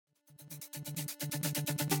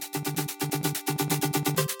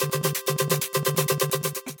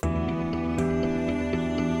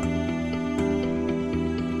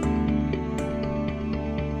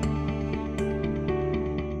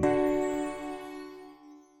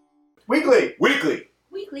Weekly.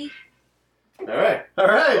 Weekly. All right.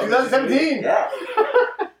 2017. Yeah.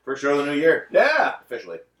 First show of the new year, Yeah.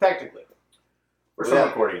 officially. Technically. We're Yeah. still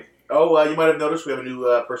recording. Oh, you might have noticed we have a new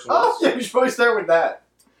person with Oh, us. yeah, we should probably start with that.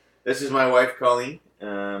 This is my wife, Colleen.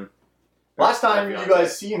 Last time my you fiance.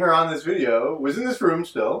 guys seen her on this video was in this room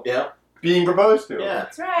still, Yeah. being proposed to. Yeah.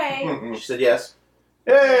 That's right. Mhm. She said yes.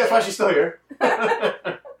 Yeah, that's why she's still here.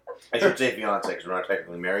 I should say fiance because we're not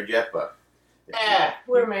technically married yet, but.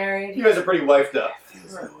 We're married. You guys are pretty wifed up.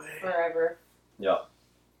 Forever.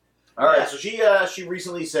 All right. Yeah, so she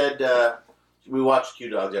recently said we watch Q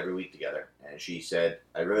Dogs every week together, and she said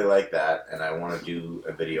I really like that, and I want to do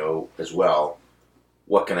a video as well.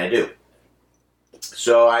 What can I do?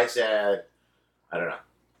 So I said, I don't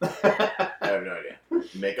know. I have no idea.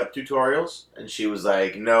 Makeup tutorials, and she was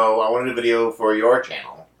like, "No, I want to do a video for your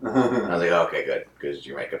channel." I was like, "Okay, good, because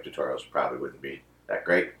your makeup tutorials probably wouldn't be that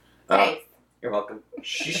great." Thanks. You're welcome.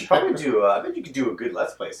 She should probably do. I bet you could do a good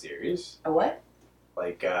Let's Play series. A what?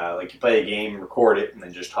 Like you play a game, record it, and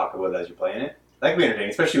then just talk about it as you're playing it. That could be entertaining,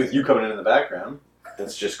 especially with you coming in the background.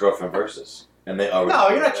 That's just girlfriend versus, and they No,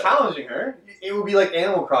 you're not challenging her. It would be like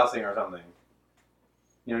Animal Crossing or something.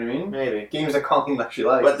 You know what I mean? Maybe. Games that Colleen actually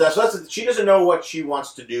likes. But that's she doesn't know what she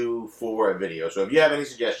wants to do for a video. So if you have any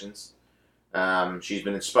suggestions, she's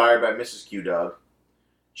been inspired by Mrs. Q Dog.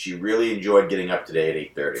 She really enjoyed getting up today at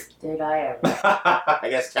 8:30. Did I ever? I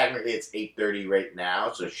guess technically it's 8:30 right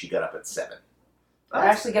now, so she got up at 7 I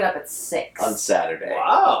actually get up at 6. on Saturday.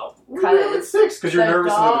 Wow. Cut You're up at 6 because you're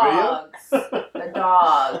nervous about the video? The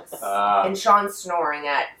dogs. Ah. And Sean's snoring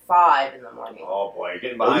at 5 in the morning. Oh boy, you're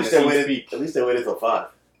getting At behind least, the I scenes waited, speak. at least I waited till 5.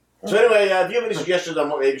 So anyway, if you have any suggestions on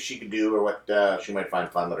what maybe she could do or what she might find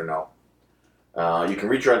fun, let her know. You can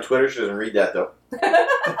reach her on Twitter. She doesn't read that though.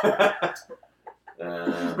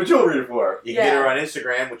 But you'll read it for her. You can get her on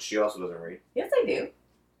Instagram, which she also doesn't read. Yes, I do.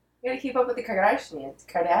 You gotta keep up with the Kardashians.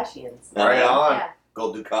 Right on. Yeah.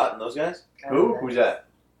 Gold Ducat and those guys. Who? Who's that?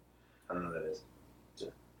 I don't know who that is.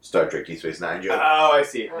 Star Trek Deep Space Nine joke. Oh, I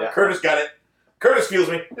see. Yeah. Curtis got it. Curtis feels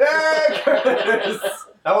me. Yay, Curtis!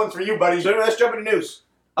 That one's for you, buddy. So anyway, let's jump into news.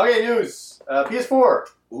 Okay, news. PS4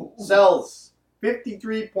 Ooh. sells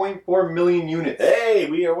 53.4 million units. Hey,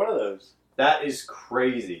 we are one of those. That is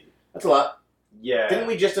crazy. That's a lot. Yeah. Didn't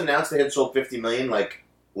we just announce they had sold 50 million like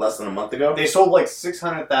less than a month ago? They sold like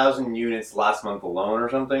 600,000 units last month alone or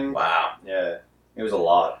something. Wow, Yeah. It was a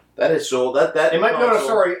lot. that is sold. That It might, no, console-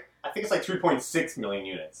 sorry. I think it's like 3.6 million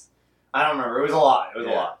units. I don't remember. It was a lot. It was a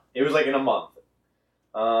Yeah. lot. It was like in a month.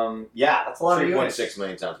 Yeah, that's a lot of units. 3.6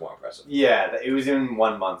 million sounds more impressive. Yeah, it was in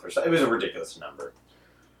 1 month or so. It was a ridiculous number.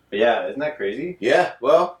 But yeah, isn't that crazy? Yeah,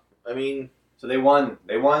 well, I mean, So they won.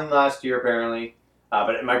 They won last year apparently.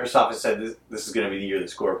 But Microsoft has said this is going to be the year of the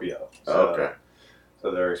Scorpio. So, okay.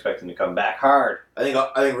 So they're expecting to come back hard. I think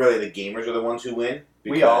really the gamers are the ones who win.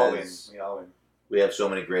 We all win. because We all win. We have so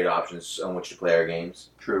many great options on which to play our games.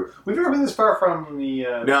 True. We've never been this far from the.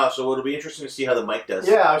 No, so it'll be interesting to see how the mic does.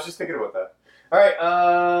 Yeah, I was just thinking about that. All right.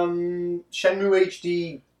 Shenmue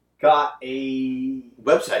HD got a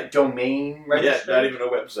Website. domain Yeah, registered. not even a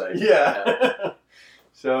website. Yeah.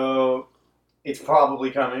 So it's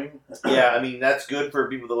probably coming. Yeah, I mean, that's good for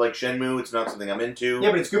people that like Shenmue. It's not something I'm into.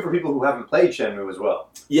 Yeah, but it's good for people who haven't played Shenmue as well.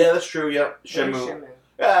 Yeah, that's true, yeah. Shenmue. Shenmue.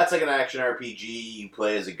 Yeah, it's like an action RPG. You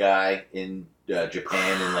play as a guy in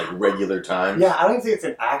Japan in like regular times. Yeah, I don't even think it's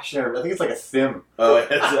an action. I think it's like a sim. Oh,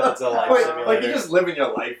 it's a life Wait, simulator. like you just live in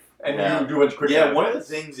your life and Yeah. you do a bunch of quick. Yeah, time one of the events.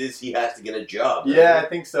 things is he has to get a job. Yeah, right? I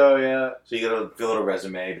think so. Yeah. So you gotta fill out a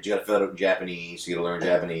resume, but you gotta fill it out in Japanese, so you gotta learn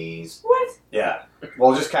Japanese. What? Yeah.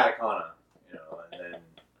 Well, just katakana, you know, and then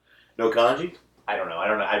No kanji? I don't know.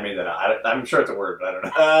 I made that up. I'm sure it's a word, but I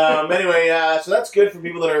don't know. Anyway, so that's good for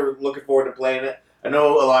people that are looking forward to playing it. I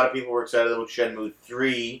know a lot of people were excited about Shenmue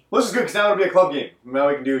 3. Well, this is good because now it'll be a club game. Now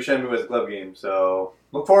we can do Shenmue as a club game, so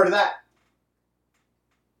look forward to that.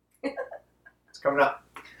 It's coming up.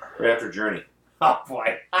 Right after Journey. Oh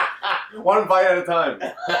boy, one bite at a time.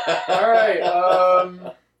 All right.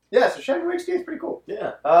 Yeah, so Shenmue HD is pretty cool.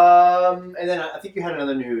 Yeah. And then I think you had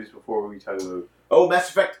another news before we talk about. Oh, Mass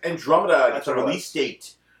Effect Andromeda That's gets a what it was. release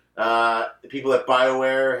date. The people at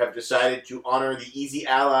BioWare have decided to honor the Easy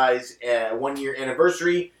Allies 1-year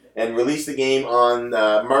anniversary and release the game on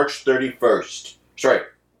March 31st. Sorry,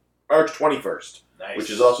 March 21st, Nice. which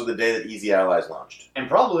is also the day that Easy Allies launched. and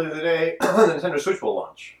probably the day the Nintendo Switch will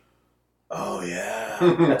launch. Oh, yeah.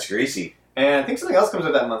 That's greasy. And I think something else comes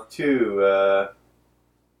out that month too.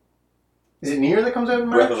 Is it Nier that comes out in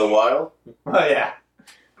March? Breath of the Wild? Oh yeah.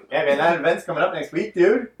 Yeah, man, that event's coming up next week,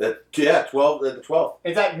 dude. The 12th.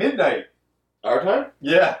 It's at midnight. Our time?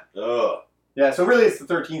 Yeah. Oh, Yeah, so really it's the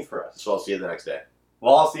 13th for us. so I'll see you the next day.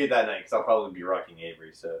 Well, I'll see it that night because I'll probably be rocking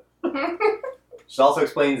Avery. So she also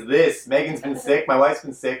explains this. Megan's been sick. My wife's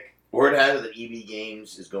been sick. Word has it that EB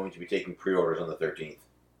Games is going to be taking pre-orders on the 13th.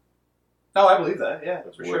 Oh, I believe that. Yeah,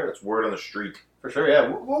 That's for word. sure. That's word on the street. For sure. Yeah.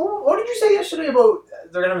 What did you say yesterday about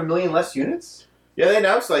they're gonna have 1 million less units? Yeah, they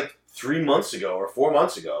announced like 3 months ago or 4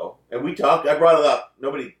 months ago, and we talked. I brought it up.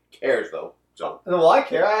 Nobody cares though. So Well, I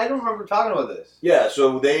care. I don't remember talking about this. yeah,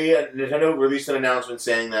 so Nintendo released an announcement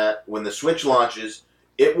saying that when the Switch launches,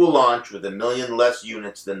 it will launch with 1 million less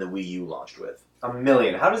units than the Wii U launched with. 1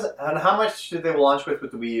 million. How much did they launch with the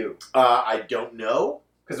Wii U? I don't know.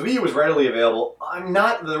 Because the Wii U was readily available.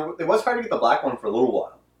 It was hard to get the black one for a little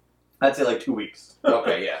while. I'd say like 2 weeks.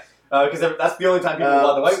 Okay, yeah. Because that's the only time people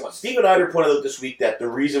bought the white one. Steve and I pointed out this week that the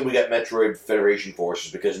reason we got Metroid Federation Force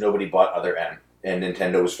is because nobody bought Other M, and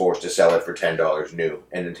Nintendo was forced to sell it for $10 new,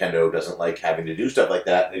 and Nintendo doesn't like having to do stuff like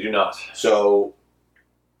that. They do not. So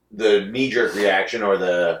the knee-jerk reaction, or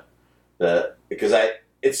because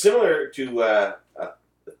it's similar to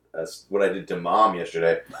what I did to Mom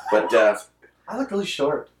yesterday, but I look really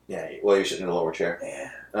short. yeah, well, you're sitting in a lower chair.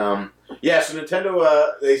 Yeah. Yeah, so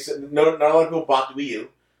Nintendo, they said not a lot of people bought the Wii U.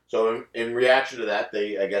 So in reaction to that,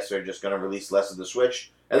 I guess they're just going to release less of the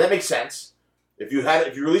Switch, and that makes sense. If you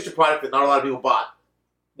released a product that not a lot of people bought,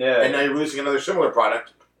 Yeah. and now you're releasing another similar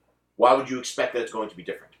product, why would you expect that it's going to be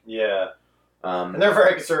different? Yeah. And they're a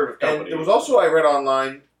very conservative company. And there was also, I read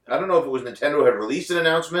online, I don't know if it was Nintendo had released an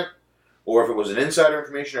announcement, or if it was an insider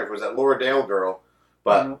information, or if it was that Laura Dale girl,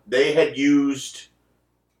 but they had used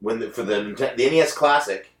for the NES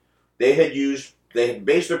Classic, they had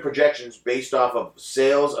based their projections based off of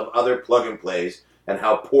sales of other plug and plays and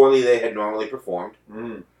how poorly they had normally performed,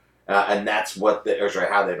 and that's what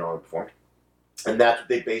how they normally performed, and that's what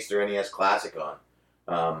they based their NES Classic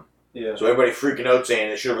on. Yeah. So everybody freaking out saying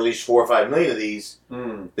they should have released 4 or 5 million of these.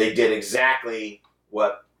 They did exactly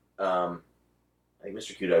what I think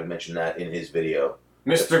Mr. Q-Dog mentioned that in his video.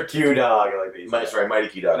 Mr. Q-Dog, I like these. Mighty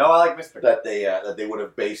Q-Dog. No, I like Mr. That they would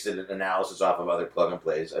have based an analysis off of other plug and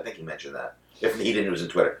plays. I think he mentioned that. If he didn't, it was in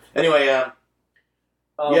Twitter. Anyway, yeah.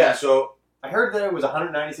 So I heard that it was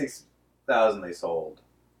 196,000 they sold.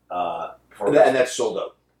 and that's sold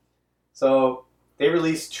out. So they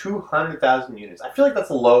released 200,000 units. I feel like that's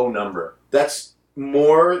a low number. That's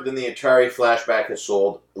more than the Atari Flashback has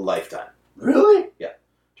sold lifetime. Really? Yeah.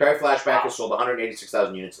 Atari Flashback has sold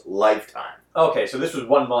 186,000 units lifetime. Okay, so this was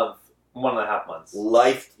 1 month, 1.5 months.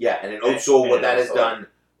 And it outsold what that has done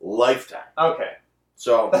lifetime. Okay.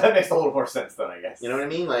 So that makes a little more sense then, I guess. You know what I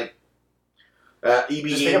mean? Like EB Just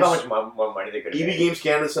Games. think of how much more money they could have EB made. Games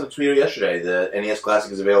Canada sent a tweet out yesterday. The NES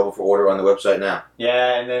Classic is available for order on the website now.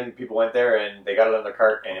 Yeah, and then people went there and they got it on their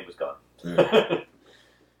cart and it was gone.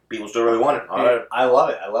 People still really want it. I love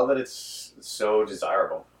it. I love that it's so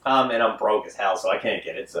desirable. And I'm broke as hell, so I can't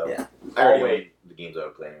get it. So Yeah. I already own the games I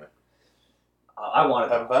would play anyway. I want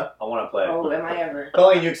to have fun. I want to play. Oh, am I ever?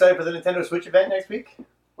 Colleen, you excited for the Nintendo Switch event next week?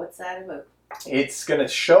 What's that about? It's going to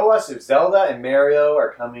show us if Zelda and Mario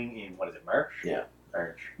are coming in, what is it, March? Yeah.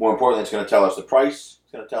 March. More importantly, it's going to tell us the price.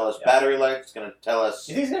 It's going to tell us battery life. It's going to tell us...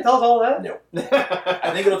 You think it's going to tell us all that? No.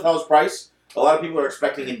 I think it'll tell us price. A lot of people are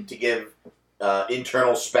expecting it to give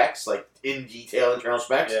internal specs, like in-detail internal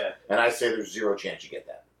specs. Yeah. And I say there's zero chance you get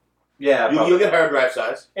that. Yeah, You'll get hard drive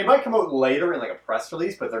size. It might come out later in like a press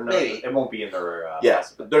release, but they're not. Maybe. It won't be in their.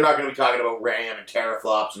 Yes, but they're not going to be talking about RAM and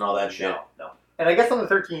teraflops and all that shit. No. And I guess on the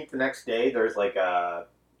 13th, the next day, there's like a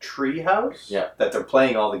tree house. Yeah. That they're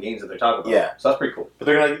playing all the games that they're talking about. Yeah. So that's pretty cool. But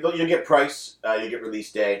you'll get price, you'll get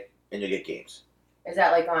release day, and you'll get games. Is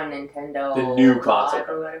that like on Nintendo? The new console. Live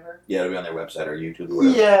or whatever? Yeah, it'll be on their website or YouTube or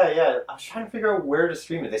whatever. Yeah. I was trying to figure out where to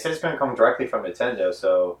stream it. They said it's going to come directly from Nintendo.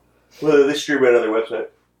 So. Well, they stream it on their website.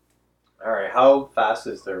 All right. How fast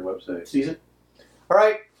is their website? Season. All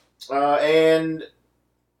right. And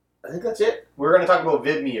I think that's it. We're going to talk about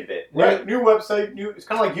VidMe a bit. Right. New website. It's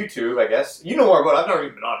kind of like YouTube, I guess. You know more about it. I've never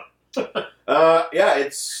even been on it. Yeah,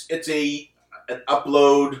 it's a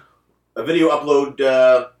video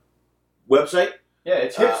upload website. Yeah,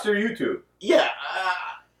 it's hipster YouTube. Yeah,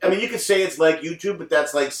 I mean you could say it's like YouTube, but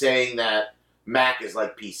that's like saying that Mac is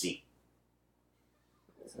like PC.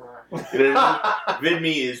 It's not. You know what I mean?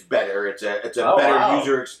 VidMe is better. It's a Oh, better wow.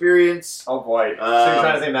 user experience. Oh boy! So you're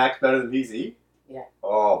trying to say Mac's better than PC? Yeah.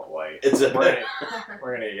 Oh boy! It's a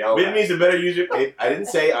We're gonna yell. VidMe's a better user. I didn't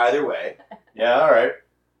say either way. Yeah. All right.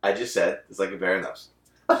 I just said it's like a bear and nose.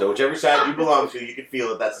 So whichever side you belong to, you can feel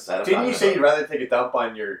that that's the side. Didn't you say you'd rather take a dump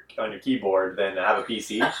on your keyboard than have a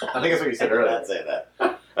PC? I think that's what you said I did earlier. not say that.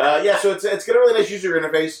 Yeah, so it's got a really nice user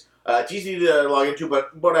interface. It's easy to log into,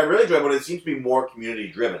 but what I really enjoy about it seems to be more community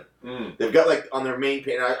driven. They've got like on their main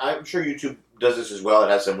page. I'm sure YouTube does this as well. It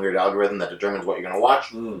has some weird algorithm that determines what you're going to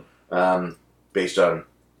watch based on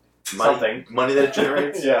money that it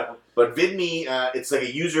generates. Yeah. But VidMe, it's like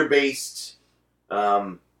a user-based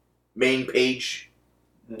main page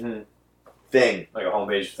thing. Like a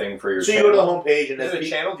homepage thing for your So you channel. go to the homepage and Is it a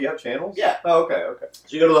channel? Do you have channels? Yeah. Oh, okay, okay. So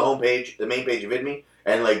you go to the homepage, the main page of VidMe,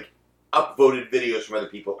 and like upvoted videos from other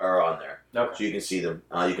people are on there. Okay. So you can see them.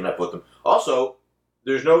 You can upvote them. Also,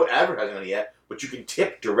 there's no advertising on it yet, but you can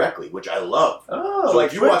tip directly, which I love. Oh, So like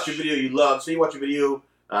if you Twitch. watch a video you love, say you watch a video,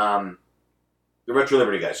 the Retro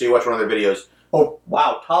Liberty guy, so you watch one of their videos. Oh,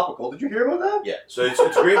 wow, topical. Did you hear about that? Yeah, so it's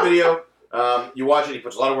a great video. You watch it, he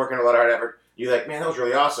puts a lot of work in, a lot of hard effort. You're like, man, that was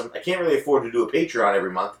really awesome. I can't really afford to do a Patreon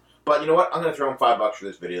every month, but you know what? I'm going to throw him $5 for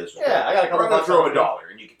this video. Yeah, I got a couple Or I'm going to bucks throw on him it.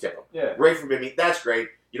 $1 and you can tip him. Yeah. Great for VidMe. That's great.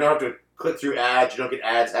 You don't have to click through ads. You don't get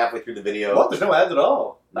ads halfway through the video. What? There's no ads at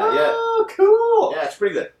all? Not yet. Oh, cool. Yeah, it's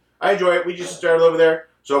pretty good. I enjoy it. We just started over there.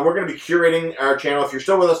 So we're going to be curating our channel. If you're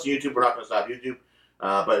still with us on YouTube, we're not going to stop YouTube.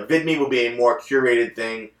 But VidMe will be a more curated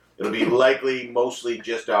thing. It'll be likely mostly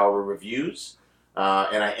just our reviews.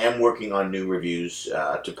 And I am working on new reviews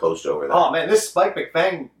to post over there. Oh, man, this Spike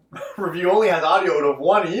McFang review only has audio of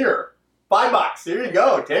 1 ear. $5. Here you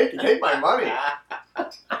go. Take my money.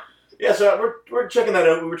 Yeah, so we're checking that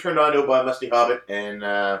out. We were turned on to it by Musty Hobbit and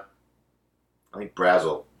I think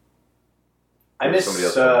Brazzle. I miss Somebody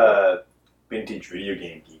else Vintage Video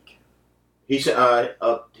Game Geek. He sent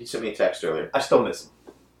me a text earlier. I still miss him.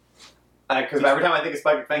 Because every time I think of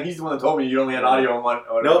Spike McFang, he's the one that told me you only had audio on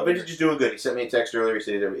one. No, Vintage is doing good. He sent me a text earlier. He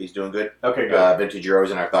said he's doing good. Okay, good. Vintage, you're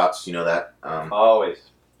always in our thoughts. You know that. Always.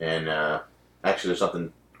 And actually, there's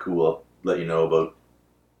something cool I'll let you know about.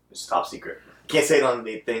 It's top secret. Can't say it on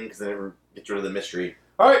the thing because it never gets rid of the mystery.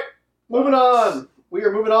 All right, moving on. We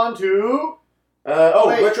are moving on to...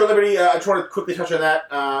 wait. Retro Liberty. I just want to quickly touch on that.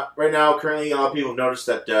 Right now, currently, a lot of people have noticed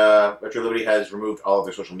that Retro Liberty has removed all of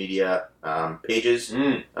their social media pages.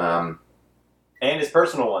 And his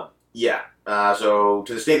personal one. Yeah. So,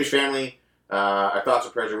 to the Stabish family, our thoughts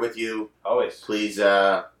and prayers are with you. Always. Please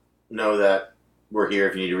know that we're here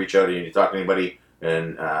if you need to reach out or you need to talk to anybody.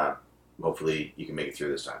 And hopefully you can make it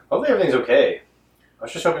through this time. Hopefully everything's okay. I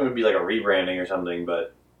was just hoping it would be like a rebranding or something,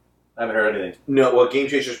 but I haven't heard anything. No, well, Game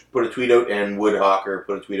Chasers put a tweet out and Woodhawker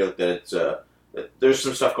put a tweet out that it's that there's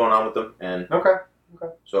some stuff going on with them. And Okay.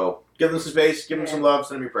 so give them some space, give them some love,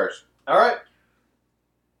 send them your prayers. All right.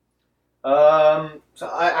 So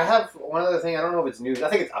I have one other thing. I don't know if it's news. I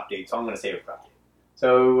think it's updates, so I'm going to save it for update.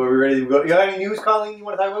 So are we ready to go? You got any news, Colleen, you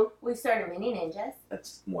want to talk about? We started Mini Ninjas.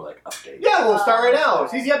 That's more like update. Yeah, we'll start right now.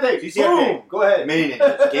 CC update. CC Boom. update. Go ahead. Mini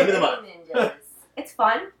Ninjas. Game of the month. Mini Ninjas. It's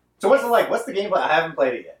fun. So what's it like? What's the gameplay? I haven't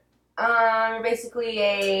played it yet. You're basically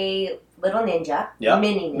a little ninja. Yeah.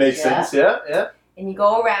 Mini ninja. Makes sense. Yeah. And you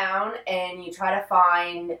go around and you try to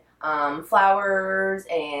find flowers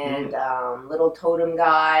and little totem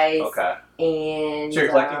guys. Okay. And So you're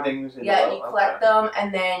collecting things? yeah, you collect them,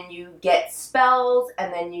 and then you get spells,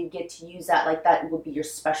 and then you get to use that. Like that would be your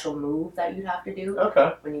special move that you'd have to do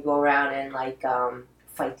Okay. when you go around and like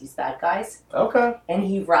fight these bad guys. Okay. And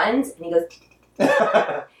he runs and he goes,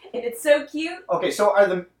 and it's so cute. Okay, so are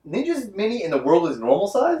the ninjas mini and the world is normal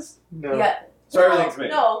size? No. Yeah. So everything's mini.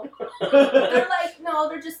 No,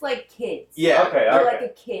 they're just like kids. Yeah. Okay. They're like a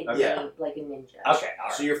kid, Yeah. like a ninja. Okay. All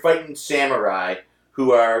right. So you're fighting samurai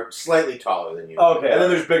who are slightly taller than you. Okay. And then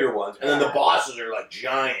there's bigger ones. And then the bosses are like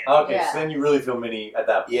giant. Okay, Yeah. so then you really feel mini at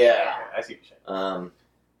that point. Yeah. Okay, I see what you're saying.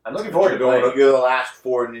 I'm looking You're forward to going. playing. You're the last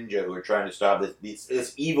 4 ninja who are trying to stop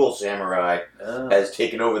this evil samurai has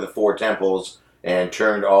taken over the 4 temples and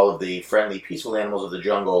turned all of the friendly, peaceful animals of the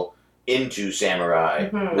jungle into samurai.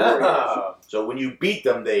 Mhm. Oh. So when you beat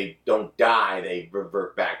them, they don't die. They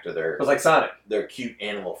revert back to It was like Sonic. their cute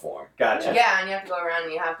animal form. Gotcha. Yeah, and you have to go around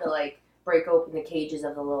and you have to like break open the cages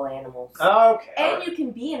of the little animals. Okay. And you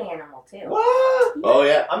can be an animal too. What? Oh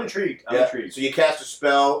yeah. I'm intrigued. I'm Yeah. intrigued. So you cast a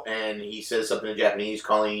spell, and he says something in Japanese.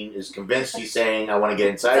 Colleen is convinced he's saying, "I want to get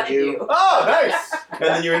inside you," Oh, nice. and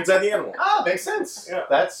then you're inside the animal. Ah, makes sense. Yeah.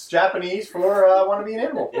 That's Japanese for want to be an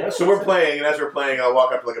animal. Yeah. So we're playing, and as we're playing, I'll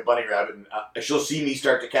walk up like a bunny rabbit, and she'll see me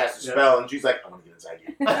start to cast a spell, and she's like, "I want to get inside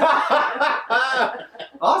you."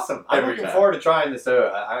 Awesome. I'm Every looking time. forward to trying this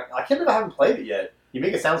out. I can't believe I haven't played it yet. You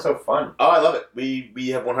make it sound so fun. Oh, I love it. We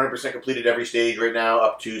have 100% completed every stage right now,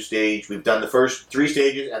 up to stage. We've done the first 3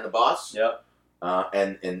 stages and the boss. Yep.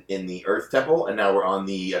 And in the Earth Temple, and now we're on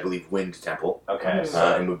the, I believe, Wind Temple. Okay.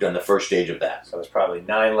 And we've done the first stage of that. So there's probably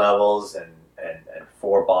 9 levels and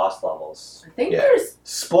 4 boss levels. I think Yeah. there's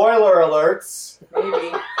Spoiler alerts.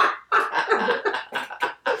 maybe.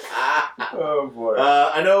 Oh boy.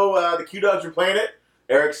 I know the Q-Dogs are playing it.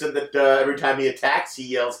 Eric said that every time he attacks, he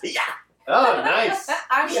yells, "Yeah!" Oh, nice.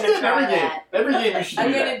 I'm You should gonna do it every try game. that. Every game you should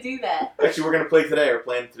I'm do gonna that. do that. Actually, we're gonna play today. Our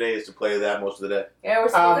plan today is to play that most of the day. Yeah, we're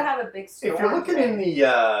supposed to have a big storm. If you're looking today. in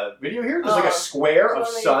the video here, there's like a square Do you of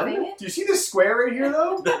want me to sun. sing it? Do you see this square right here,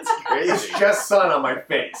 though? That's It's crazy. just sun on my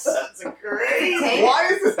face. That's crazy. Tan. Why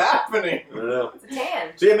is this happening? I don't know. It's a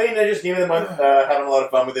tan. So yeah, Mini Ninjas Game of the Month, having a lot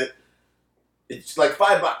of fun with it. It's like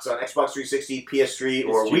 $5 on Xbox 360, PS3,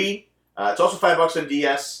 or It's Wii. It's also $5 on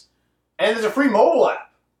DS. And there's a free mobile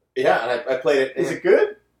app. Yeah, and I played it. Is it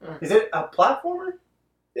good? Mm. Is it a platformer?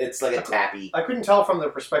 It's like a tappy. I couldn't tell from the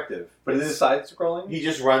perspective, but is it side scrolling? He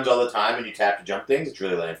just runs all the time, and you tap to jump things. It's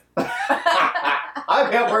really lame. I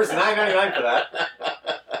pay a person $9.99 for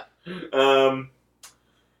that.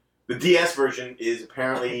 The DS version is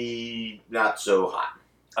apparently not so hot.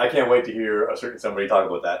 I can't wait to hear a certain somebody talk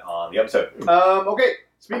about that on the episode. Okay,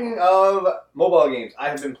 speaking of mobile games, I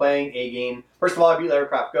have been playing a game. First of all, I beat Lara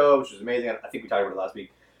Croft Go, which was amazing. I think we talked about it last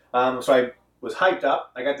week. So I was hyped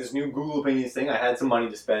up. I got this new Google Opinions thing. I had some money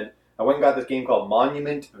to spend. I went and got this game called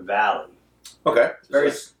Monument Valley. Okay.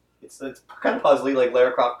 It's kind of puzzly like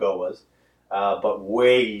Lara Croft Go was, but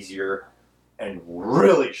way easier and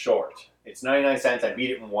really short. It's 99 cents. I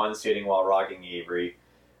beat it in one sitting while rocking Avery.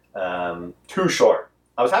 Too short.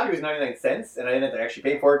 I was happy it was 99 cents, and I didn't have to actually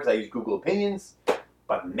pay for it because I used Google Opinions.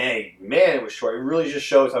 But man, it was short. It really just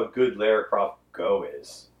shows how good Lara Croft Go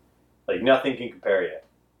is. Like, nothing can compare yet.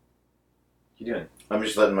 What you doing? I'm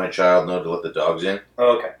just letting my child know to let the dogs in.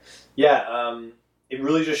 Oh, okay. Yeah, it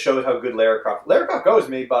really just shows how good Lara Croft Go is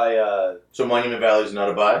made by... So Monument Valley is not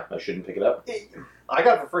a buy. I shouldn't pick it up. I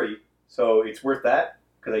got it for free, so it's worth that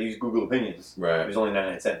because I used Google Opinions. It Right. was only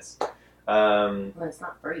 99 cents. Well, it's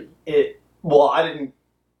not free. Well, I didn't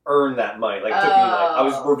earn that money. Like, it took me, I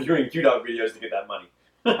was reviewing Q-Dog videos to get that money.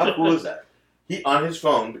 How cool is that? He on his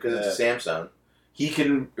phone, because it's a Samsung, he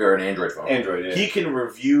can, or an Android phone. Android, yeah. He can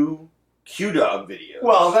review Q-Dog videos.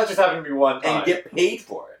 Well, that just happened to be one time. and get paid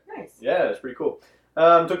for it. Nice. Yeah, it's pretty cool.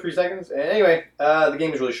 Took 3 seconds. Anyway, the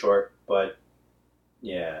game is really short, but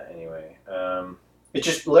yeah, anyway. It's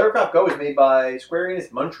just, Lara Croft Go is made by Square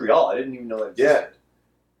Enix Montreal. I didn't even know that existed.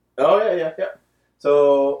 Oh, yeah.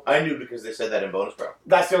 So, I knew because they said that in Bonus Pro.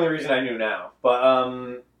 that's the only reason I knew now. But,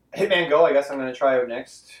 Hitman Go, I guess I'm going to try out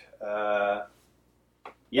next.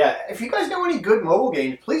 Yeah, if you guys know any good mobile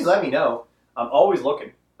games, please let me know. I'm always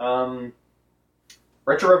looking. Retro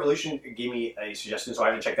Revolution gave me a suggestion, so I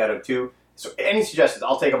have to check that out too. So any suggestions,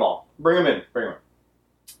 I'll take them all. Bring them in.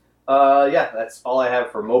 Yeah, that's all I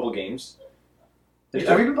have for mobile games.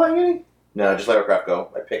 Have you been playing any? No, just Lara Croft Go.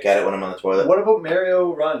 I pick at it when I'm on the toilet. What about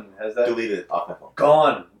Mario Run? Has that Delete it off my phone.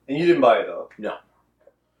 gone? And you didn't buy it though. Yeah,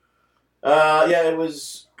 it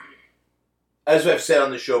was. As I've said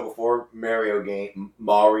on the show before, Mario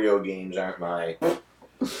games aren't my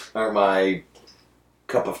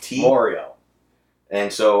cup of tea. Mario.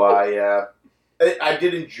 And so I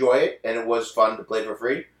did enjoy it, and it was fun to play for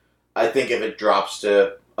free. I think if it drops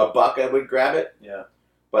to $1, I would grab it. Yeah.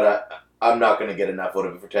 But I'm not going to get enough out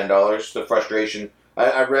of it for $10. The frustration.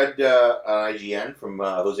 I read on IGN from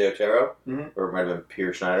Jose Otero, or it might have been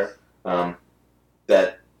Pierre Schneider,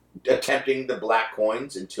 that attempting the black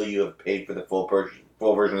coins until you have paid for the full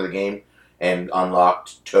version of the game and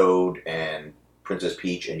unlocked Toad and Princess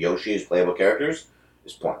Peach and Yoshi as playable characters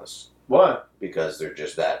is pointless. What? Because they're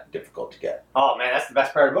just that difficult to get. Oh man, that's the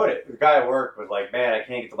best part about it. The guy at work was like, "Man, I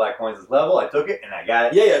can't get the black coins this level." I took it and I got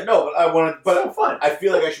it. Yeah, no, but I wanted. But so fun. I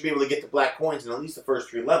feel like I should be able to get the black coins in at least the first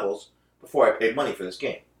 3 levels before I paid money for this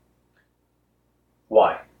game.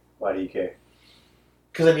 Why? Why do you care?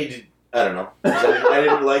 Because I need to. I don't know. 'Cause I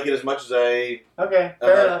didn't like it as much as I. Okay, I'm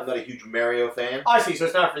fair enough. not a huge Mario fan. I see. So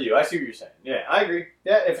it's not for you. I see what you're saying. Yeah, I agree.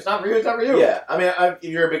 Yeah, if it's not for you, it's not for you. Yeah, I mean, if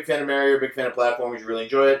you're a big fan of Mario, a big fan of platformers, you really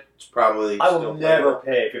enjoy it. It's probably. I still will never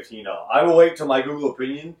playable. pay $15. I will wait till my Google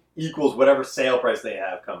opinion equals whatever sale price they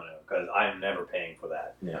have coming out because I'm never paying for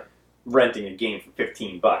that. Yeah. Renting a game for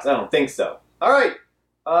 $15. I don't think so. All right.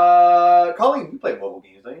 Colleen, you play mobile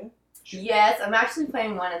games, don't you? Yes, I'm actually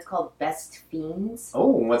playing one. It's called Best Fiends. Oh,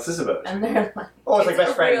 what's this about? And they're like, Oh, it's like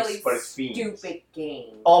Best a Friends, really but it's Fiends. stupid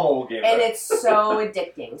game. All mobile games. And are. it's so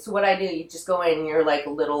addicting. So what I do, you just go in and you're like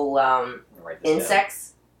little Write this down.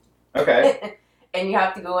 insects. Okay. And you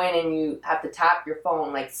have to go in and you have to tap your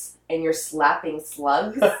phone and you're slapping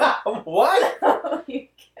slugs. What?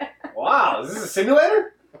 Wow, is this a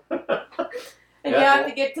simulator? And Yeah, you have cool.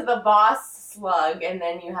 to get to the boss slug, and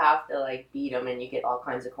then you have to like beat them, and you get all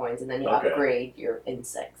kinds of coins, and then you Okay. upgrade your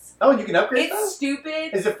insects. Oh, you can upgrade It's stuff?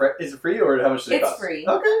 stupid. Is it free or how much does it It's cost? free.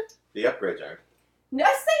 Okay. The upgrades aren't.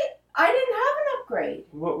 I didn't have an upgrade.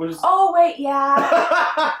 What was? Oh wait, yeah.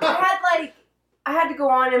 I had to go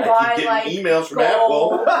on and buy I keep like getting emails from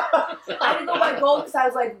gold. Apple. gold because I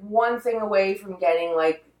was like one thing away from getting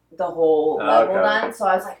like the whole level Okay. done. So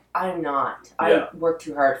I was like, I'm not. Yeah. I worked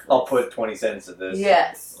too hard for I'll this. put 20 cents at this.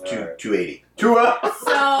 Yes. Alright. 280.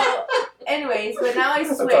 So, anyways, but now I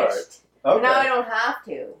That's switched. alright. But now I Okay. don't have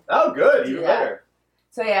to. Oh, good. Do Even that. better.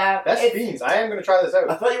 So yeah, Best it's- Fiends. I am going to try this I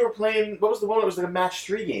out. thought you were playing. What was the one? It was like a match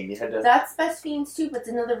 3 game. You had to. that's Best Fiends too, but it's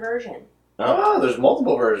another version. Oh, there's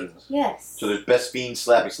multiple versions. Yes. So there's Best Fiends,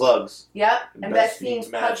 Slappy Slugs. Yep. And And Best Best Fiends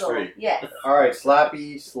Fiends Match Puzzle. 3. Yes. All right,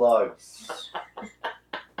 Slappy Slugs.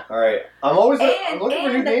 All right, I'm always I'm And, looking for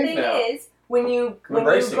new and the games thing now. is, when you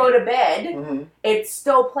embracing go to bed, Mhm. it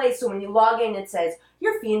still plays. So when you log in, it says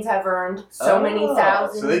your fiends have earned so many Oh,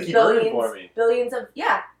 thousands, so they keep earning billions, for me. billions of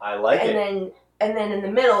I like it. and then in the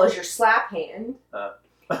middle is your slap hand,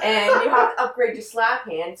 and you have to upgrade your slap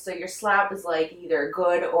hand. So your slap is like either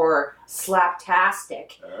good or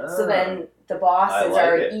slaptastic. So then the I bosses like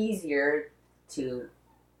are it. easier to.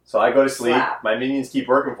 So I go to sleep. Slap. My minions keep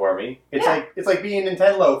working for me. It's Yeah. like being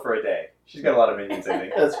Nintendo for a day. She's got a lot of minions, I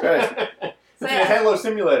think. That's right. It's So a yeah. Nintendo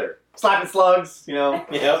simulator. Slapping slugs, you know.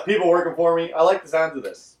 Yep. People working for me. I like the sounds of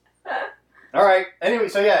this. All right. Anyway,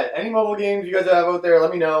 so yeah, any mobile games you guys have out there,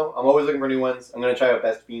 let me know. I'm always looking for new ones. I'm gonna try out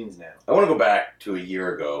Best Fiends now. I want to go back to a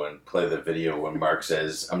year ago and play the video when Mark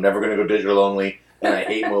says, "I'm never going to go digital only, and I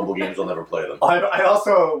hate mobile games. I'll never play them." I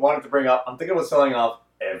also wanted to bring up. I'm thinking about selling off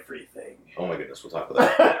everything. Oh my goodness, we'll talk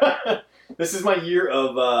about that. This is my year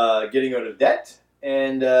of getting out of debt,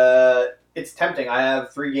 and it's tempting. I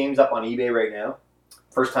have 3 games up on eBay right now.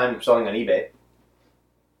 First time selling on eBay.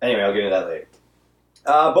 Anyway, I'll get into that later.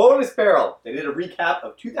 Bonus Barrel. They did a recap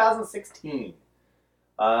of 2016.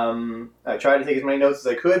 I tried to take as many notes as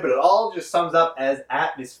I could, but it all just sums up as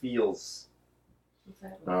Atmosfeels.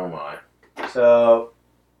 Oh my. So,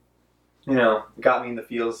 you know, it got me in the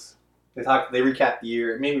feels. They recapped the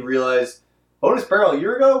year. It made me realize Bonus Barrel a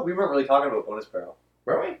year ago, we weren't really talking about Bonus Barrel.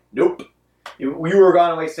 Were we? Nope. We were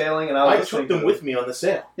gone away sailing, and I was I listening took to them with me on the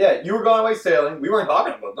sale. Yeah, you were gone away sailing. We weren't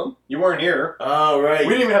talking about them. You weren't here. Oh right.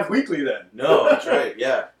 We didn't even have weekly then. No, that's right.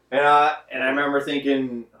 Yeah. And I remember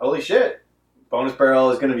thinking, holy shit, Bonus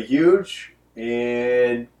Barrel is going to be huge,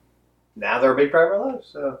 and now they're a big part of our lives.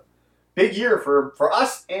 So, big year for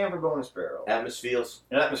us and for Bonus Barrel. Atmosfeels.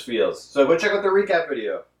 And Atmosfeels. So go check out their recap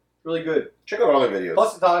video. Really good. Check out all their videos.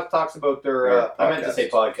 Plus, it talks about their. Their I meant to say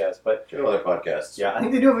podcast, but check out all their podcasts. yeah, I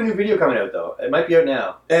think they do have a new video coming out though. It might be out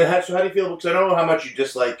now. And how do you feel? Because I know how much you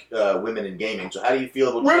dislike women in gaming. So how do you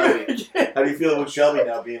feel about Shelby? How do you feel about Shelby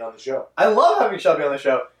now being on the show? I love having Shelby on the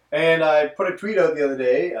show. And I put a tweet out the other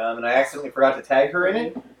day, and I accidentally forgot to tag her in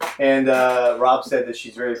it. And Rob said that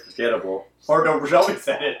she's very forgettable. Or no, Shelby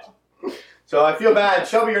said it. So I feel bad.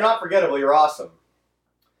 Shelby, you're not forgettable. You're awesome.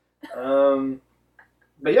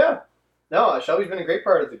 But yeah. No, Shelby's been a great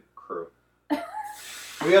part of the crew. What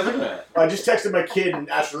are you guys looking at? I just texted my kid and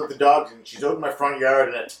asked her to let the dogs in. She's out in my front yard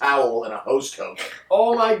in a towel and a hose coat,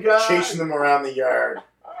 Oh my god. chasing them around the yard.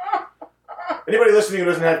 Anybody listening who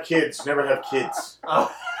doesn't have kids, never have kids.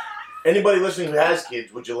 Oh. Anybody listening who has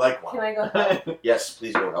kids, would you like Can one? I go help? Yes,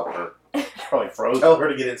 please go help her. Probably frozen. Tell her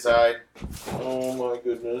to get inside. Oh my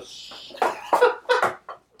goodness.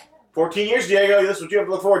 14 years, Diego. This is what you have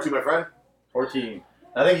to look forward to, my friend. 14.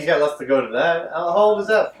 I think he's got less to go to that. How old is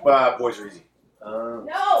that? Boys are easy.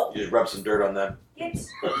 No! You just rub some dirt on them. It's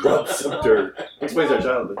Rub some dirt. Explains our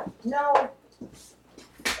childhood. no.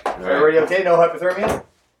 Everybody okay? No hypothermia?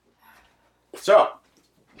 So,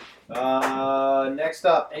 Next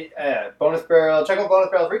up, Bonus Barrel. Check out Bonus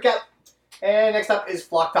Barrel's recap. And next up is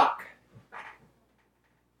Flock Talk.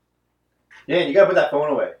 Yeah, you gotta put that phone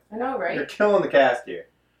away. I know, right? You're killing the cast here.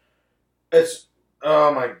 it's...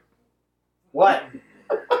 Oh my... What?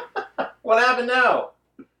 What happened now?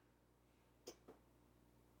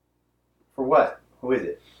 For what? Who is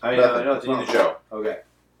it? I know it's in the wrong. show. Okay.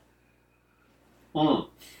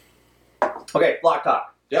 Okay, Flock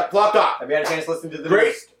Talk. Yeah, Plot Doc. Have you had a chance to listen to the Great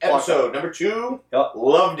newest Flock episode. Talk? Number 2. Yep.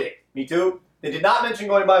 Loved it. Me too. They did not mention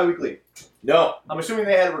going bi-weekly. No. I'm assuming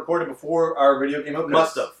they had it recorded before our video came out. 'cause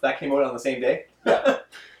Must have. That came out on the same day.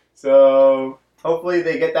 So hopefully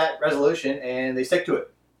they get that resolution and they stick to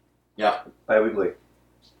it. Yeah. Bi-weekly.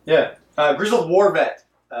 Yeah. Grizzled War Vet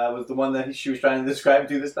was the one that she was trying to describe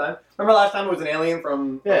to this time. Remember last time it was an alien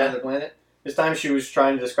from another planet? This time she was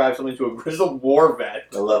trying to describe something to a Grizzled War Vet,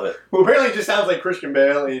 I love it. who apparently just sounds like Christian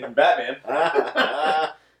Bale in Batman.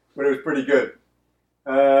 But it was pretty good.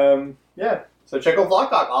 Yeah. So check out Vlog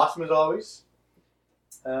Talk. Awesome as always.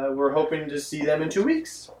 We're hoping to see them in 2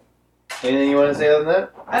 weeks. Anything you want to say other than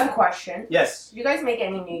that? I have a question. Yes. Did you guys make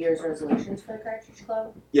any New Year's resolutions for the Cartridge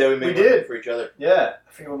Club? Yeah, we We made did. one for each other. Yeah.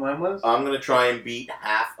 I forget what mine was. I'm going to try and beat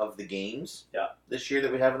half of the games Yeah. this year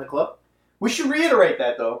that we have in the club. We should reiterate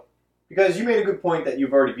that, though, because you made a good point that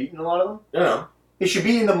you've already beaten a lot of them. No. It should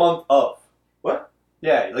be in the month of. What?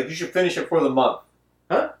 Yeah, like you should finish it for the month.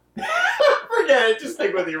 Huh? Forget it. Just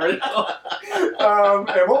stick with the original.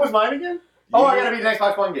 And what was mine again? Oh, I gotta beat an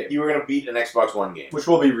Xbox One game. You were going to beat an Xbox One game. Which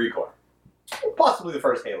will be Recore. Possibly the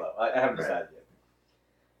first Halo. I haven't decided yet.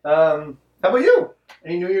 How about you?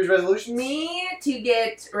 Any New Year's resolutions? Me to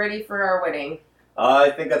get ready for our wedding. I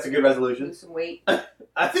think that's a good resolution. Lose some weight.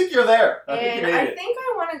 I think you're there. I think And you made I it. think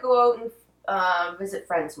I want to go out and visit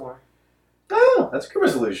friends more. Oh, that's a good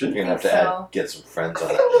resolution. You're going to think have to so. get some friends I on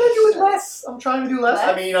think that. I'm gonna do it less. I'm trying to do less. I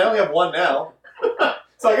Less? mean, I only have one now.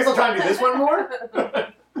 So I guess I'll try and do this one more.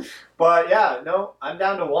 But yeah, no, I'm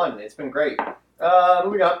down to one. It's been great.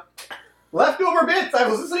 Moving on. Leftover bits. I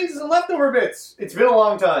was listening to some leftover bits. It's been a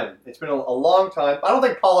long time. It's been a long time. I don't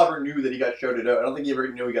think Paul ever knew that he got shouted out. I don't think he ever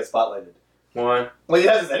knew he got spotlighted. Why? Well, he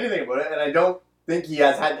hasn't said anything about it, and I don't think he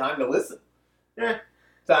has had time to listen. Yeah.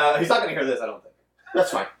 So, he's not going to hear this, I don't think.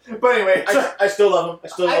 That's fine. But anyway, I still love them. I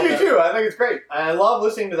still love I do them. too. I think it's great. I love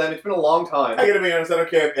listening to them. It's been a long time. I gotta be honest, I don't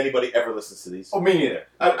care if anybody ever listens to these. Oh, me neither.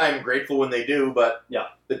 I'm grateful when they do, but Yeah.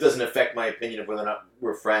 it doesn't affect my opinion of whether or not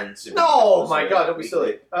we're friends. If No, we my listen God, to don't be it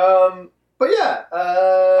silly. weekly. But yeah,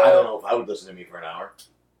 I don't know if I would listen to me for an hour.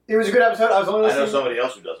 It was a good episode. I was only I listening. know somebody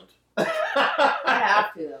else who doesn't. I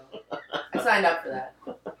have to, though. I signed up for that.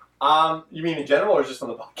 You mean in general or just on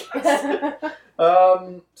the podcast?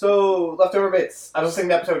 So leftover bits. I was listening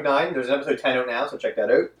to episode 9. There's an episode 10 out now, so check that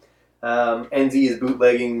out. NZ is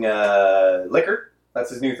bootlegging liquor. That's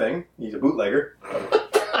his new thing. He's a bootlegger.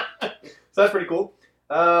 So that's pretty cool.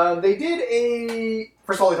 They did a.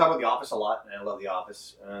 First of all, they talk about The Office a lot, and I love The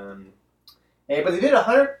Office. But they did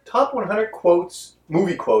 100 top 100 quotes,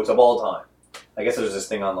 movie quotes of all time. I guess there's this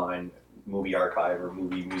thing online, movie archive or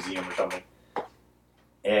movie museum or something.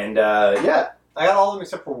 And yeah, I got all of them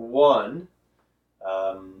except for one,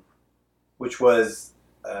 which was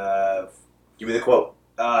Give me the quote.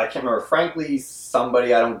 I can't remember. Frankly,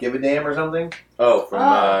 somebody I don't give a damn or something. Oh, from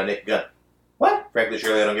Oh. Naked Gun. What? Frankly,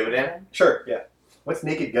 surely I don't give a damn. Sure. Yeah. What's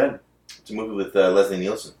Naked Gun? It's a movie with Leslie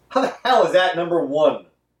Nielsen. How the hell is that number 1?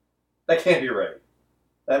 That can't be right.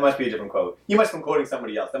 That must be a different quote. You must have been quoting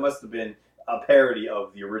somebody else. That must have been a parody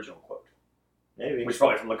of the original quote, Maybe. which is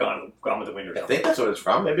probably from the Gone with the Wind or I something. think that's what it's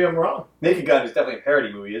from. Maybe I'm wrong. Naked Gun is definitely a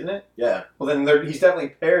parody movie, isn't it? Yeah. Well, then he's definitely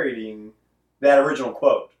parodying that original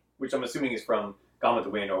quote, which I'm assuming is from Gone with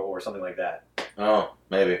the Wind or something like that. Oh,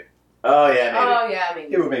 maybe. Oh, yeah, maybe. Oh, yeah,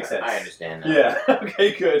 maybe. It would make sense. I understand that. Yeah.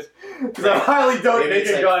 Okay. Good. Because I highly doubt Maybe it's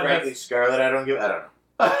Naked like Gun Frankly has. Scarlet, I don't know.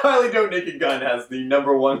 I highly doubt Naked Gun has the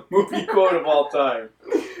number 1 movie quote of all time.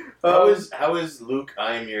 How is Luke,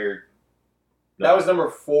 I'm your... That was number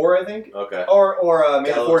 4, I think. Okay. Or May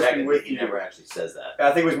the Well, Force be technically, with he you. never actually says that.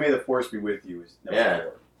 I think it was May the Force be with you. Is number Yeah.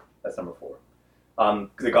 4. That's number 4.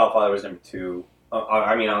 The Godfather was number 2.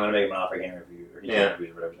 I mean, I'm gonna make him an offer. I can't review. Or he can't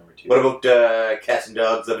review whatever's number 2. What about Cats and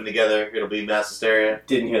Dogs Living Together? It'll be Mass Hysteria.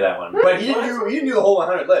 Didn't hear that one. But he didn't do the whole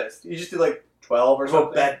 100 list. He just did like 12 or What about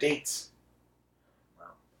something. Bad Dates? Wow.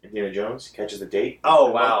 Indiana Jones catches a date.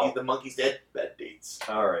 Oh, wow. The monkey's dead. Bad Dates.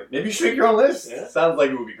 All right. Maybe you should make your own list. Yeah. Sounds like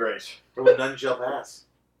it would be great. What about None Shall Pass?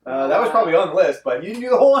 That was probably on the list, but you didn't do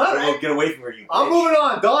the whole What 100. about Get Away From Her, you I'm bitch? moving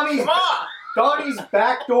on. Donnie's Come on!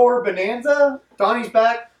 backdoor bonanza.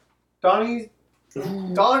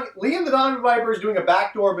 Liam the Don Viper is doing a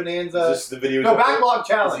backdoor bonanza. Is this the video? No, he's uploading? backlog Is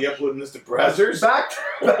challenge. he uploading this to browsers?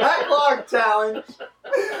 Backlog challenge.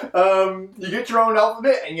 You get your own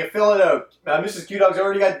alphabet and you fill it out. Mrs. Q Dog's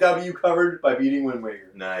already got W covered by beating Wind Waker.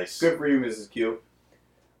 Nice. Good for you, Mrs. Q.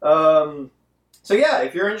 So yeah,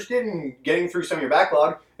 if you're interested in getting through some of your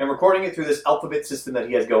backlog and recording it through this alphabet system that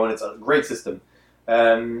he has going, it's a great system.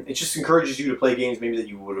 It just encourages you to play games maybe that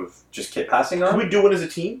you would have just kept passing on. Can we do one as a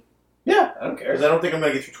team? Yeah, I don't care. Because I don't think I'm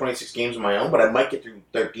going to get through 26 games on my own, but I might get through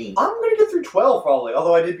 13. I'm going to get through 12 probably,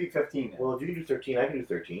 although I did beat 15 now. Well, if you can do 13, I can do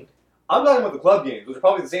 13. I'm talking about the club games, which are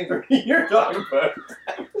probably the same 13 you're talking about.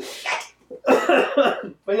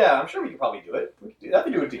 But yeah, I'm sure we could probably do it. We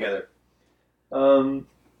could do it together.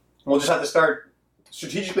 We'll just have to start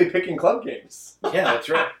strategically picking club games. Yeah, that's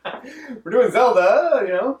right. We're doing Zelda,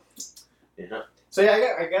 you know. Yeah. So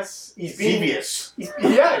yeah, I guess he's being... Xevious.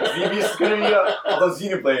 Xevious is going to be... although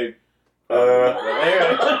Xenoblade.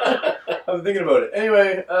 Anyway, I was thinking about it.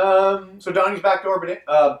 Anyway, so Donnie's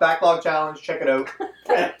backlog challenge. Check it out.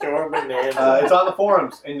 Backdoor Bonanza. It's on the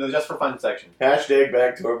forums in the Just for Fun section. Hashtag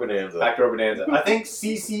Backdoor Bonanza. Backdoor Bonanza. I think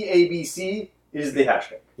CCABC is the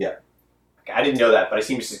hashtag. Yeah. Okay, I didn't know that, but I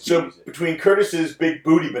seem to just So use it. between Curtis's Big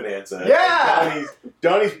Booty Bonanza, Yeah! and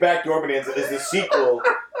Donnie's Backdoor Bonanza is the sequel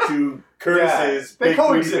to Curtis's They Big Booty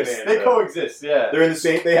coexist. Bonanza. They coexist. Yeah. They're in the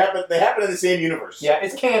same. They happen in the same universe. Yeah,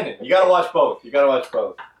 it's canon. You gotta watch both.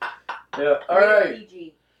 Yeah. All right.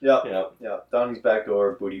 PG. Yeah. Donnie's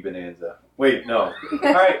Backdoor Booty Bonanza. Wait, no.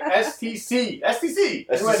 All right. STC. STC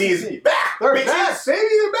is back. They're bitches. back, baby.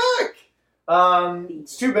 They're back.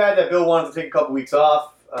 It's too bad that Bill wanted to take a couple weeks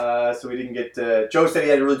off, so we didn't get. Joe said he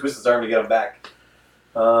had to really twist his arm to get him back.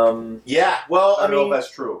 Yeah. Well, I don't know if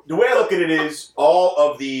that's true. the way I look at it is all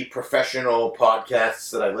of the professional podcasts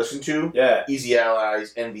that I listen to, Yeah. Easy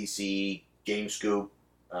Allies, NBC, Game Scoop,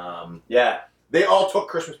 Yeah. they all took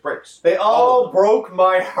Christmas breaks. They all broke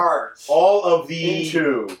my heart. All of the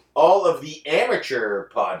Into. amateur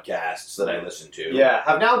podcasts that I listen to, Yeah.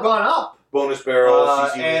 Have now gone up. Bonus Barrel,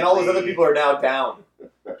 CC and all those Weekly. other people are now down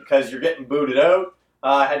because you're getting booted out.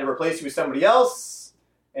 Had to replace you with somebody else,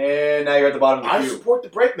 and now you're at the bottom of the I queue. support the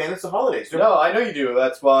break, man. It's the holidays. No, I know you do.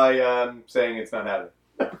 That's why I'm saying it's not happening.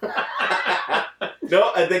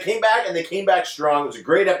 No, and they came back, and they came back strong. It was a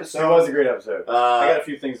great episode. It was a great episode. I got Uh, a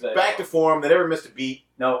few things to back to form. They never missed a beat.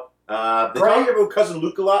 No. They Great. talked about Cousin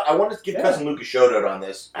Luke a lot. I wanted to give Yeah. Cousin Luke a shout out on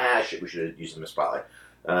this. Shit, we should have used him as spotlight.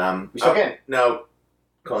 We still can. No,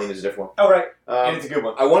 Colleen is a different Oh, right. one. And it's a good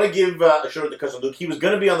one. I want to give a shout out to Cousin Luke. He was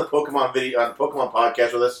going to be on the Pokemon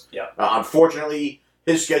podcast with us. Yeah. Unfortunately,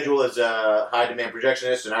 his schedule as a high demand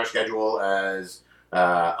projectionist and our schedule as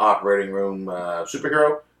operating room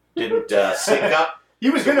superhero didn't sync up. He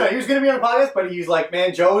was gonna be on the podcast, but he's like,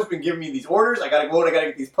 man, Joe's been giving me these orders. I gotta go out. I gotta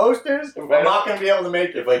get these posters. I'm not gonna be able to make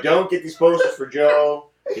it. If I don't get these posters for Joe,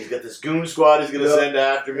 he's got this goon squad he's going to Yeah. send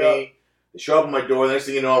after me. Yeah. They show up at my door. The next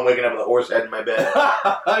thing you know, I'm waking up with a horse head in my bed.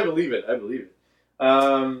 I believe it.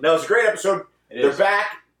 No, it's a great episode. It They're is.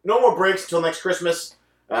 back. No more breaks until next Christmas.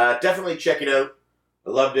 Definitely check it out. I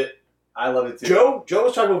loved it. I love it too. Joe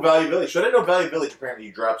was talking about Value Village. So I didn't know Value Village, apparently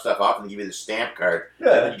you drop stuff off and they give you the stamp card. And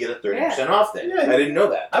then Yeah. you get a 30% off thing. Yeah. I didn't know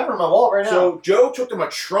that. I have it in my wallet right now. So Joe took them a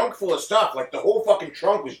trunk full of stuff. Like the whole fucking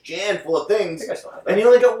trunk was jammed full of I things. think I still have And that. he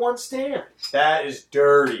only got one stamp. That is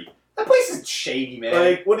dirty. That place is shady, man.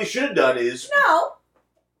 Like, what he should have done is... No,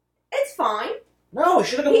 it's fine. No, he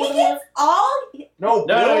should have got He more than one. gets all. No,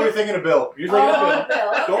 no, you're thinking of Bill. You're thinking of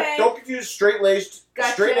Bill. Bill. Okay. Don't confuse straight-laced,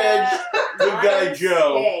 Gotcha. straight-edge, good My guy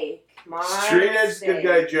Joe. mistake. My Straight-edge, good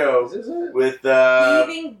guy Joe. Is this it? With,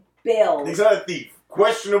 Thieving Bill. he's not a thief.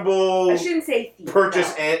 Questionable I shouldn't say thief. purchase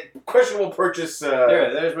no. and questionable purchase.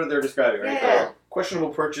 There's what they're describing right Yeah. there. Questionable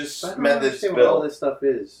purchase I don't methods. understand what all Bill. this stuff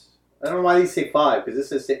is. I don't know why these say 5, because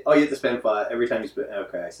this says, oh, you have to spend 5 every time you spend.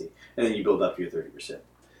 Okay, I see. And then you build up your 30%.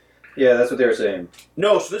 Yeah, that's what they were saying.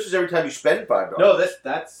 No, so this is every time you spend $5. No,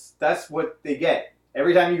 that's what they get.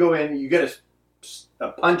 Every time you go in, you get a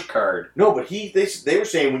punch card. No, but they were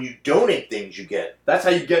saying when you donate things, you get. That's how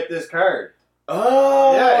you get this card.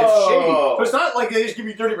 Oh, Yeah, it's shady. So it's not like they just give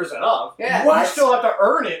you 30% off. Yeah. What? You still have to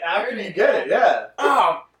earn it after Earn you it, get it. Yeah.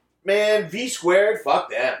 Oh man, V squared. Fuck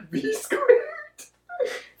them. B squared.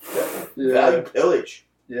 Value pillage.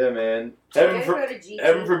 Yeah, man. Heaven, Just for, go to GT.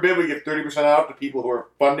 heaven forbid we give 30% off to people who are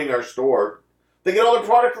funding our store. They get all their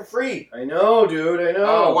product for free. I know, dude. I know.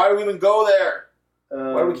 Oh, why do we even go there?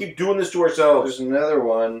 Why do we keep doing this to ourselves? There's another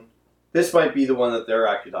one. This might be the one that they're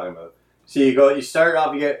actually talking about. So you start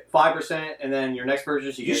off, you get 5%, and then your next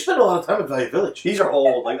purchase, you You get. spend a lot of time at Value Village. These are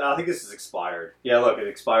old. Like I think this is expired. Yeah, look, it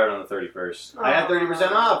expired on the 31st. I had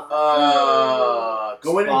 30% off.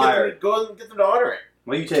 Go in and Expired. go and get them to order it.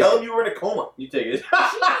 Well, you take Tell it. them you were in a coma. You take it.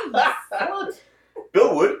 Jeez.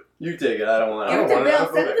 Bill would. You take it. I don't want. Give I it don't to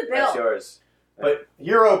want Bill. Send it to That's Bill. yours. But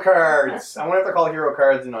Hero Cards. I wonder if they're called Hero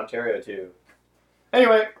Cards in Ontario too.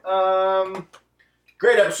 Anyway,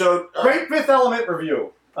 Great episode. great Fifth Element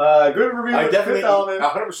review. Good review I of definitely, Fifth Element.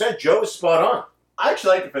 100%. Joe is spot on. I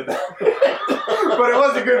actually like the Fifth Element, but it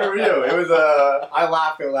was a good review. It was I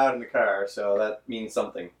laughed out loud in the car, so that means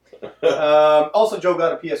something. Also, Joe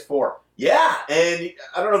got a PS4. Yeah, and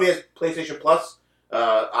I don't know if he has PlayStation Plus.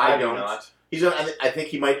 I do don't. not. He's. I think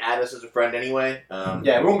he might add us as a friend anyway.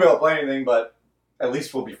 Yeah, we won't be able to play anything, but at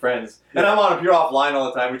least we'll be friends. And I'm on a pure offline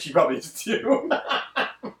all the time, which he probably is too.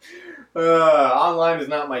 Online is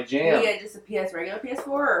not my jam. You get just a regular PS4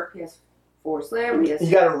 or PS4 Slim?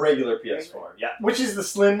 You got a regular PS4, yeah. Which is the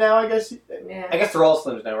Slim now, I guess. Yeah. I guess they're all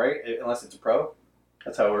Slims now, right? Unless it's a Pro.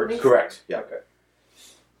 That's how it works. Correct. Yeah. Okay.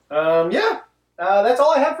 That's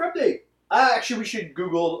all I have for update. Actually, we should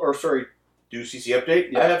Google, or sorry. Do CC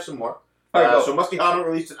update? Yeah. I have some more. All right, go. So Musty Hobbit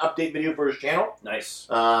released an update video for his channel. Nice.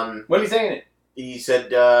 What What are you saying in it? he said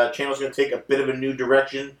channel's going to take a bit of a new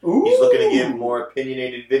direction. Ooh. He's looking to give more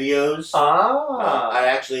opinionated videos. Ah. I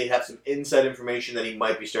actually have some inside information that he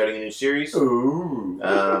might be starting a new series. Ooh.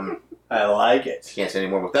 Um, I like it. can't say any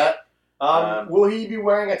more about that. Will he be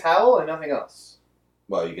wearing a towel and nothing else?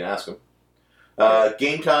 Well, you can ask him.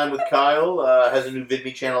 Game Time with Kyle has a new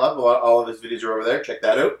VidMe channel up. All of his videos are over there. Check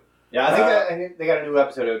that out. Yeah, I think they got a new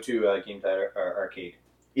episode out too, Game Time Arcade.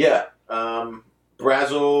 Yeah.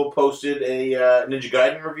 Brazzle posted a Ninja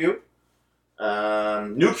Gaiden review.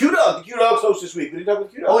 New Q-Dog. The Q-Dog's host this week. We didn't talk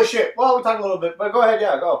with Q-Dog. Holy shit. Well, we talked a little bit, but go ahead.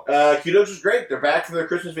 Yeah, go. Q-Dogs was great. They're back from their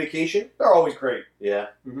Christmas vacation. They're always great. Yeah.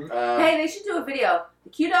 Mm-hmm. Hey, they should do a video. The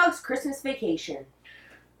Q-Dog's Christmas Vacation.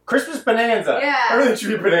 Christmas Bonanza. Yeah. Everything should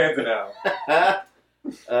be Bonanza now.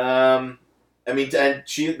 I mean, and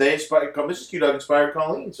they inspired Mrs. Q-Dog inspired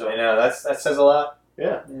Colleen. So I know that says a lot.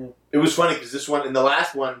 Yeah. It was funny because this one, in the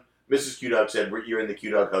last one, Mrs. Q-Dog said, "You're in the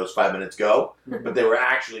Q-Dog house. 5 minutes go," but they were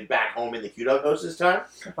actually back home in the Q-Dog house this time.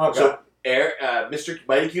 Okay. So Mr.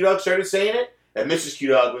 Mighty Q-Dog started saying it, and Mrs.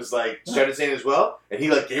 Q-Dog was like started saying it as well, and he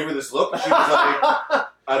like gave her this look, and she was like,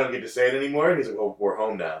 "I don't get to say it anymore." And he's like, "Oh, we're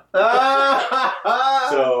home now."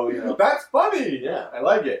 So that's funny. Yeah, I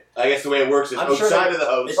like it. I guess the way it works is I'm sure outside of the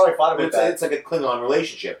house. They probably thought about that. It's like a Klingon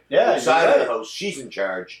relationship. Yeah, outside of the house, she's in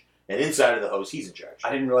charge, and inside of the house, he's in charge.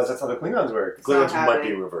 I didn't realize that's how the Klingons work. The Klingons might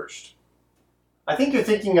be reversed. I think you're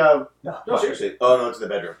thinking of... No, seriously. Oh, no, it's in the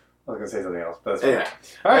bedroom. I was going to say something else, but that's anyway.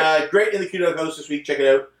 All right. Great in the Q-Dog house this week. Check it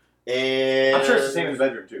out. And I'm sure it's the same in the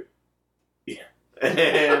bedroom, too. Yeah.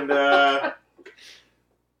 And I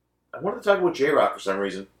wanted to talk about J-Rock for some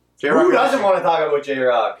reason. J-Rock Who doesn't want to talk about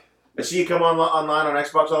J-Rock? I see you come online on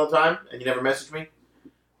Xbox all the time, and you never message me.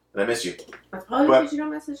 And I miss you. That's probably because you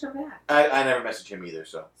don't message him back. I never message him either,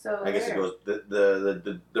 so I guess it goes...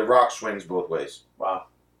 The rock swings both ways. Wow.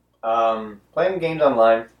 Playing games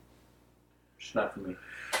online, just not for me.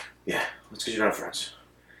 Yeah, that's because you're not friends.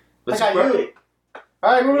 I got you.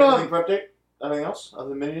 All right, moving on. For update? Anything else other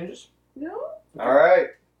than Mini Ninjas? No. All right.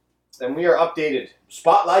 Then we are updated.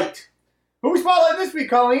 Spotlight. Who we spotlight this week,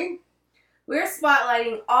 Colleen? We're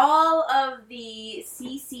spotlighting all of the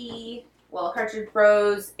CC, Cartridge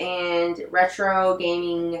Bros and retro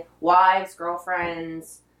gaming wives,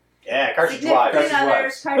 girlfriends. Yeah, Cartridge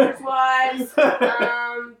Wives. Cartridge Wives.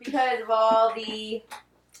 Because of all the,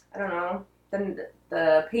 I don't know,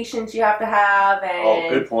 the patience you have to have and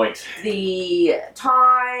good point. The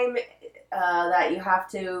time that you have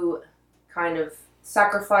to kind of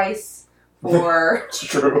sacrifice for it's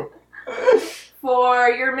true. for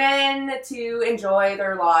your men to enjoy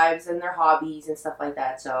their lives and their hobbies and stuff like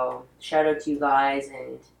that. So shout out to you guys,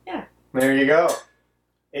 and yeah. There you go.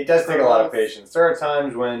 It does take a lot of patience. There are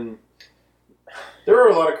times when there are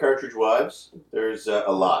a lot of Cartridge Wives. There's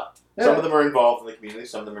a lot. Yeah. Some of them are involved in the community,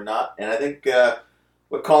 some of them are not. And I think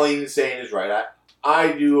what Colleen is saying is right.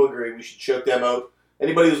 I do agree we should choke them out.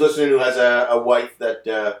 Anybody who's listening who has a wife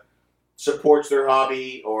that supports their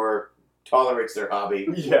hobby or tolerates their hobby,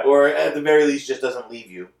 or at the very least just doesn't leave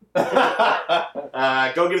you,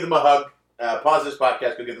 go give them a hug. Pause this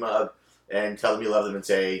podcast, go give them a hug, and tell them you love them and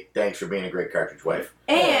say thanks for being a great Cartridge wife.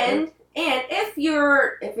 And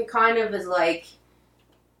if it kind of is like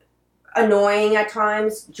annoying at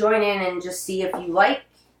times, join in and just see if you like.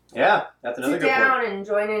 Yeah, that's another good point. Sit down and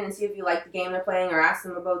join in and see if you like the game they're playing, or ask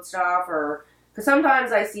them about stuff, or because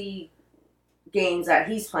sometimes I see games that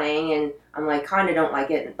he's playing and I'm like kind of don't like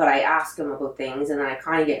it, but I ask him about things and then I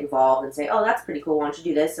kind of get involved and say, oh, that's pretty cool, why don't you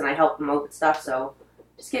do this, and I help him out with stuff. So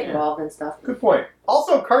just get involved in stuff. Good point.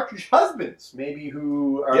 Also, Cartridge husbands, maybe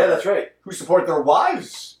who are that's right, who support their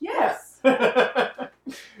wives. Yes.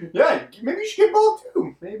 Yeah, maybe you should get involved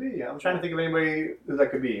too. Maybe I'm trying to think of anybody who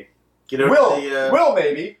that could be. Will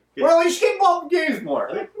maybe. Well, you should get involved in games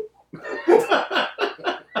more.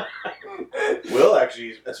 Will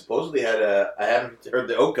actually supposedly had I haven't heard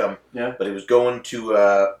the outcome, but he was going to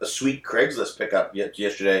a sweet Craigslist pickup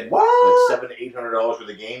yesterday. What? Like $700 to $800 worth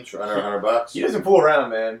of games for under $100. He doesn't fool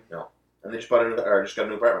around, man. No, and they just got a new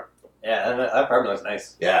apartment. Yeah, and that apartment was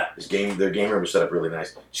nice. Yeah, their game room was set up really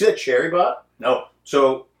nice. See that chair he bought? No.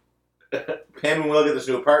 So Pam and Will get this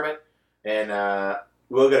new apartment, and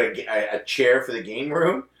Will got a chair for the game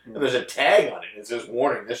room, and there's a tag on it. It says,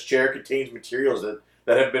 "Warning: this chair contains materials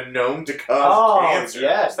that have been known to cause cancer."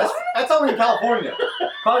 Yes, that's only in California.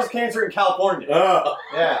 Causes cancer in California. Oh.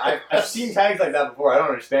 Yeah, I've seen tags like that before. I don't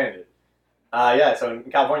understand it. Yeah, so in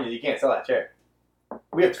California you can't sell that chair.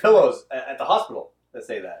 We have pillows at the hospital that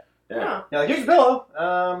say that. Yeah. Like, here's a pillow.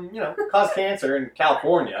 Cause cancer in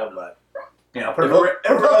California, but put a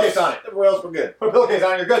pillowcase on it. Everywhere else we're good. Put a pillowcase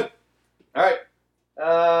on it, you're good. All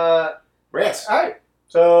right. Rants. All right.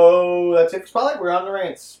 So that's it for Spotlight. We're on the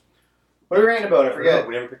rants. What are we ranting about? I forget.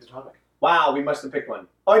 We never picked a topic. Wow, we must have picked one.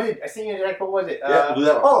 Oh, I did. I seen you interject. What was it? Yeah, we'll do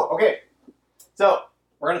that one. Oh, okay. So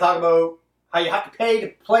we're going to talk about how you have to pay to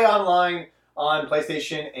play online on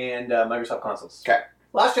PlayStation and Microsoft consoles. Okay.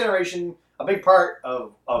 Last generation, a big part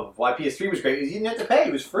of why PS3 was great is you didn't have to pay.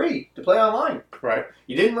 It was free to play online. Right.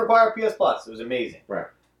 You didn't require PS Plus. It was amazing. Right.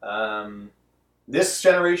 This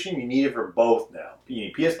generation, you need it for both now.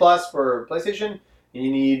 You need PS Plus for PlayStation, and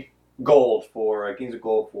you need Gold for Games of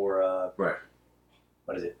Gold for Right.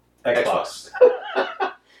 What is it? Xbox.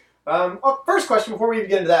 First question before we even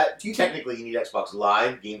get into that: do you think, Technically, you need Xbox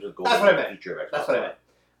Live Games with Gold. That's what I meant. Feature of Xbox that's what I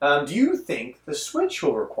meant. Do you think the Switch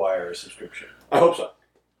will require a subscription? I hope so.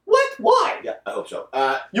 What? Why? Yeah, I hope so.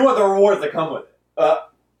 You want the rewards that come with it.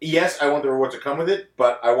 Yes, I want the rewards to come with it,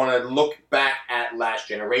 but I want to look back at last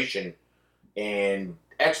generation, and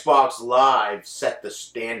Xbox Live set the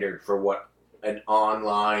standard for what an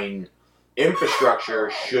online infrastructure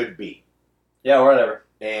should be. Yeah, whatever.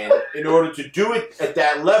 And in order to do it at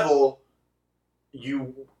that level,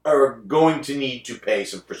 you are going to need to pay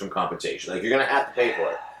for some compensation. Like, you're going to have to pay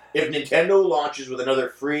for it. If Nintendo launches with another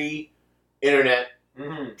free internet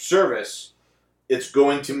service, it's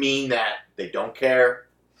going to mean that they don't care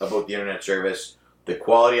about the internet service. The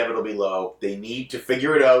quality of it will be low. They need to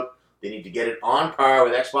figure it out. They need to get it on par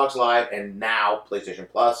with Xbox Live and now PlayStation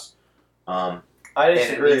Plus. I And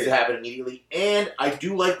disagree. it needs to happen immediately. And I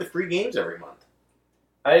do like the free games every month.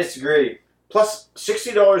 I disagree. Plus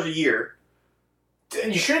 $60 a year.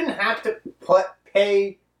 You shouldn't have to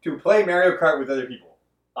pay to play Mario Kart with other people.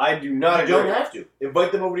 I do not You agree. don't have to.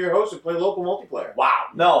 Invite them over to your house and play local multiplayer. Wow.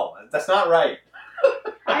 No, that's not right.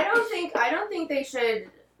 I don't think they should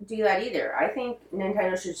do that either. I think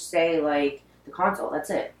Nintendo should stay like the console. That's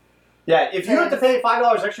it. Yeah, if you have to pay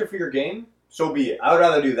 $5 extra for your game, so be it. I would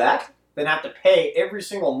rather do that than have to pay every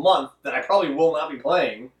single month that I probably will not be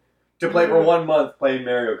playing to play for 1 month playing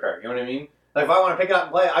Mario Kart. You know what I mean? Like, if I want to pick it up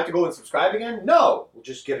and play it, I have to go and subscribe again? No. We'll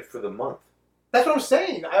just get it for the month. That's what I'm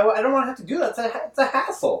saying. I don't want to have to do that. It's a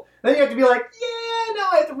hassle. Then you have to be like, yeah, no,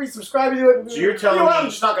 I have to resubscribe to it. So you're telling you know what? me- I'm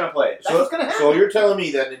just not going to play it. That's what's going to happen. So you're telling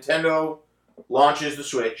me that Nintendo launches the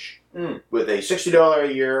Switch with a $60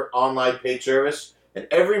 a year online paid service, and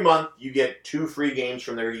every month you get 2 free games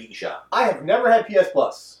from their eShop. I have never had PS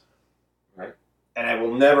Plus. Right. And I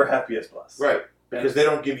will never have PS Plus. Right. Because they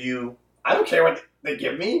don't give you... I don't care what they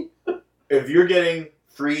give me. If you're getting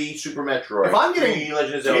free Super Metroid, If I'm free getting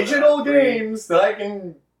Legend of Zelda, digital free- games that I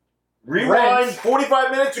can Rewind rent.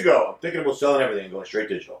 45 minutes ago. I'm thinking about selling everything and going straight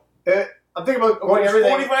digital. I'm thinking about going everything.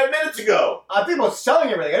 45 minutes ago. I'm thinking about selling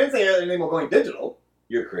everything. I didn't say anything about going digital.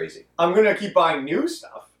 You're crazy. I'm gonna keep buying new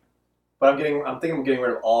stuff, but I'm thinking of getting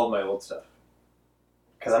rid of all of my old stuff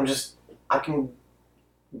because I can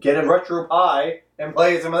get a Retro Pi and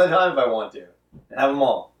play it some other time if I want to and have them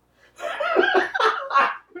all.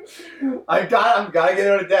 I'm gotta get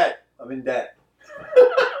out of debt. I'm in debt.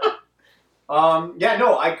 Yeah,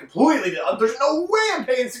 no, I completely. There's no way I'm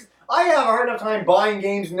paying. I have a hard enough time buying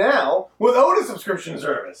games now without a subscription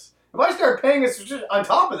service. If I start paying a subscription on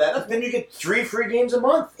top of that, Then you get 3 free games a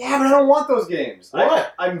month. yeah, but I don't want those games. Why?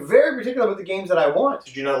 I'm very particular about the games that I want.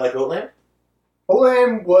 Did you not like Outland?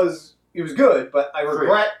 Outland was good, but I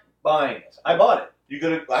regret buying it. I bought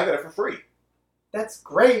it. I got it for free. That's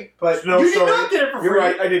great, but No, you did sorry. not get it for free. You're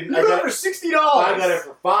right, I didn't. You I got got it for it, $60. I got it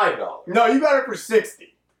for $5. No, you got it for $60.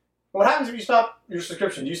 What happens if you stop your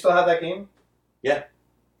subscription? Do you still have that game?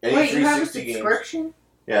 Any Wait, you have a 360 games. subscription?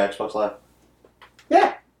 Yeah, Xbox Live.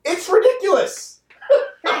 Yeah, it's ridiculous.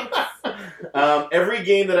 Thanks. Every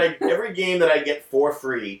game that I get for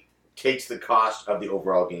free takes the cost of the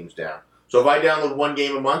overall games down. So if I download 1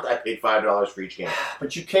 game a month, I paid $5 for each game.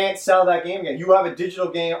 But you can't sell that game again. You have a digital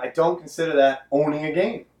game. I don't consider that owning a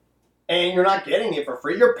game. And you're not getting it for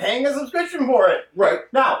free. You're paying a subscription for it. Right.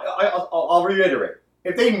 Now, I'll reiterate.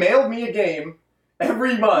 If they mailed me a game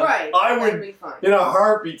every month, Right. I That'd would, be fun. in a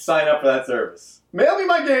heartbeat, sign up for that service. Mail me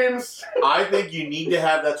my games. I think you need to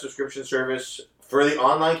have that subscription service for the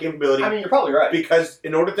online capability I mean, you're probably right. because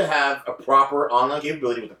in order to have a proper online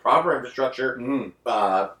capability with the proper infrastructure,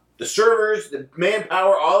 the servers, the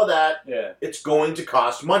manpower, all of that, Yeah. it's going to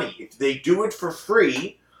cost money. If they do it for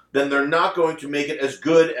free, then they're not going to make it as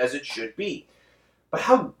good as it should be. But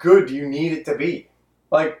how good do you need it to be?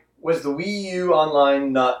 Like, was the Wii U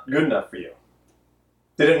Online not good enough for you?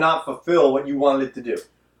 Did it not fulfill what you wanted it to do?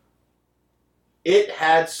 It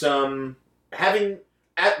had some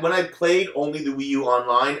when I played only the Wii U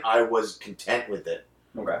Online, I was content with it.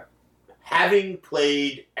 Okay. Having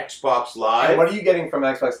played Xbox And Live, what are you getting from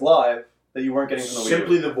Xbox Live that you weren't getting from the Wii U?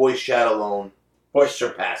 simply the voice chat alone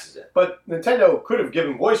surpasses it. But Nintendo could have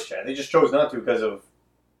given voice chat. They just chose not to because of,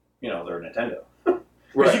 they're Nintendo.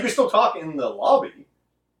 Because you can still talk in the lobby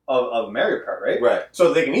of Mario Kart, right? Right.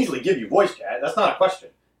 So they can easily give you voice chat. That's not a question.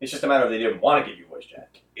 It's just a matter of they didn't want to give you voice chat.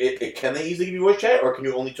 can they easily give you voice chat, or can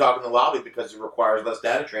you only talk in the lobby because it requires less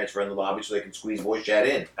data transfer in the lobby, so they can squeeze voice chat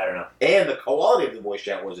in? I don't know. And the quality of the voice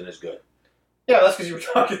chat wasn't as good. Yeah, that's because you were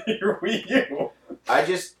talking to your Wii U.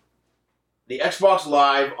 The Xbox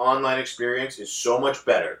Live online experience is so much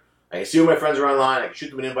better. I can see when my friends are online. I can shoot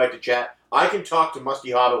them an invite to chat. I can talk to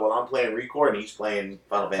Musty Hobbit while I'm playing Recore and he's playing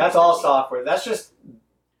Final Fantasy. That's all software. That's just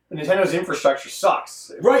Nintendo's infrastructure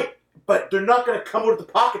sucks. Right, but they're not going to come out of the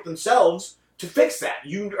pocket themselves to fix that.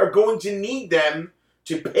 You are going to need them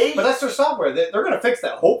to pay. But that's their software. They're going to fix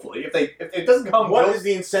that. Hopefully, if it doesn't come. What is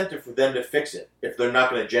the incentive for them to fix it if they're not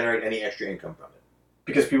going to generate any extra income from it?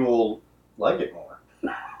 Because people will like it more,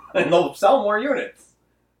 and they'll sell more units.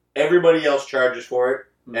 Everybody else charges for it,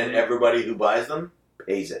 and everybody who buys them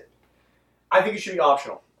pays it. I think it should be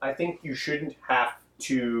optional. I think you shouldn't have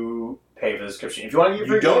to pay for the subscription. If you want to get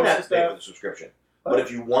free You don't games have and to pay stuff, for the subscription. What? But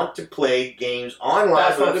if you want to play games online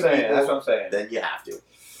that's with what I'm other saying. people, That's what I'm saying. then you have to.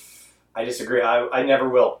 I disagree. I never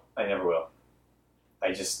will. I never will.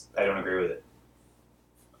 I don't agree with it.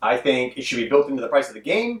 I think it should be built into the price of the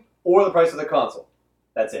game or the price of the console.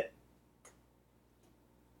 That's it.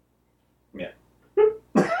 Yeah.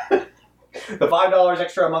 The $5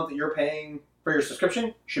 extra a month that you're paying for your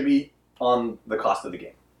subscription should be on the cost of the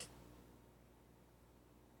game.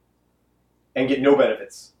 And get no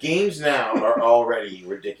benefits. Games now are already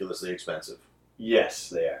ridiculously expensive. Yes,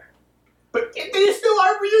 they are. But they still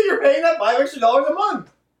are for you. You're paying that $5 extra a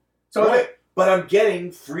month. So right. But I'm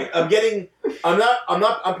getting free. I'm paying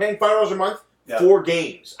 $5 a month for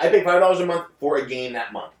games. I pay $5 a month for a game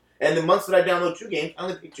that month. And the months that I download 2 games, I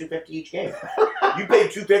only pay $2.50 each game. You pay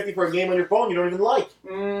 $2.50 for a game on your phone you don't even like.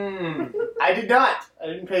 I did not. I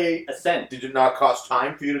didn't pay a cent. Did it not cost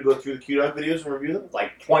time for you to go through the QDog videos and review them?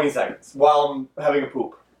 Like 20 seconds while I'm having a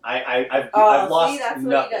poop. I've lost that's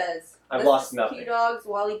nothing. what he does. I've lost nothing. Q-Dogs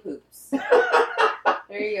while he poops.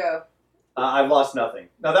 There you go. I've lost nothing.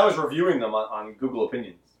 Now, that was reviewing them on Google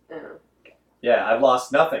Opinions. Oh. Yeah, I've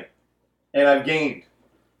lost nothing. And I've gained.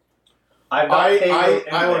 I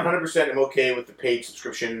 100% am okay with the paid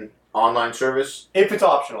subscription online service. If it's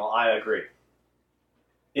optional, I agree.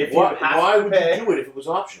 If Why would you do it if it was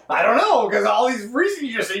optional? I don't know, because all these reasons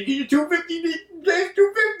you just said, you get your $2.50 games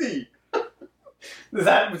 $2.50. Is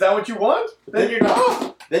that what you want? Then you're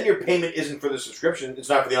not. Then your payment isn't for the subscription. It's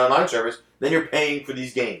not for the online service. Then you're paying for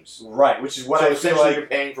these games. Right, which is what so I feel essentially like you're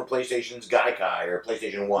paying for PlayStation's Gaikai or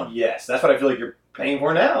PlayStation 1. Yes, that's what I feel like you're paying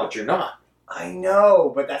for now. But you're not. I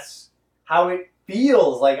know, but that's how it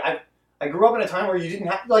feels. Like I grew up in a time where you didn't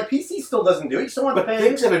have PC still doesn't do it. You still want to pay.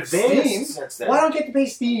 Things have advanced Steam. since then. Why don't you get to pay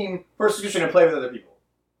Steam for a subscription and play with other people?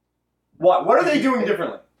 What are they doing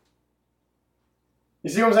differently? You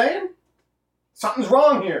see what I'm saying? Something's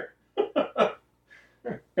wrong here.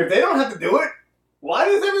 If they don't have to do it, why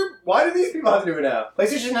do these people have to do it now?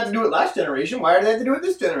 PlayStation didn't have to do it last generation. Why do they have to do it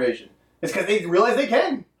this generation? It's because they realize they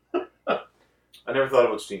can. I never thought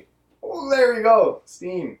about Steam. Well, there you go.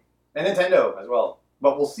 Steam. And Nintendo as well.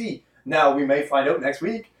 But we'll see. Now, we may find out next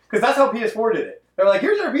week. Because that's how PS4 did it. They're like,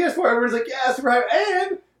 here's our PS4. Everyone's like, yeah, super happy.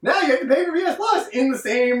 And now you have to pay for PS Plus. In the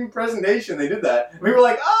same presentation, they did that. We were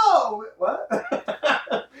like, oh, what?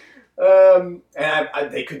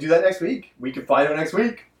 And they could do that next week. We could find out next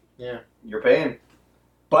week. Yeah. You're paying.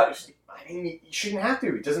 But, I mean, you shouldn't have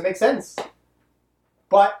to. It doesn't make sense.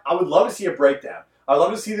 But I would love to see a breakdown. I'd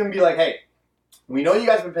love to see them be like, hey, we know you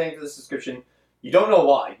guys have been paying for this subscription. You don't know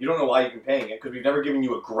why. You don't know why you've been paying it because we've never given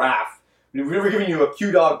you a graph. We've never given you a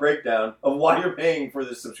QDog breakdown of why you're paying for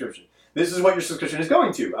this subscription. This is what your subscription is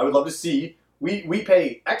going to. I would love to see. We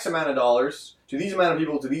pay X amount of dollars to these amount of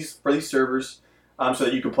people for these servers so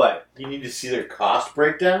that you can play. You need to see their cost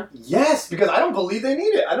breakdown? Yes, because I don't believe they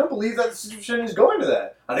need it. I don't believe that the subscription is going to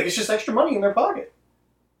that. I think it's just extra money in their pocket,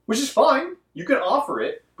 which is fine. You can offer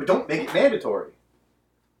it, but don't make it mandatory.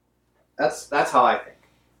 That's how I think.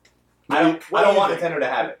 I don't want Nintendo to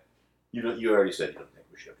have it. You already said you don't think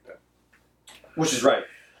we should have that. Which is right.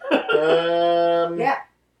 Yeah.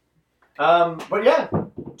 But yeah,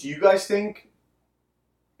 do you guys think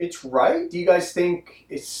it's right? Do you guys think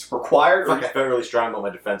it's required? I felt really strong about my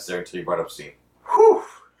defense there until you brought up Steam. Whew.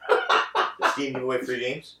 Does Steam give away free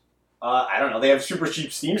games? I don't know. They have super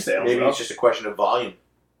cheap Steam sales. Maybe it's just a question of volume.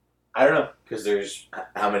 I don't know. Because there's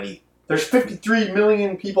how many? There's 53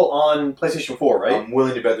 million people on PlayStation 4, right? I'm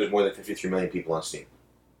willing to bet there's more than 53 million people on Steam.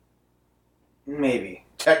 Maybe.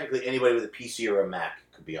 Technically, anybody with a PC or a Mac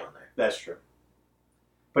could be on there. That's true.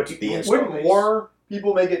 But The wouldn't more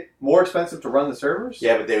people make it more expensive to run the servers?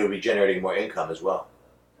 Yeah, but they would be generating more income as well.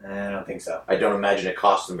 I don't think so. I don't imagine it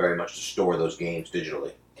costs them very much to store those games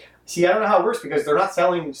digitally. See, I don't know how it works because they're not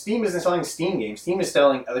selling... Steam isn't selling Steam games. Steam is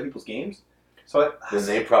selling other people's games. So then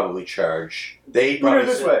they probably charge. They put it probably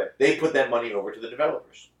this way. they put that money over to the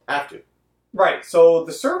developers. Have to. Right. So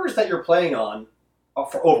the servers that you're playing on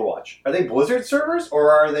for Overwatch, are they Blizzard servers or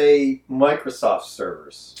are they Microsoft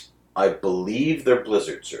servers? I believe they're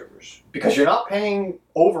Blizzard servers. Because you're not paying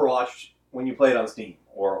Overwatch when you play it on Steam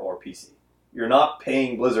or PC. You're not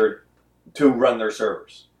paying Blizzard to run their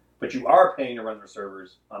servers. But you are paying to run their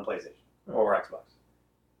servers on PlayStation or Xbox.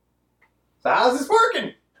 So how's this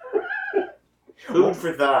working? Food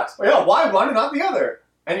for thought. Well, yeah, why one and not the other?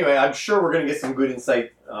 Anyway, I'm sure we're going to get some good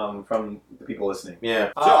insight from the people listening.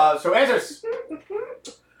 Yeah. So answers.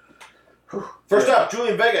 First up,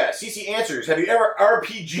 Julian Vega. CC answers. Have you ever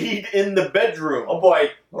RPG'd in the bedroom? Oh boy,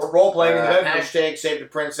 we're role playing in the bedroom. Hashtag save the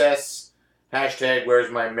princess. Hashtag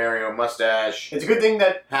where's my Mario mustache. It's a good thing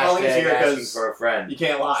that Colleen's Hashtag here asking because for a friend. you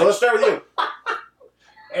can't lie. So let's start with you.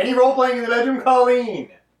 Any role playing in the bedroom, Colleen?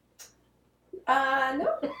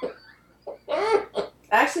 No.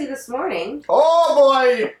 Actually, this morning. Oh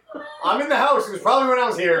boy, I'm in the house. It was probably when I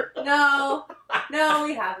was here. No,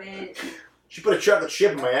 we haven't. She put a chocolate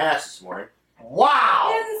chip in my ass this morning. Wow!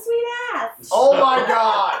 He has a sweet ass. Oh my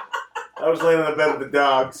god! I was laying on the bed with the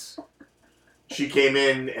dogs. She came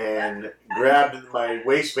in and grabbed my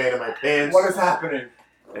waistband of my pants What is happening?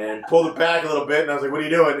 and pulled it back a little bit, and I was like, what are you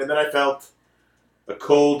doing? And then I felt a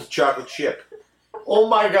cold chocolate chip Oh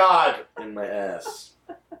my god! in my ass.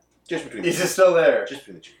 Just between Is the it still there? Just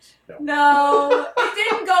between the cheeks. No. No, it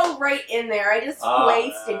didn't go right in there. I just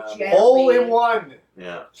placed it Hole in gently, one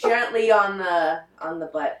Yeah. gently on the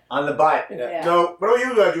butt. on the butt. Yeah. No, what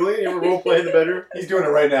about you, Julian? You ever role play in the bedroom? He's doing it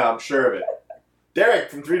right now. I'm sure of it. Derek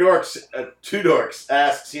from Two Dorks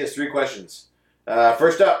asks, he has 3 questions.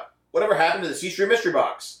 First up, whatever happened to the C-Stream mystery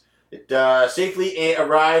box? It safely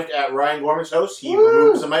arrived at Ryan Gorman's house. He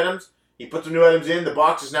removed some items. He put some new items in. The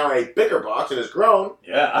box is now a bigger box. It has grown.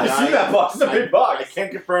 Yeah, I And see that box. It's a big I box.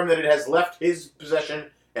 can confirm that it has left his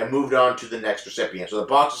possession and moved on to the next recipient. So the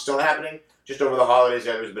box is still happening. Just over the holidays,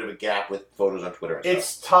 there was a bit of a gap with photos on Twitter and stuff.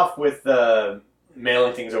 It's tough with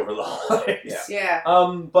mailing things over the holidays. Yeah.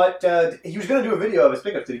 Yeah. But he was going to do a video of his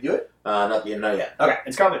pickup. Did he do it? Not yet. Okay,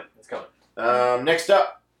 it's coming. It's coming. Next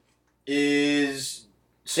up is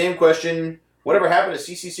same question. Whatever happened to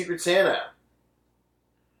CC Secret Santa?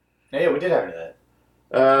 Yeah, we did have that.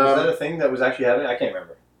 Was that a thing that was actually happening? I can't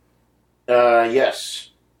remember.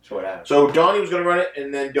 Yes. So what happened? So Donnie was going to run it,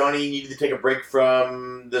 and then Donnie needed to take a break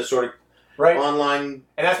from the sort of Right. online.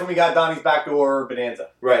 And that's when we got Donnie's backdoor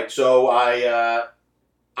bonanza. Right. So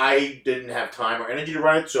I didn't have time or energy to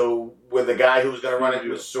run it. So with the guy who was going to run it,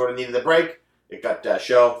 was sort of needed a break. It got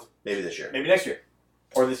shelved. Maybe this year. Maybe next year.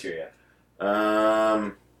 Or this year, yeah.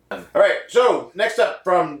 All right. So next up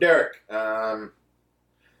from Derek.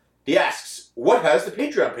 He asks, what has the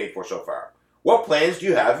Patreon paid for so far? What plans do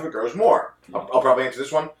you have if it grows more? I'll probably answer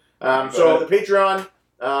this one. So the Patreon,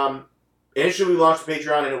 initially we launched the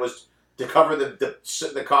Patreon and it was to cover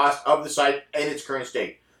the cost of the site in its current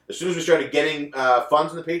state. As soon as we started getting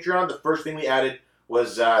funds in the Patreon, the first thing we added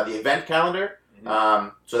was the event calendar.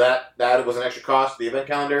 So that was an extra cost, the event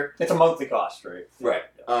calendar. It's a monthly cost, right? Right.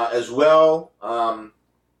 As well,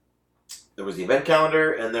 there was the event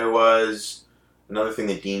calendar, and there was another thing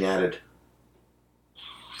that Dean added.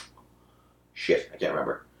 Shit, I can't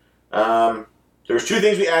remember. There was 2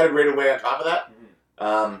 things we added right away on top of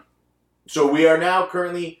that. So we are now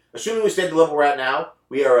currently, assuming we stay at the level we're at now,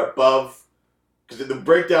 we are above, because the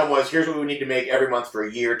breakdown was, here's what we need to make every month for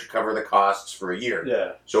a year to cover the costs for a year.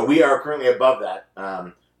 Yeah. So we are currently above that.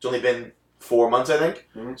 It's only been 4 months, I think.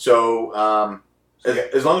 So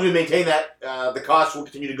as long as we maintain that, the costs will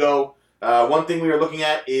continue to go. One thing we are looking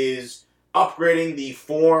at is upgrading the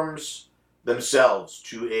forms themselves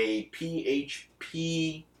to a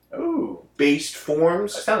PHP Ooh. based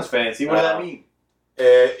forms. That sounds fancy. What does that mean?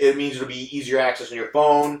 It means it'll be easier access on your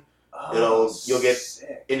phone. Oh, You'll get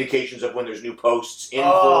sick. indications of when there's new posts in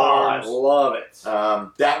I forms. love it.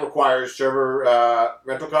 That requires server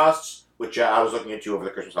rental costs, which I was looking into over the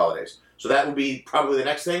Christmas holidays. So that would be probably the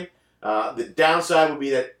next thing. The downside would be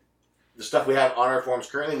that the stuff we have on our forms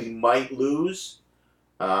currently we might lose.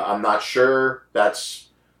 I'm not sure. That's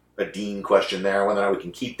a Dean question there, whether or not we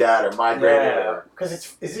can keep that or migrate it. Yeah.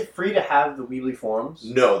 Because is it free to have the Weebly forms?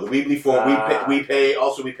 No, the Weebly form we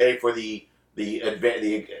pay for the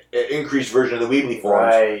increased version of the Weebly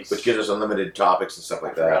forms, Right. which gives us unlimited topics and stuff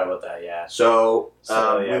like I forgot that. about that, yeah. So,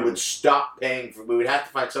 Yeah. we would stop paying for. We would have to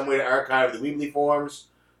find some way to archive the Weebly forms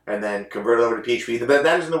and then convert it over to PHP. But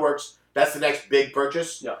that is in the works. That's the next big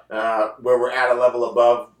purchase. Yeah. Where we're at a level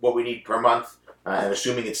above what we need per month, and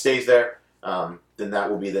assuming it stays there, then that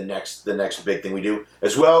will be the next big thing we do.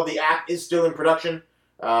 As well, the app is still in production.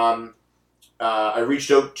 I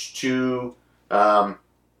reached out to anyway,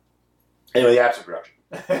 the apps in production.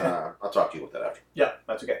 I'll talk to you about that after. Yeah,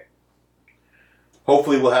 that's okay.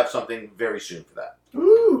 Hopefully, we'll have something very soon for that.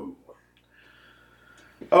 Ooh.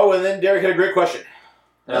 Oh, and then Derek had a great question.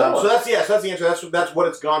 Oh. So that's the answer. That's what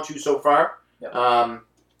it's gone to so far. Yeah.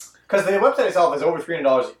 Because the website itself is over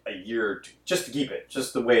 $300 a year just to keep it,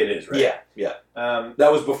 just the way it is, right? Yeah. Um,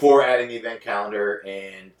 That was before adding the event calendar,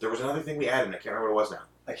 and there was another thing we added, and I can't remember what it was now.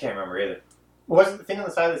 I can't remember either. Wasn't the thing on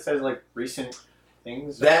the side that says like recent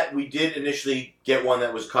things? That we did initially get one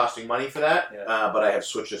that was costing money for that, Yeah. but I have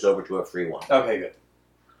switched this over to a free one. Okay, good.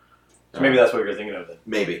 So maybe that's what you're thinking of then.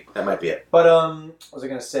 Maybe that might be it. But what was I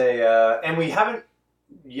going to say? And we haven't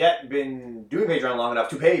yet been doing Patreon long enough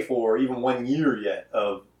to pay for even 1 year yet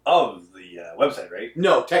of the website, right?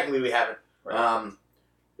 No, technically we haven't. Right.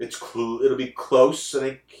 It'll be close, I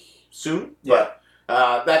think, soon. Yeah.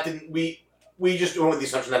 But that didn't. We just went with the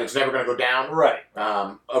assumption that it's never going to go down. Right.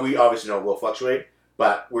 We obviously know it will fluctuate,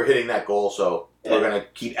 but we're hitting that goal, so we're going to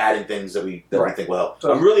keep adding things that we think will help.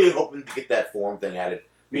 So- I'm really hoping to get that form thing added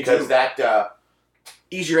because too. that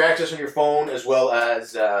easier access on your phone, as well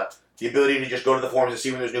as the ability to just go to the forums and see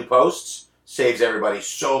when there's new posts, saves everybody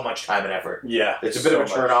so much time and effort. Yeah. It's a bit of a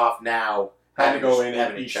turn off now. Having to go in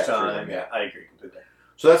having to each check through time. them, Yeah, I agree completely.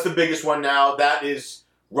 So that's the biggest one now. That is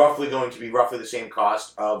roughly going to be roughly the same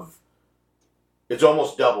cost of. It's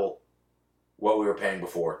almost double what we were paying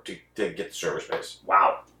before to get the server space.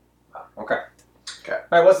 Wow. Okay. Okay.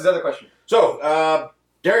 All right, what's his other question? So,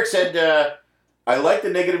 Derek said, I like the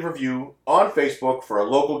negative review on Facebook for a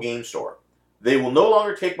local game store. They will no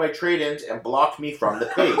longer take my trade-ins and blocked me from the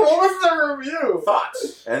page. What was the review?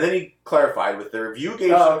 Thoughts? And then he clarified with the review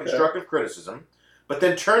gave Oh, some okay. constructive criticism, but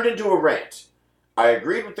then turned into a rant. I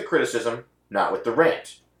agreed with the criticism, not with the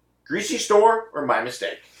rant. Greasy store or my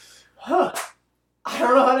mistake? Huh. I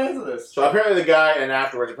don't know how to answer this. So apparently the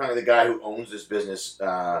guy who owns this business,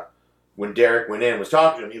 when Derek went in and was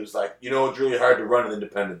talking to him, he was like, it's really hard to run an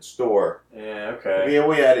independent store. Yeah, okay. Yeah,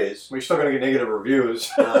 well, yeah, it is. We're still going to get negative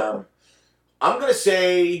reviews. I'm going to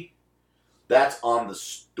say that's on the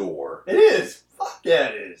store. It is. Fuck yeah,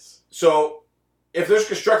 it is. So if there's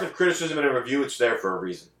constructive criticism in a review, it's there for a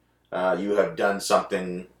reason. You have done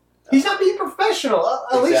something. He's not being professional.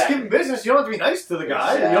 At least Exactly. give him business. You don't have to be nice to the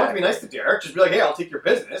guy. Exactly. You don't have to be nice to Derek. Just be like, hey, I'll take your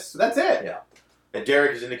business. So that's it. Yeah. And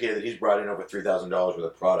Derek has indicated that he's brought in over $3,000 worth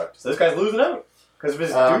of product. So this guy's losing out because of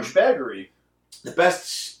his douchebaggery. The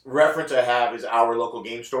best reference I have is our local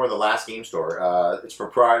game store, the last game store. Its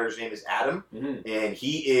proprietor's name is Adam, and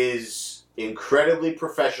he is incredibly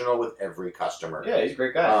professional with every customer. Yeah, he's a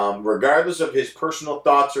great guy. Regardless of his personal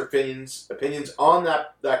thoughts or opinions on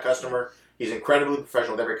that customer, he's incredibly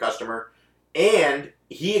professional with every customer, and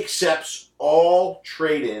he accepts all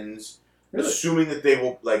trade-ins, Really? assuming that they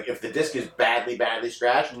will, like, if the disc is badly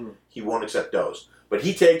scratched, he won't accept those. But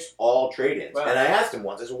he takes all trade-ins. Wow. And I asked him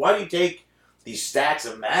once, I said, why do you take these stacks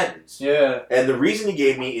of Maddens? Yeah. And the reason he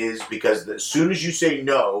gave me is because as soon as you say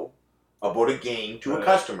no about a game to a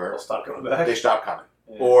customer, I'll stop coming back. they stop coming.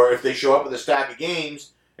 Yeah. Or if they show up with a stack of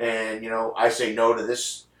games and, I say no to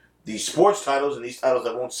these sports titles and these titles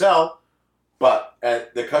that won't sell, but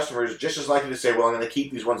the customer is just as likely to say, well, I'm going to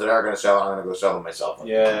keep these ones that are going to sell and I'm going to go sell them myself.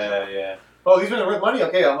 Yeah. Oh, these ones are worth money?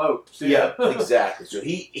 Okay, I'm out. See ya. Yeah, exactly. So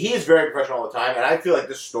he is very professional all the time, and I feel like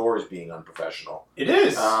this store is being unprofessional. It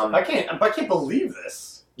is. I can't believe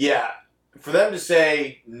this. Yeah, for them to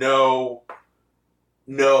say no.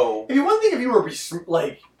 It'd be one thing if you were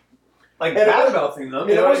like And bad about them. And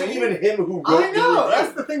it wasn't even him who wrote I know. the That's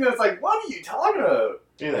review. the thing that's like, what are you talking about? What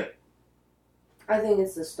do you think? I think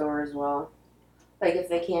it's the store as well. Like if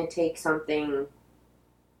they can't take something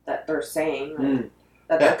that they're saying,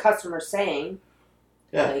 that Yeah. the customer's saying,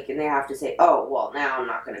 Yeah. like, and they have to say, "Oh, well, now I'm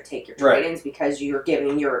not going to take your Right. trade-ins because you're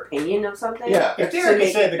giving your opinion of something." Yeah. If To Derek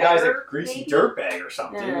make said it the guy's a better, greasy maybe? dirtbag or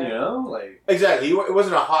something, Yeah. like Exactly. It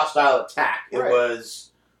wasn't a hostile attack. It Right.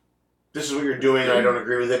 was, this is what you're doing, and I don't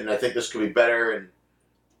agree with it, and I think this could be better. And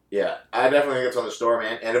yeah, I definitely think it's on the store,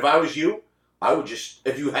 man. And if I was you, I would just,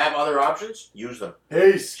 if you have other options, use them.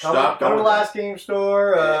 hey, Stop come to going the last game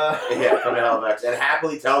store. Yeah, come to Halifax and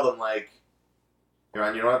happily tell them like, you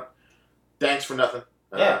know what? Thanks for nothing.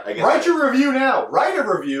 Yeah, I guess. write your review now. Write a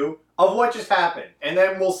review of what just happened, and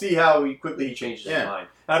then we'll see how quickly he changes his Yeah. mind.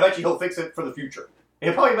 And I bet you he'll fix it for the future.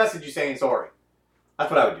 He'll probably message you saying sorry.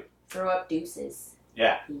 That's what I would do. Throw up deuces.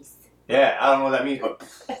 Yeah. Peace. Yeah, I don't know what that means.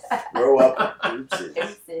 Grow up. Oopsies.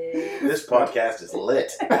 Deuces. This podcast is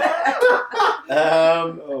lit.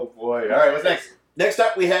 Oh boy! All right, what's next? Next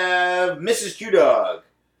up, we have Mrs. Q Dog.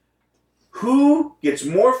 Who gets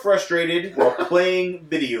more frustrated while playing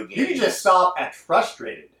video games? You can just stop at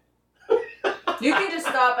frustrated. You can just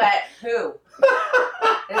stop at who?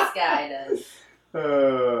 This guy does.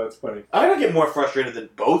 That's funny. I don't get more frustrated than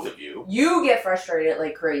both of you. You get frustrated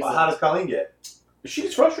like crazy. Well, how does Colleen get? She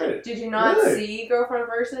gets frustrated. Did you not Really? see Girlfriend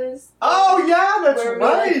Versus? Oh yeah, that's Where we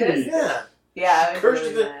like right. this? Yeah. Yeah, I was Cursed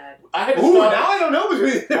really the- mad. I had to Ooh, stop. now I don't know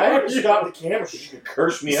between. I had to stop the camera so she could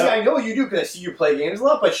curse me See, up. I know you do because I see you play games a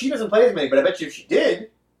lot, but she doesn't play as many. But I bet you if she did,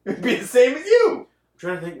 it'd be the same as you. I'm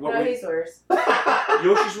trying to think what No, we... he's worse.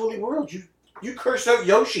 Yoshi's Woolly World. You cursed out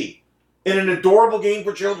Yoshi in an adorable game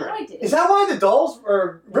for No, children. I didn't. Is that why the dolls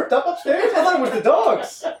are ripped up upstairs? I thought it was the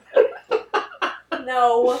dogs.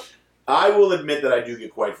 No. I will admit that I do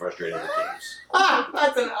get quite frustrated with games.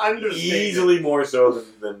 That's an understatement. Easily more so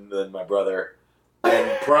than my brother,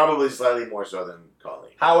 and probably slightly more so than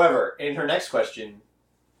Colleen. However, in her next question,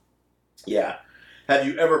 Yeah. Have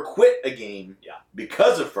you ever quit a game Yeah.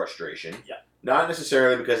 because of frustration? Yeah. Not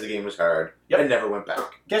necessarily because the game was hard, Yep. and never went back.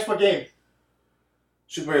 guess what game?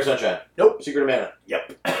 Super Mario Sunshine. Nope. Secret of Mana.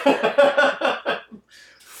 Yep.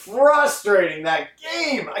 Frustrating, that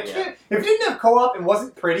game. I Yeah. can't. If it didn't have co-op and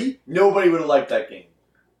wasn't pretty, nobody would have liked that game.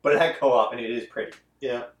 But it had co-op and it is pretty.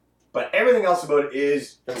 Yeah. But everything else about it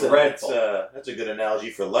is That's dreadful. a good analogy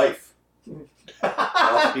for life.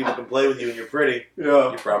 Lots of people can play with you and you're pretty. Yeah.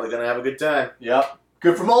 You're probably going to have a good time. Yep.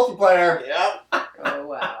 Good for multiplayer. Yep. Oh,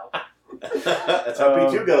 wow. That's how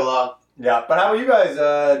P2 got along. Yeah. But how about you guys?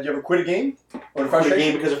 Do you ever quit a game? Or Quit a frustration?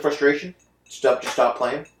 game because of frustration? Just stop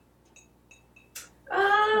playing? I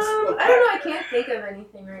don't know. I can't think of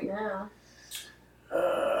anything right now.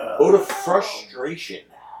 Out of frustration.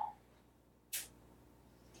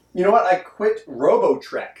 You know what? I quit Robo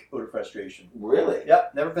Trek out of frustration. Really?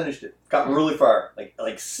 Yep, never finished it. Got really far,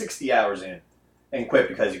 like 60 hours in, and quit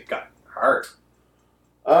because it got hard.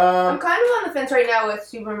 I'm kind of on the fence right now with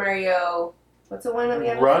Super Mario. What's the one that we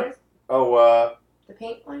have? Run? The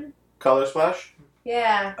paint one? Color Splash?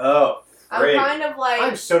 Yeah. Oh, I'm great. kind of like.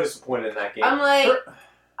 I'm so disappointed in that game. I'm like,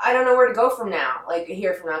 I don't know where to go from now, like a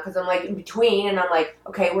year from now, because I'm like in between, and I'm like,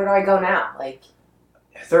 okay, where do I go now? Like,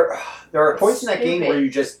 There are points in that game Stupid. where you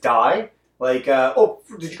just die. Like,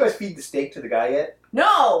 did you guys feed the steak to the guy yet?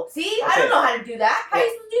 no, see, I Okay. don't know how to do that. How are you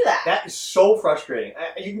supposed to do that? That is so frustrating.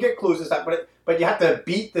 You can get clues and stuff, but you have to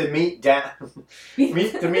beat the meat down,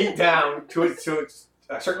 down to a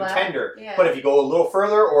certain Well, tender. yeah. But if you go a little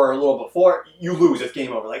further or a little before, you lose. It's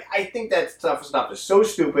game over. Like, I think that stuff is so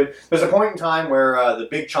stupid. There's a point in time where the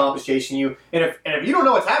big chomp is chasing you, and if you don't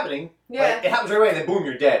know what's happening, Yeah. like, it happens right away, and then boom,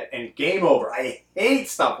 you're dead, and game over. I hate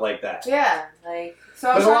stuff like that. Yeah, like so.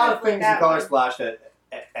 I'm There's a kind lot of like things in that Color one. Splash that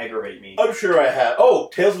aggravate me. I'm sure I have. Oh,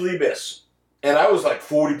 Tales of the Abyss. And I was like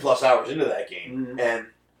 40 plus hours into that game. Mhm. And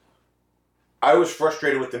I was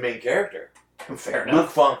frustrated with the main character. Fair Luke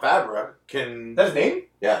enough. Fonfabra can... That's his name?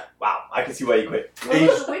 Yeah. Wow, I can see why you quit. Well,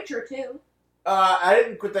 there's The Witcher too. I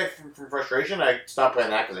didn't quit that from frustration. I stopped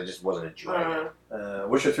playing that because I just wasn't enjoying it.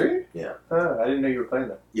 Witcher 3? Yeah. I didn't know you were playing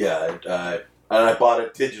that. Yeah, and I bought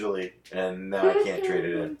it digitally, and now I can't trade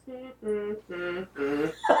it in.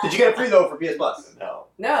 Did you get it free, though, for PS Plus? No.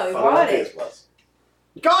 No, you I don't bought have PS it. Plus.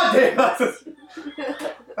 God damn, that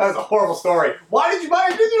was a horrible story. Why did you buy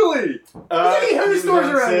it digitally? There's 800 it was stores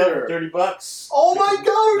on around sale here. for $30. Oh my god,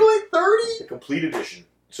 it was like 30? The complete edition.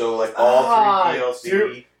 So, like, all Ah, 3 DLC.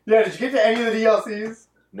 dude. Yeah, did you get to any of the DLCs?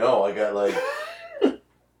 No, I got, like,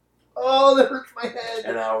 Oh, that hurts my head.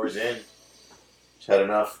 10 hours in. Just had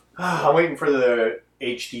enough. I'm waiting for the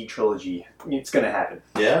HD trilogy. It's gonna happen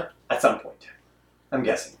Yeah? at some point. I'm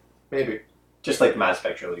guessing. Maybe. Just like the Mass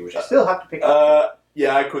Effect trilogy, which I still have to pick up.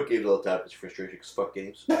 Yeah, I quit games all the time. It's frustrating because fuck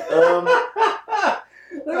games. What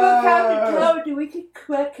about Captain Toad? Do we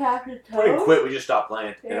quit Captain We didn't Toad? quit, we just stopped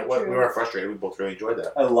playing. Yeah, And we true. weren't frustrated. We both really enjoyed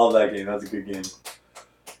that. I love that game. That's a good game.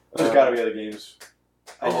 There's gotta be other games.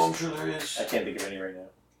 I'm sure there is. I can't think of any right now.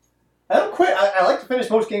 I don't quit. I like to finish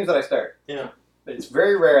most games that I start. Yeah. But it's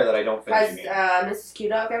very rare that I don't finish Has a game. Mrs. Q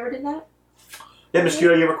Dog ever did that? Yeah,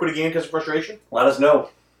 Mosquito, you ever quit a game because of frustration? Let us know.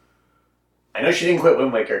 I know she didn't quit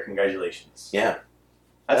Wind Waker. Congratulations. Yeah.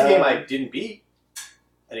 That's a game I didn't beat.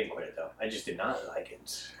 I didn't quit it, though. I just did not like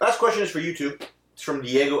it. Last question is for you two. It's from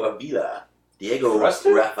Diego Avila. Diego For us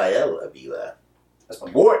two? Rafael Avila. That's my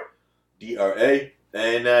boy. DRA.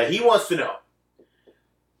 And he wants to know,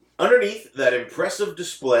 underneath that impressive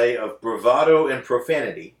display of bravado and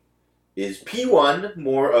profanity, is P1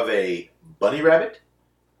 more of a bunny rabbit,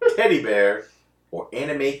 teddy bear, or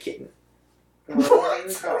anime kitten? What?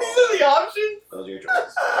 These are the options? Those are your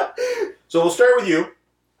choices. So we'll start with you.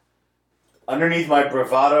 Underneath my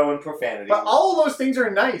bravado and profanity, But all of those things are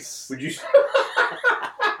nice. would you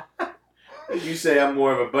would you say I'm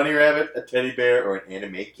more of a bunny rabbit, a teddy bear, or an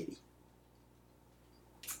anime kitty?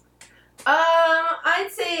 I'd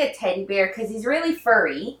say a teddy bear because he's really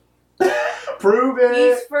furry. Prove it.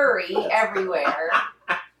 He's furry everywhere.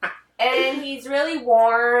 And he's really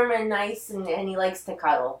warm and nice, and he likes to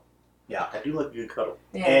cuddle. Yeah. I do like a good cuddle.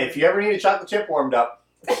 Yeah. And if you ever need a chocolate chip warmed up,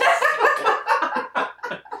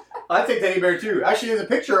 I'd take teddy bear too. Actually, there's a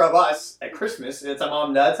picture of us at Christmas. It's at Mom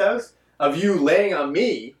and Dad's house of you laying on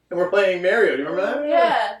me, and we're playing Mario. Do you remember that?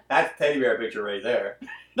 Yeah. That's a teddy bear picture right there.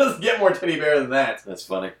 Doesn't get more teddy bear than that. That's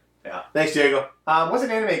funny. Yeah. Thanks, Diego. What's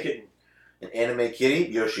an anime kitten? An anime kitty?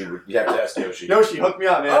 Yoshi. You have to ask Yoshi. Yoshi, hook me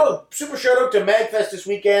up, man. Oh, super shout out to MagFest this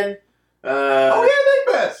weekend. Oh yeah,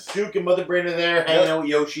 Big Best. Duke and Mother Brain are there, hanging out with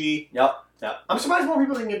Yoshi. Yep. I'm surprised more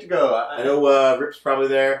people didn't get to go. I know Rip's probably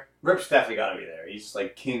there. Rip's definitely got to be there. He's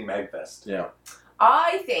like King Magfest. Yeah.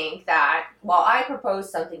 I think that, well, I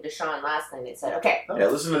proposed something to Sean last night. It said, okay, Yeah,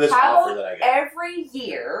 listen to this how offer that I got. every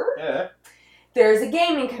year Yeah. there's a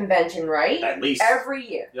gaming convention, right? At least. Every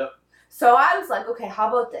year. Yep. So I was like, okay, how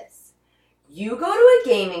about this? You go to a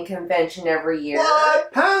gaming convention every year,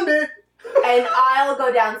 What? Pound it. and I'll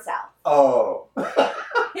go down south. Oh.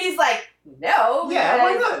 He's like, no, Yeah,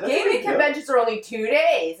 why because not? That's gaming pretty good. conventions are only 2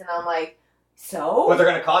 days. And I'm like, so? But they're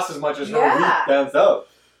going to cost as much as her Yeah. week down south.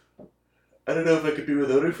 I don't know if I could be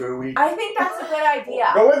without her for a week. I think that's a good idea.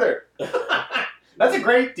 Go with her. That's a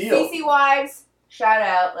great deal. CC Wives, shout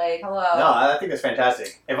out, like, hello. No, I think that's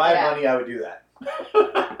fantastic. If I had Yeah. money, I would do that. I think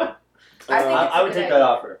it's I a would good take idea. that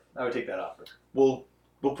offer. I would take that offer. We'll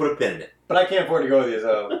put a pin in it. But I can't afford to go there,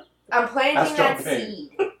 so I'm planting That's that jumping. seed.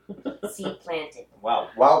 Seed planted. wow,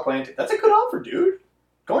 well planted. That's a good offer, dude.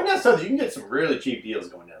 Going down south, you can get some really cheap deals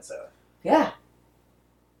going down south. Yeah.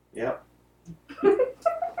 Yep.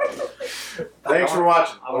 Thanks for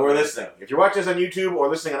watching or listening. If you're watching us on YouTube or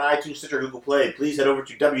listening on iTunes, Stitcher, Google Play, please head over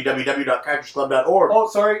to www.cartridgeclub.org. Oh,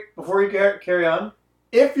 sorry. Before you carry on,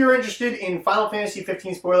 if you're interested in Final Fantasy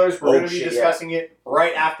 15 spoilers, we're going to be shit, discussing it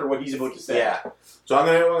right after what he's about to say. Yeah. So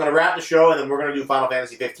we're gonna wrap the show and then we're gonna do Final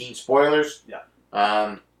Fantasy 15 spoilers. Yeah.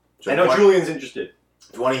 So I know Julian's interested.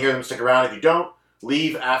 If you want to hear them, stick around. If you don't,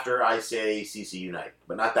 leave after I say CC Unite,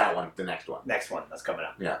 but not that one. The next one. Next one, that's coming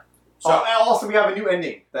up. Yeah. So also we have a new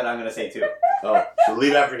ending that I'm going to say too. Oh, so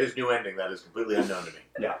leave after his new ending. That is completely unknown to me.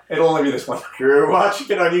 Yeah, it'll only be this one. If you're watching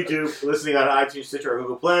it on YouTube, listening on iTunes, Stitcher, or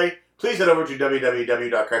Google Play, please head over to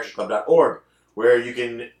www.cartridgeclub.org, where you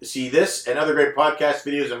can see this and other great podcast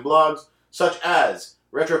videos and blogs, such as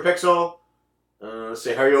RetroPixel,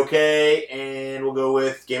 Say Are You Okay, and we'll go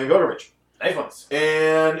with Gaming Pilgrimage. Nice ones.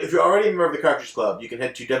 And if you're already a member of the Cartridge Club, you can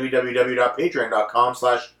head to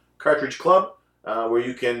www.patreon.com/cartridgeclub, where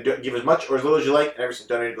you can give as much or as little as you like, and every cent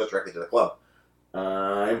donated goes directly to the club.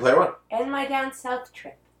 And player one. And my down south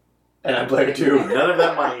trip. And I'm player 2. None of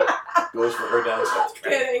that money goes for her down south.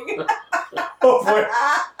 I'm kidding. Oh, boy.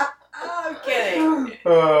 I'm kidding.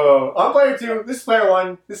 Oh, I'm player 2. This is player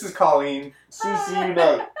 1. This is Colleen. CC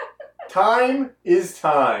Unite. Time is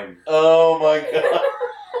time. Oh my god.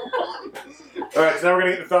 Alright, so now we're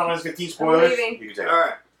going to get the Final Fantasy 15 spoilers. leaving. You can take it.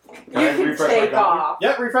 Alright. You can take off.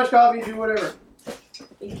 Yep, refresh coffee, do whatever. Are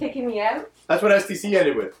you kicking me out? That's what STC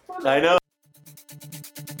ended with. I know.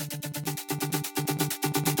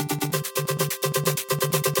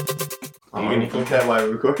 Are you going to keep that while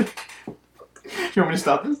we record? You want me to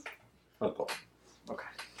stop this? Okay. Okay.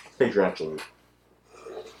 Patreon salute.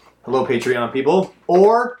 Hello, Patreon people.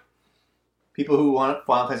 Or people who want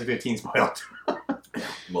Final Fantasy 15 spoiled.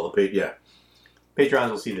 Well, yeah.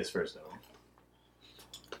 Patrons will see this first, though.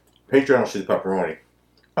 Patreon will see the pepperoni.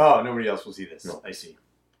 Oh, nobody else will see this. No. I see.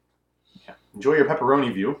 Yeah. Enjoy your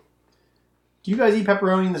pepperoni view. Do you guys eat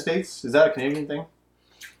pepperoni in the States? Is that a Canadian thing?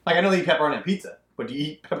 Like, I know they eat pepperoni on pizza, but do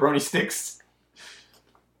you eat pepperoni sticks?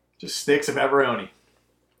 Just sticks of pepperoni. In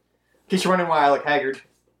case you're wondering why I look haggard,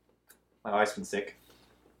 my wife's been sick.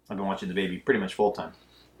 I've been watching the baby pretty much full time.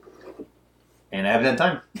 And I haven't had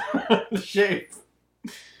time to shave.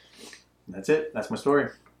 That's it. That's my story.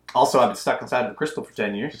 Also, I've been stuck inside of a crystal for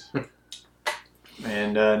 10 years.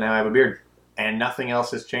 And now I have a beard. And nothing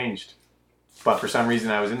else has changed. But for some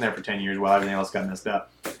reason, I was in there for 10 years while everything else got messed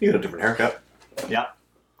up. You got a different haircut. Yeah.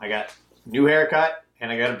 I got a new haircut,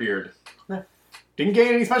 and I got a beard. Didn't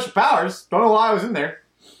gain any special powers. Don't know why I was in there.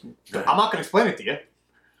 I'm not going to explain it to you.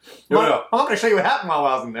 No. I'm not going to show you what happened while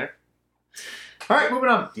I was in there. All right, moving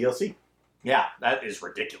on. DLC. Yeah, that is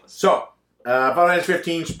ridiculous. So, Final Fantasy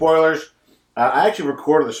 15 spoilers. I actually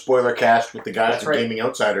recorded the spoiler cast with the guys That's from right. Gaming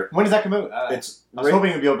Outsider. When does that come out? It's I was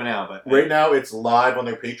hoping it would be open now, but... right now. It's live on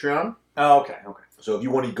their Patreon. Oh, okay. So if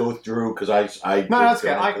you want to go through, because I No, that's good.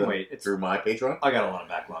 donate I to can them wait. It's, through my Patreon. I got a lot of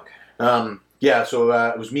backlog. Yeah. So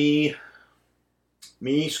it was me,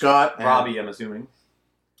 Scott, and Robbie, I'm assuming.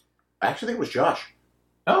 I actually think it was Josh.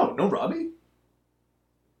 Oh, no Robbie?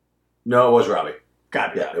 No, it was Robbie.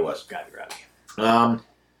 Gotta be Yeah, Robbie. it was. Gotta be Robbie.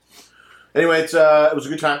 Anyway, it was a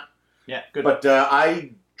good time. Yeah, good. But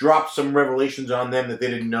I dropped some revelations on them that they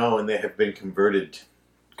didn't know, and they have been converted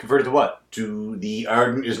Converted to what? to the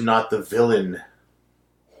Arden is not the villain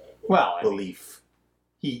Well, I mean, belief.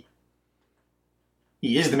 he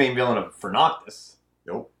is the main villain for Noctis.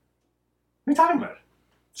 Nope. What are you talking about?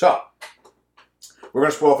 So, we're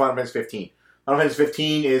going to spoil Final Fantasy 15. Final Fantasy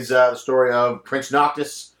 15 is the story of Prince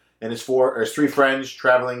Noctis and his three friends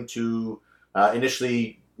traveling to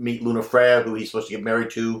initially meet Luna Freya, who he's supposed to get married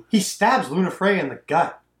to. He stabs Luna Freya in the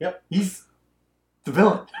gut. Yep. He's the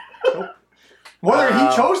villain. Whether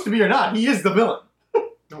he chose to be or not, he is the villain.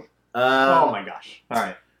 Oh my gosh. All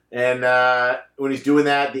right. And when he's doing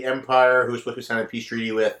that, the Empire, who's supposed to be signing a peace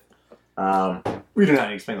treaty with We do not need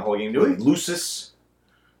to explain the whole game, do we? Lucis.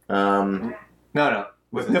 No.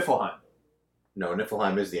 With Niflheim. No,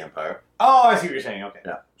 Niflheim is the Empire. Oh, I see what you're saying. Okay.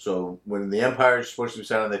 Yeah. So when the Empire is supposed to be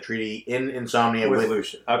signing the treaty in Insomnia With with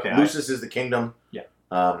Lucius. Okay. Lucis is the kingdom. Yeah.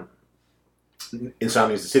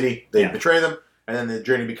 Insomnia is the city. They Yeah. betray them, and then the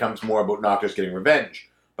journey becomes more about Noctis getting revenge.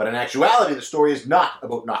 But in actuality, the story is not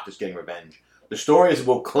about Noctis getting revenge. The story is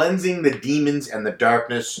about cleansing the demons and the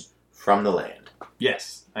darkness from the land.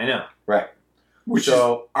 Yes, I know. Right. Which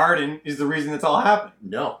So- is Arden is the reason it's all happening.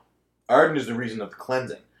 No. Arden is the reason of the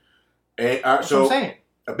cleansing. That's So what I'm saying.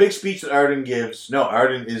 a big speech that Arden gives. No,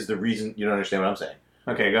 Arden is the reason. You don't understand what I'm saying.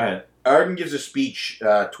 Okay, go ahead. Arden gives a speech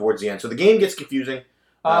towards the end. So the game gets confusing.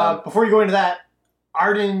 Before you go into that,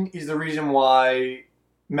 Arden is the reason why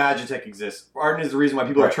Magitech exists. Arden is the reason why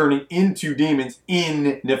people are Right. turning into demons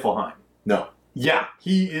in Niflheim. No. Yeah,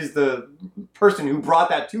 he is the person who brought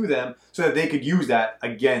that to them so that they could use that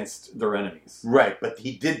against their enemies. Right, but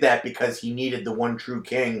he did that because he needed the one true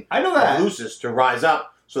king I know of that. Lucis to rise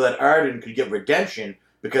up so that Arden could get redemption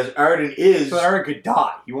because Arden is... So that Arden could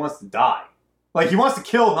die. He wants to die. Like, he wants to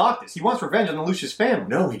kill Noctis. He wants revenge on the Lucius family.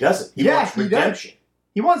 No, he doesn't. He Yeah, wants he does. redemption.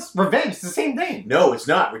 He wants revenge. It's the same thing. No, it's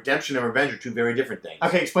not. Redemption and revenge are two very different things.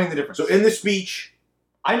 Okay, explain the difference. So in the speech...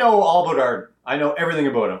 I know all about Arden. I know everything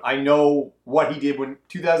about him. I know what he did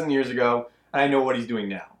 2,000 years ago, and I know what he's doing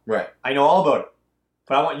now. Right. I know all about it.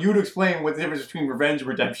 But I want you to explain what the difference between revenge and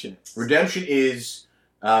redemption is. Redemption is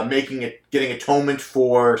getting atonement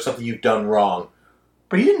for something you've done wrong.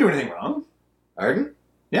 But he didn't do anything wrong. Arden?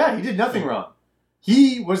 Yeah, he did nothing wrong.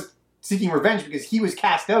 He was seeking revenge because he was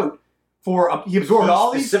cast out for... he absorbed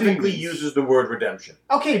all He these specifically things. uses the word redemption.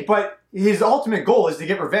 Okay, but his ultimate goal is to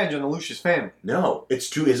get revenge on the Lucius family. No, it's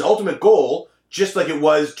to his ultimate goal, just like it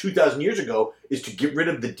was 2,000 years ago, is to get rid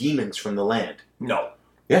of the demons from the land. No.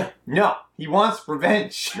 Yeah. No. He wants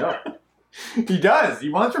revenge. No. He does. He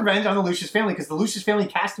wants revenge on the Lucius family because the Lucius family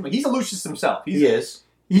cast him out. He's a Lucius himself. He is.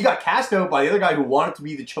 He got cast out by the other guy who wanted to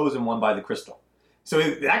be the chosen one by the crystal. So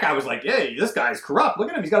that guy was like, hey, this guy's corrupt. Look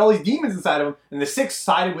at him. He's got all these demons inside of him. And the Six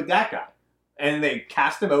sided with that guy. And they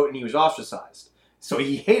cast him out and he was ostracized. So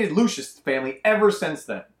he hated Lucius' family ever since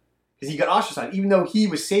then. Because he got ostracized, even though he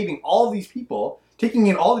was saving all these people, taking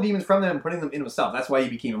in all the demons from them and putting them in himself. That's why he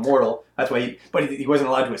became immortal. That's why but he wasn't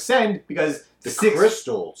allowed to ascend because The Six...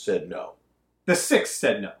 crystal said no. The Six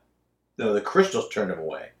said no. No, the crystals turned him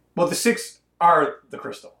away. Well, the Six are the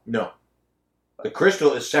crystal. No. The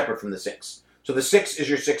crystal is separate from the Six. So the Six is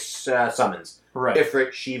your six summons. Right.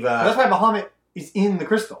 Ifrit, Shiva... That's why Bahamut is in the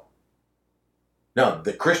crystal. No,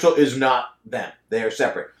 the crystal is not them. They are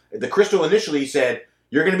separate. The crystal initially said,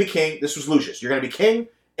 you're going to be king. This was Lucius. You're going to be king,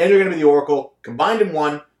 and you're going to be the Oracle. Combined in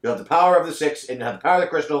one, you'll have the power of the Six, and you'll have the power of the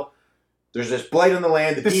crystal. There's this blight on the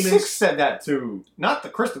land. The demons... Six said that too. Not the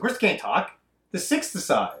crystal. The crystal can't talk. The Six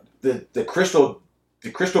decide. The crystal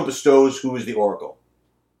bestows who is the Oracle.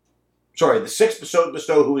 Sorry, the Six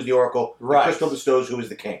bestow who is the Oracle. Right. The crystal bestows who is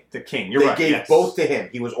the king. The king. You're They right. gave yes. both to him.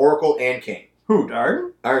 He was Oracle and king. Who?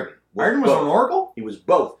 Arden? Arden. Arden was both. an oracle? He was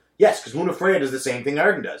both. Yes, because Luna Freya does the same thing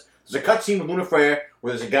Arden does. There's a cutscene with Luna Freya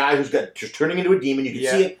where there's a guy who's just turning into a demon. You can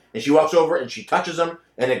see it, and she walks over and she touches him,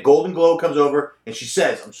 and a golden glow comes over, and she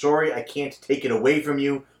says, "I'm sorry, I can't take it away from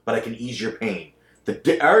you, but I can ease your pain."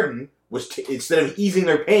 Arden was instead of easing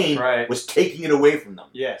their pain, was taking it away from them.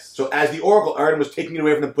 Yes. So as the Oracle, Arden was taking it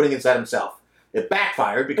away from them, putting it inside himself. It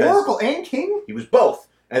backfired because Oracle and king? he was both.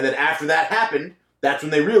 And then after that happened, that's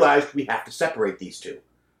when they realized we have to separate these two.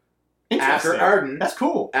 After Arden, that's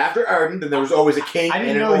cool. After Arden, then there was always a king. I didn't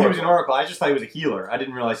and know an he oracle. was an oracle. I just thought he was a healer. I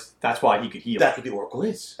didn't realize that's why he could heal. That's what the Oracle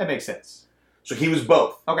is. That makes sense. So he was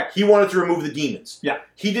both. Okay. He wanted to remove the demons. Yeah.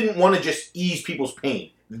 He didn't want to just ease people's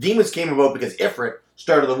pain. The demons came about because Ifrit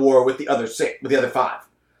started the war with the other five.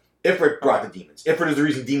 Ifrit brought the demons. Ifrit is the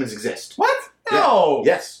reason demons exist. What? No.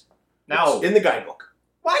 Yes. No. It's in the guidebook.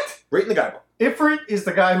 What? Right in the Bible. Ifrit is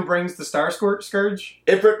the guy who brings the Star Scourge?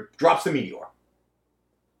 Ifrit drops the meteor.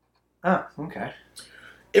 Oh, okay.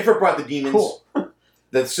 Ifrit brought the demons. Cool.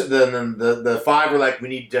 The five were like, we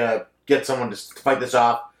need to get someone to fight this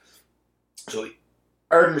off. So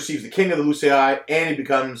Arden receives the king of the Lucii, and he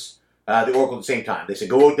becomes the Oracle at the same time. They said,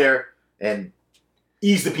 go out there and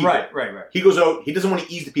ease the people. Right. He goes out, he doesn't want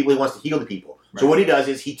to ease the people, he wants to heal the people. So what he does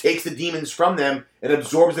is he takes the demons from them and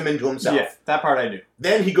absorbs them into himself. Yeah, that part I knew.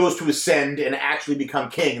 Then he goes to ascend and actually become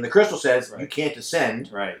king. And the crystal says, you can't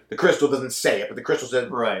ascend. Right. The crystal doesn't say it, but the crystal says,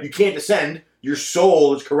 right. you can't ascend. Your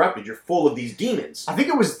soul is corrupted. You're full of these demons. I think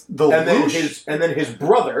it was the and then his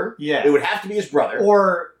brother, yeah, it would have to be his brother.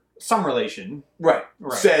 Or some relation. Right.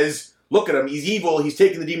 Says, look at him. He's evil. He's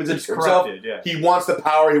taking the demons into himself. Yeah. He wants the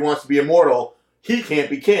power. He wants to be immortal. He can't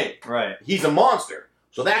be king. Right. He's a monster.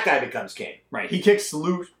 So that guy becomes king. Right. He kicks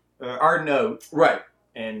Arden out. Right.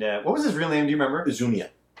 And what was his real name? Do you remember? Zunia.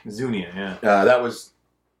 Zunia, yeah. That was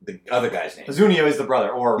the other guy's name. Zunia is the brother,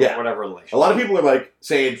 or whatever relation. A lot of people are like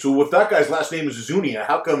saying, so if that guy's last name is Zunia,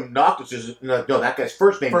 how come Noctis is... No, that guy's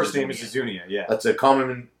first name is Zunia, yeah. That's a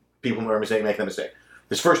common... People are making that mistake.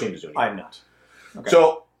 His first name is Zunia. I'm not. Okay.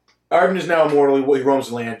 So, Arden is now immortal. He roams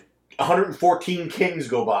the land. 114 kings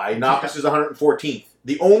go by. Noctis is 114th.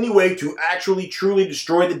 The only way to actually truly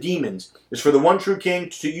destroy the demons is for the one true king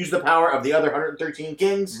to use the power of the other 113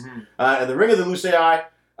 kings and the Ring of the Lucii,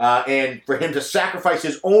 and for him to sacrifice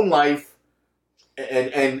his own life,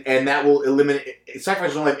 and that will sacrifice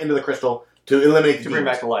his own life into the crystal to eliminate the bring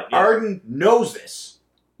back the light. Yeah. Arden knows this.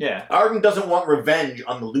 Yeah. Arden doesn't want revenge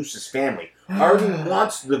on the Lucis family. Arden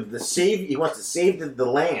wants He wants to save the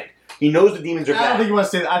land. He knows the demons are bad. I don't think he wants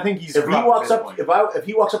to. I think he's. If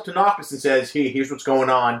he walks up to Noctis and says, "Hey, here's what's going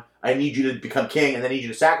on. I need you to become king, and then I need you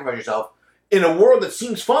to sacrifice yourself," in a world that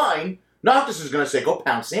seems fine, Noctis is going to say, "Go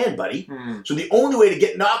pound sand, buddy." So the only way to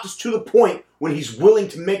get Noctis to the point when he's willing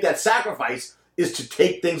to make that sacrifice is to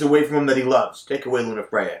take things away from him that he loves. Take away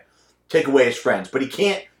Lunafreya. Take away his friends. But he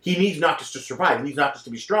can't. He needs Noctis to survive. He needs Noctis to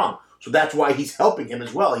be strong. So that's why he's helping him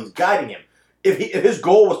as well. He's guiding him. If his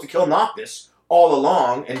goal was to kill Noctis all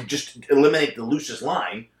along and just eliminate the Lucis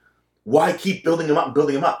line, why keep building him up and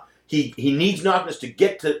building him up? He needs Noctis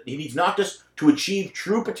to achieve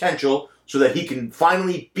true potential so that he can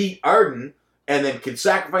finally beat Arden and then can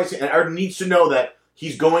sacrifice it. And Arden needs to know that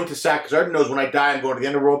he's going to because Arden knows when I die, I'm going to the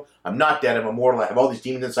underworld. I'm not dead. I'm immortal. I have all these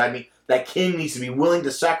demons inside me. That king needs to be willing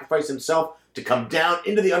to sacrifice himself to come down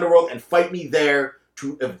into the underworld and fight me there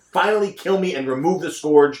to finally kill me and remove the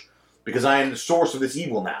scourge, because I am the source of this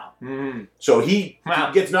evil now. So he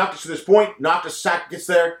gets Noctis to this point. Noctis gets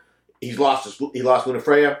there. He lost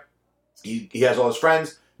Lunafreya. He has all his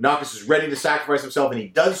friends. Noctis is ready to sacrifice himself, and he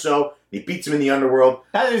does so. He beats him in the underworld.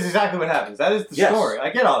 That is exactly what happens. That is the story. I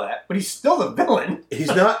get all that, but he's still the villain. He's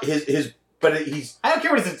not he's. I don't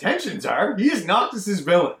care what his intentions are. He is Noctis'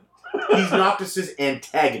 villain. He's Noctis'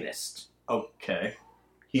 antagonist. Okay.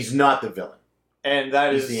 He's not the villain. And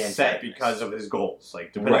that is set because of his goals,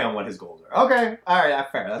 like depending on what his goals are. Okay, all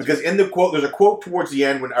right, fair. That's because in the quote, there's a quote towards the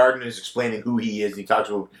end when Arden is explaining who he is. And he talks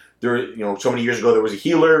about so many years ago there was a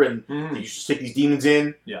healer and he used to stick these demons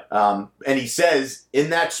in. Yeah. And he says in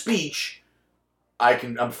that speech,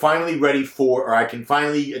 I'm finally ready I can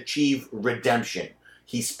finally achieve redemption.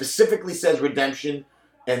 He specifically says redemption,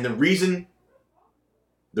 and the reason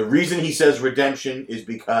he says redemption is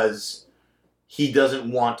because he doesn't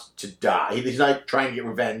want to die. He's not trying to get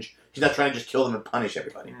revenge. He's not trying to just kill them and punish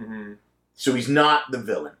everybody. So he's not the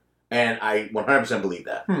villain. And I 100% believe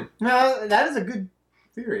that. No, that is a good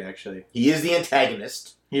theory, actually. He is the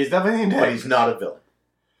antagonist. He is definitely the antagonist. But he's not a villain.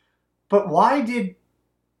 But why did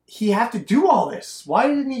he have to do all this? Why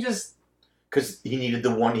didn't he just... Because he needed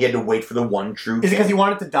he had to wait for the one true Is it because he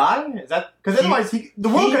wanted to die? Is that... Because otherwise, the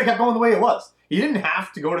world could have kept going the way it was. He didn't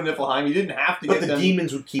have to go to Niflheim. He didn't have to get them... But the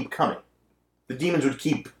demons would keep coming. The demons would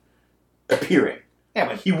keep appearing. Yeah,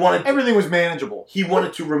 but everything was manageable. He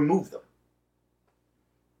wanted to remove them.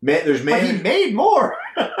 But he made more.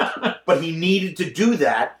 But he needed to do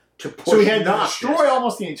that to push. So he had to destroy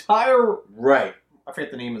almost the entire. Right. I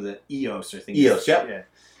forget the name of it. Eos, I think. Eos, yep.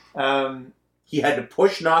 Yeah. He had to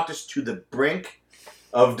push Noctis to the brink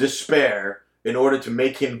of despair in order to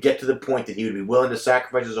make him get to the point that he would be willing to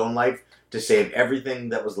sacrifice his own life to save everything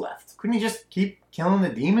that was left. Couldn't he just keep killing the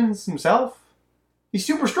demons himself? He's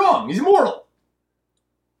super strong. He's immortal.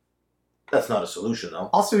 That's not a solution, though.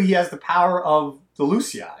 Also, he has the power of the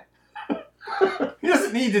Lucii. He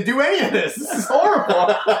doesn't need to do any of this. This is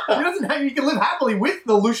horrible. He can live happily with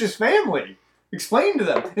the Lucius family. explain to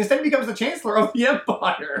them. Instead, he becomes the Chancellor of the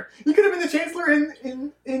Empire. He could have been the Chancellor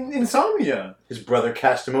in Insomnia. His brother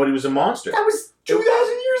Castamodi was a monster. That was 2,000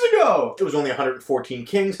 years ago. It was only 114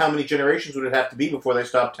 kings. How many generations would it have to be before they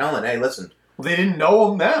stopped telling, hey, listen, Well, they didn't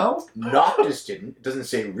know him now. Noctis didn't. It doesn't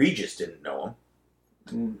say Regis didn't know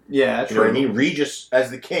him. Yeah, You know what I mean? Regis as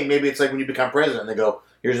the king. Maybe it's like when you become president, they go,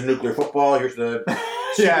 here's a nuclear football, here's the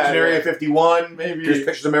Yeah, in Area 51, maybe. here's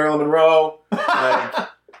pictures of Marilyn Monroe. Like,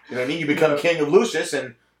 you know what I mean? You become king of Lucis,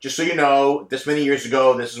 and just so you know, this many years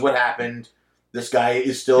ago, this is what happened. This guy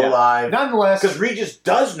is still alive. Nonetheless, Because Regis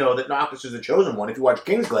does know that Noctis is the chosen one. If you watch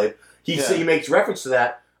Kingsglaive, he makes reference to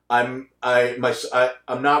that. I'm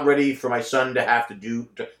not ready for my son to have to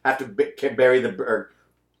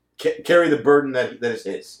carry the burden that is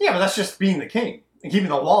his. yeah, but that's just being the king and keeping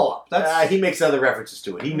the wall up. That's He makes other references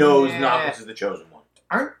to it. He knows Noctis is the chosen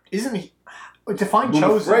one. isn't he? Define Luna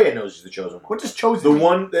chosen. Freya knows he's the chosen one. What does chosen The mean?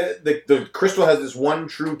 one, the crystal has this one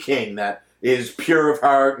true king that is pure of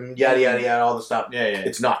heart and yada yada yada, all the stuff. Yeah.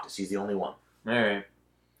 It's Noctis. He's the only one. All right.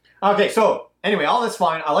 Okay, so anyway, all that's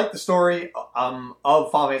fine. I like the story of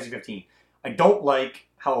Final Fantasy 15. I don't like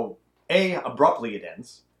how A, abruptly it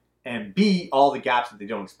ends, and B, all the gaps that they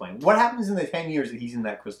don't explain. What happens in the 10 years that he's in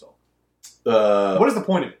that crystal? What is the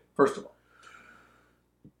point of it, first of all?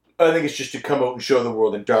 I think it's just to come out and show the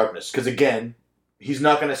world in darkness. Because again, he's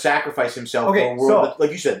not going to sacrifice himself Okay, for a world so- that,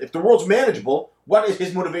 like you said, if the world's manageable, what is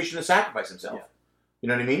his motivation to sacrifice himself? Yeah. You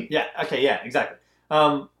know what I mean? Yeah, okay, yeah, exactly.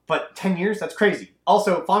 But 10 years, that's crazy.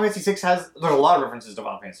 Also, Final Fantasy 6 there's a lot of references to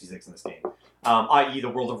Final Fantasy 6 in this game. I.e. the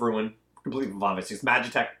World of Ruin, completely from Final Fantasy 6.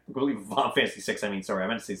 Magitech, completely from Final Fantasy 6. I meant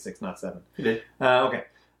to say 6, not 7. You did. Okay.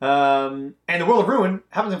 And the World of Ruin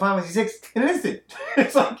happens in Final Fantasy 6 in an instant.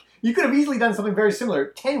 It's like, you could have easily done something very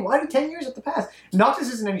similar. Why did 10 years have to pass?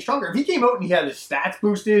 Noctis isn't any stronger. If he came out and he had his stats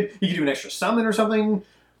boosted, he could do an extra summon or something.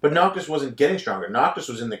 But Noctis wasn't getting stronger. Noctis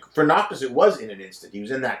was for Noctis, it was in an instant. He was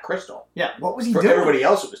in that crystal. Yeah, what was he For doing? everybody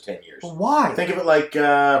else, it was 10 years. But why? Think of it like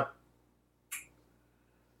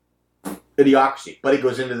Idiocracy. Buddy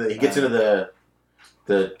goes into he gets into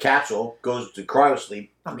the capsule, goes to cryosleep.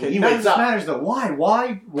 Okay, He none of wakes this up. matters though.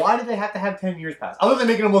 Why did they have to have 10 years pass? Other than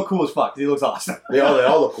making him look cool as fuck, 'cause he looks awesome. They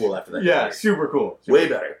all look cool after that. Yeah, super cool. Way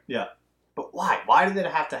better. But why? Why did it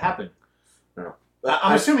have to happen? I don't know.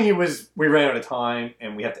 I'm assuming it was we ran out of time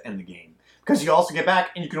and we have to end the game. Because you also get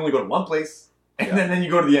back and you can only go to one place and then you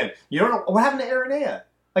go to the end. You don't know what happened to Aranea.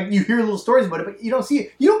 Like you hear little stories about it, but you don't see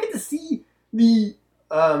it. You don't get to see the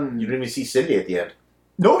You didn't even see Cindy at the end.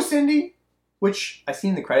 no Cindy, which I seen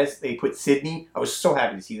in the credits they put Sydney. I was so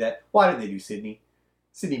happy to see that. Why did they do Sydney?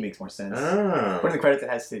 Sydney makes more sense. But in the credits it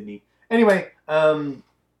has Sydney. Anyway,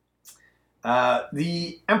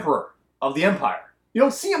 the Emperor of the Empire. You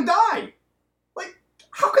don't see him die. Like,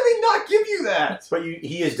 how can they not give you that? But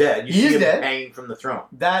he is dead. You He see is him dead. hanging from the throne.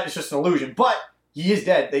 That is just an illusion. But he is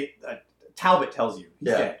dead. Talbot tells you he's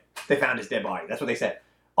Yeah. dead. They found his dead body. That's what they said.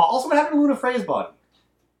 Also, what happened to Luna Freya's body?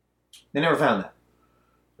 They never found that.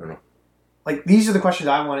 I don't know. Like, these are the questions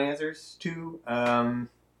I want answers to.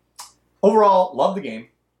 Overall, love the game.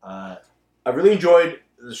 I really enjoyed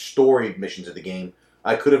the story missions of the game.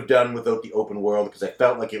 I could have done without the open world because I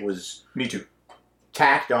felt like it was Me too.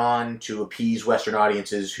 tacked on to appease Western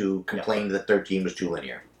audiences who complained that 13 was too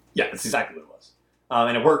linear. Yeah, that's exactly what it was.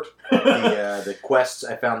 And it worked. The quests,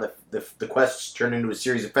 I found that the quests turned into a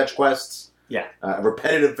series of fetch quests. Yeah.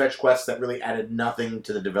 Repetitive fetch quests that really added nothing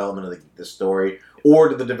to the development of the story or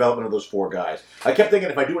to the development of those four guys. I kept thinking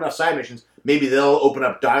if I do enough side missions, maybe they'll open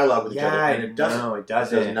up dialogue with each other, and it doesn't. No, it It does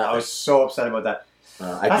doesn't. nothing. I was so upset about that.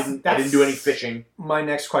 I didn't do any fishing. My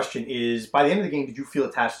next question is, by the end of the game, did you feel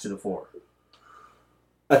attached to the four?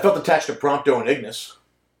 I felt attached to Prompto and Ignis.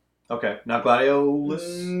 Okay. Not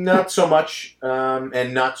Gladiolus? Not so much,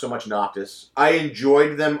 and not so much Noctis. I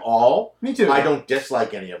enjoyed them all. Me too. I don't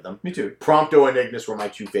dislike any of them. Me too. Prompto and Ignis were my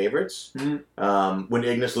two favorites. Mhm. When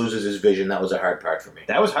Ignis loses his vision, that was a hard part for me.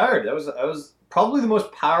 That was hard. That was probably the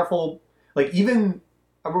most powerful, like, even...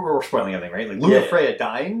 We're spoiling everything, right? Like, Luna Yeah. Freya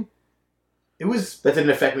dying, it was... That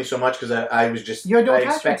didn't affect me so much because I was just... You had no I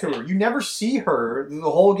attachment expected to her. You never see her the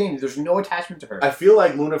whole game. There's no attachment to her. I feel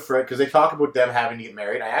like Luna Freya, because they talk about them having to get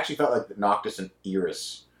married, I actually felt like Noctis and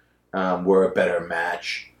Iris were a better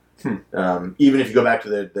match. Even if you go back to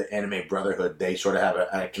the anime Brotherhood, they sort of have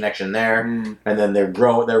a connection there, and then they're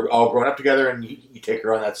all growing up together, and you take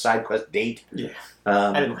her on that side quest date. Yeah. I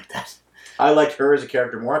I didn't like that. liked her as a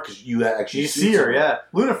character more because you actually You see her, yeah.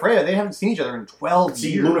 Luna Freya, they haven't seen each other in 12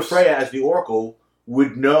 See, years. Luna Freya as the Oracle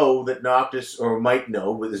would know that Noctis, or might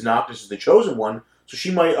know, because Noctis is the chosen one, so she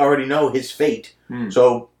might already know his fate. Hmm.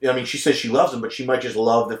 So, I mean, she says she loves him, but she might just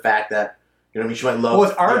love the fact that You know what I mean? She might love. Well,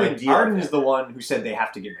 it's the Arden. idea Arden of is it. the one who said they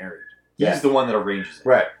have to get married. He's Yeah. the one that arranges it.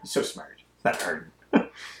 Right. He's so smart. That Arden.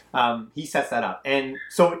 He sets that up, and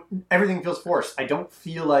so everything feels forced. I don't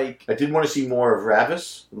feel like. I did want to see more of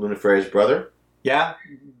Ravis, Luna Frey's brother. Yeah,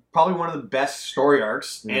 probably one of the best story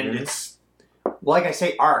arcs, and Mhm. it's like I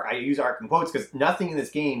say arc. I use arc in quotes because nothing in this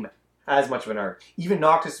game has much of an arc. Even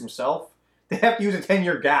Noctis himself, they have to use a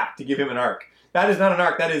 10-year gap to give him an arc. That is not an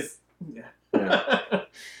arc. That is. Yeah.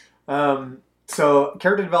 So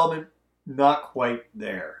character development, not quite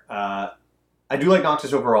there. I do like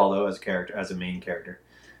Noctis overall though as a character, as a main character.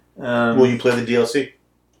 Will you play the DLC?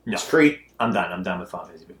 No. It's free. I'm done. I'm done with Final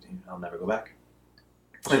Fantasy 15. I'll never go back.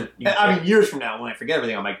 You I mean, years from now, when I forget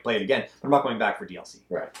everything, I might play it again. But I'm not going back for DLC.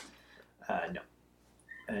 Right. No.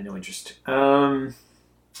 No interest.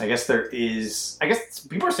 I guess there is. I guess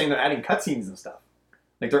people are saying they're adding cutscenes and stuff.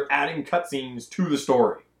 Like they're adding cutscenes to the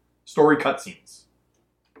story. Story cutscenes.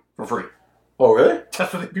 For free. Oh, really?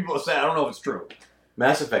 That's what people have said. I don't know if it's true.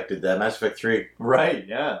 Mass Effect did that. Mass Effect 3. Right,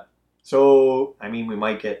 yeah. So, I mean, we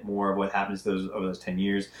might get more of what happens to those over those 10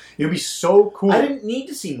 years. It would be so cool. I didn't need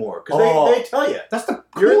to see more because Oh. they tell you. That's the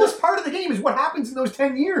You're in coolest part of the game is what happens in those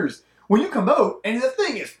 10 years. When you come out and the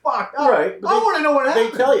thing is fucked up. Right, but I want to know what They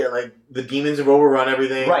happened. tell you, like, the demons have overrun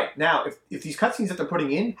everything. Right. Now, if these cutscenes that they're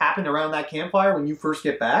putting in happen around that campfire when you first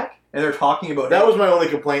get back, and they're talking about That was my only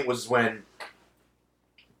complaint was when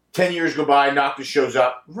 10 years go by, Noctis shows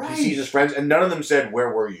up, Right. he sees his friends, and none of them said, "Where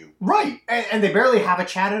were you?" Right. And they barely have a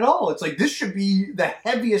chat at all. It's like, this should be the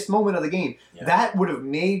heaviest moment of the game. Yeah. That would have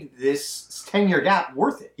made this 10-year gap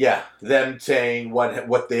worth it. Yeah, them saying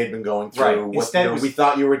what they had been going through. Right. What, Instead, you it know, was we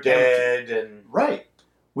thought you were dead, and Right.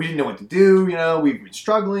 We didn't know what to do, we've been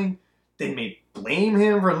struggling. They may blame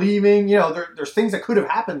him for leaving. There's things that could have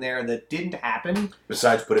happened there that didn't happen.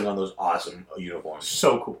 besides putting on those awesome uniforms,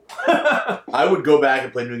 So cool. I would go back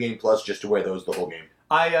and play New Game Plus just to wear those the whole game.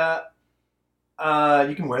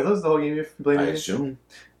 You can wear those the whole game if you play I the game. assume.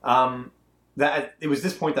 That it was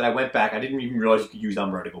this point that I went back. I didn't even realize you could use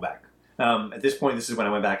Umbra to go back. At this point, this is when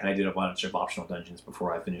I went back and I did a bunch of optional dungeons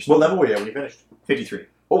before I finished. What level were you at when you finished? 53.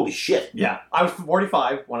 Holy shit! Yeah, I was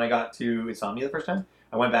 45 when I got to Insomnia the first time.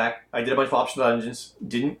 I went back. I did a bunch of optional dungeons.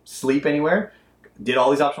 Didn't sleep anywhere. Did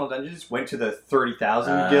all these optional dungeons. Went to the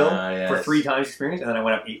 30,000 guild for yes. 3 times experience, and then I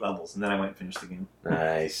went up 8 levels, and then I went and finished the game.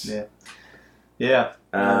 Nice. Yeah. Yeah.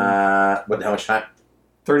 What? How much time?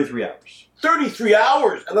 33 hours. 33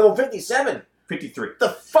 hours at level 57. 53. What the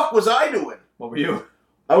fuck was I doing? What were you?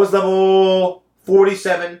 I was level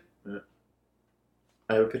 47. Yeah.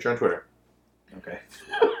 I have a picture on Twitter. Okay.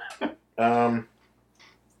 I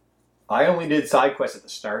I only did side quests at the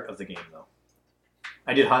start of the game, though.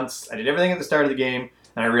 I did hunts. I did everything at the start of the game,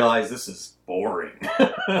 and I realized this is boring.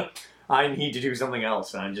 I need to do something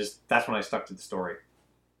else, and that's when I stuck to the story.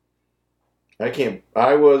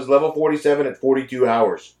 I was level 47 at 42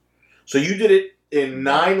 hours. So you did it in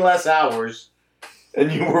 9 less hours,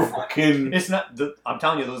 and you were fucking... It's not. I'm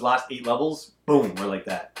telling you, those last 8 levels, boom, were like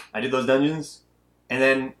that. I did those dungeons, and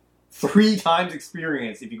then 3 times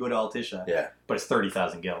experience if you go to Altisha. Yeah. But it's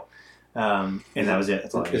 30,000 gil. And that was it.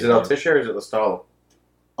 That's all I Is needed it to do. Altisha or is it Lestalem?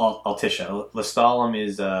 Altisha. Lestalem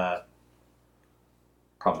is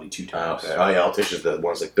probably 2 times. Okay. Oh, yeah, Altisha's the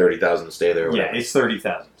one's like 30,000 to stay there. Or Yeah, whatever. it's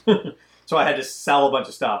 30,000. So I had to sell a bunch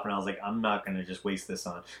of stuff, and I was like, I'm not going to just waste this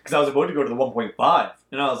on... Because I was about to go to the 1.5,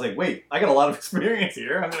 and I was like, wait, I got a lot of experience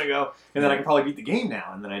here. I'm going to go, and then I can probably beat the game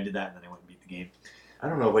now. And then I did that, and then I went and beat the game. I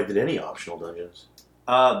don't know if I did any optional dungeons.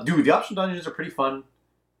 Dude, the optional dungeons are pretty fun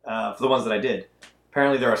for the ones that I did.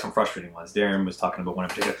 Apparently, there are some frustrating ones. Darren was talking about one in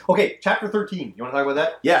particular. Okay, Chapter 13. You want to talk about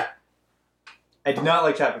that? Yeah. I did not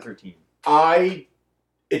like Chapter 13.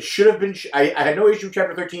 It should have been... I had no issue with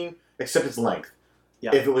Chapter 13, except its length.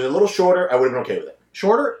 Yeah. If it was a little shorter, I would have been okay with it.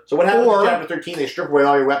 Shorter? So what happens Or- in Chapter 13, they strip away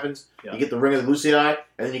all your weapons, Yeah. you get the Ring of the Lucii,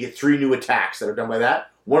 and then you get 3 new attacks that are done by that.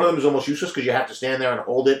 One of them is almost useless because you have to stand there and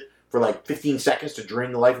hold it for like 15 seconds to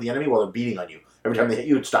drain the life of the enemy while they're beating on you. Every time they hit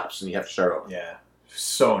you, it stops, and you have to start over. Yeah.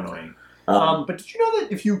 So annoying. Um, But did you know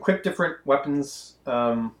that if you equip different weapons,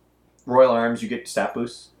 Royal Arms, you get stat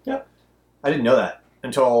boosts? Yeah. I didn't know that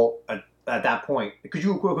until at that point. Could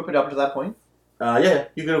you equip it up to that point? yeah,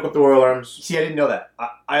 you can equip the Royal Arms. See, I didn't know that.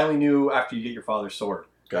 I only knew after you get your father's sword.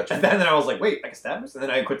 Gotcha. And then I was like, wait, I can stab this? And then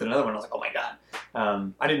I equipped another one. And I was like, oh my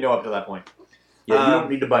god. I didn't know up to that point. Yeah, you don't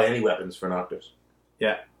need to buy any weapons for Noctis.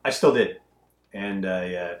 I still did. And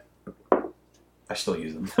I still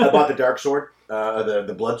use them. I bought the Dark Sword,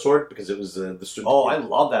 the Blood Sword, because it was the Oh, I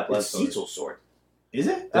love that blood it's sword. Cecil's sword. Is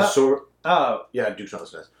it? The sword, Oh. yeah, Duke's not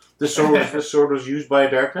listening. This sword was used by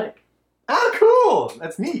a Dark Knight. Ah, cool.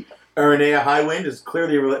 That's neat. Aranea Highwind is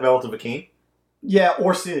clearly a relative of Kane. Yeah,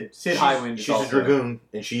 or Sid. Sid Highwind. She's a dragoon,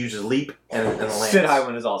 and she uses leap and a lance. Sid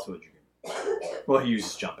Highwind is also a dragoon. Well, he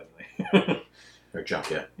uses jump anyway. Or jump,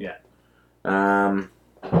 yeah. Yeah. Um,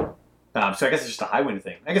 So I guess it's just a Highwind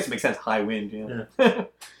thing. I guess it makes sense. Highwind, yeah.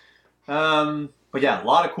 But yeah, a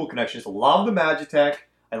lot of cool connections. Love the Magitech.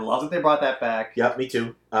 I love that they brought that back. yeah, me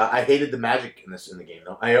too. I hated the magic in the game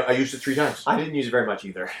though. I used it 3 times. I didn't use it very much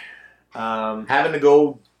either. Having to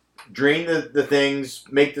go drain the things,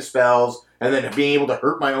 make the spells, and then being able to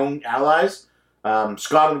hurt my own allies.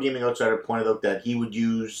 Scott on the Gaming Outsider pointed out that he would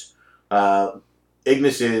use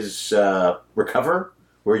Ignis's Recover,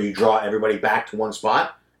 where you draw everybody back to one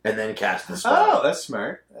spot and then cast the spell. Oh, that's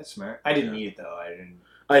smart. That's smart. I didn't need it though.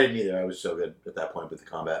 I didn't either. I was so good at that point with the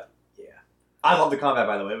combat. Yeah. I love the combat,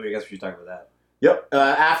 by the way. I guess we should talk about that. Yep.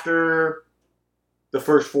 After the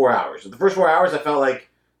first 4 hours. The first 4 hours, I felt like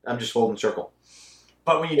I'm just holding circle.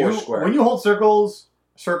 But when you Or do, square. when you hold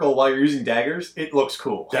circle while you're using daggers, it looks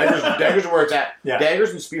cool. Daggers are where it's at. Yeah.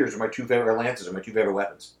 Daggers and spears are my 2 favorite. Lances are my 2 favorite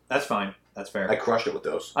weapons. That's fine. That's fair. I crushed it with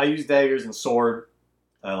those. I use daggers and sword,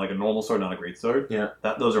 like a normal sword, not a great sword. Yeah.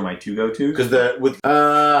 Those are my 2 go-tos. Because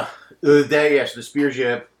the spears you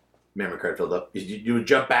have memory card filled up. You would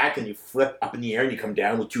jump back and you flip up in the air and you come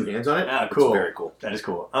down with 2 hands on it. Ah, cool. It's very cool. That is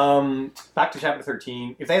cool. Back to chapter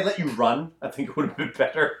 13. If they had let you run, I think it would have been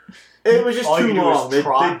better. It was just All too you do is long. They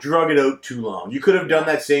trot. drug it out too long. You could have done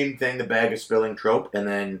that same thing, the bag of spilling trope, and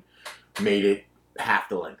then made it half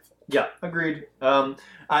the length. Yeah, agreed.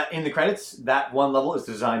 In the credits, that one level is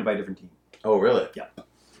designed by a different team. Oh, really?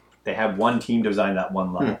 They have one team to design that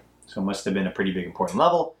one level. So it must have been a pretty big important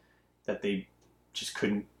level that they just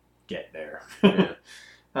couldn't get there.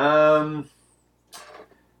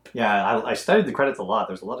 Yeah. I studied the credits a lot.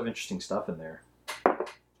 There's a lot of interesting stuff in there.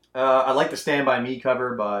 I like the Stand By Me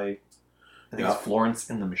cover by, I think it's Florence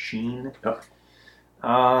and the Machine. Yep.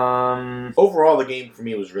 Um, Overall, the game for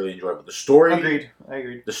me was really enjoyable. The story, I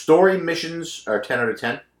agreed. The story missions are 10 out of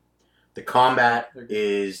 10. The combat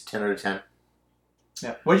is 10 out of 10.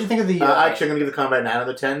 Yeah. What did you think of the? Actually, I'm going to give the combat 9 out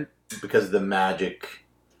of 10 because the magic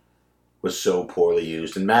was so poorly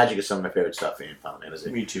used. And magic is some of my favorite stuff in Final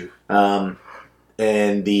Fantasy. Me too. But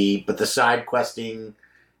the side questing.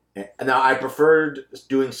 Now, I preferred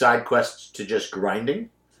doing side quests to just grinding.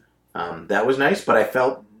 That was nice, but I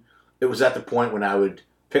felt it was at the point when I would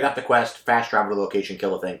pick up the quest, fast travel to the location,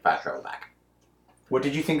 kill the thing, fast travel back. What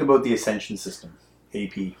did you think about the Ascension system?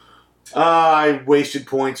 AP. I wasted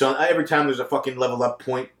points on every time there's a fucking level up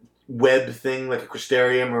point web thing like a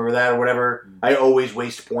Crystarium or that or whatever. I always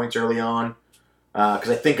waste points early on because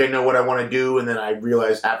I think I know what I want to do, and then I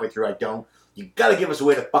realize halfway through I don't. You gotta give us a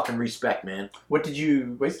way to fucking respec, man. What did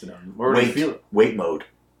you waste it on? Where did you feel it? Wait mode.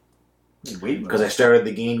 Wait mode. Because I started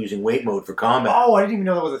the game using wait mode for combat. Oh, I didn't even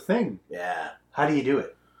know that was a thing. Yeah. How do you do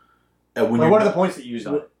it? What are the points that you use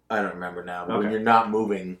on it? I don't remember now. But Okay. when you're not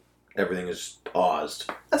moving, everything is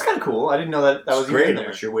paused. That's kind of cool. I didn't know that was It's even great in there.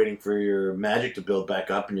 unless you're waiting for your magic to build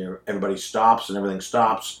back up and everybody stops and everything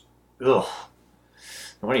stops. Ugh.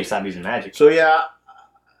 When do you stop using magic? So yeah,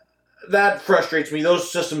 that frustrates me.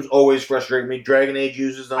 Those systems always frustrate me. Dragon Age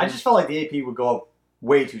uses them. I just felt like the AP would go up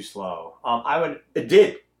way too slow. It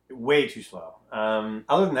did. Way too slow.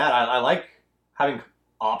 Other than that, I like having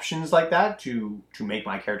options like that to make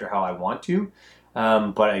my character how I want to.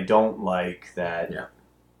 But I don't like that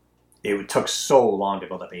it took so long to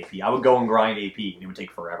build up AP. I would go and grind AP and it would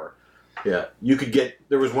take forever. Yeah.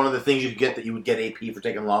 There was one of the things you could get that you would get AP for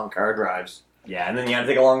taking long car drives. Yeah, and then you had to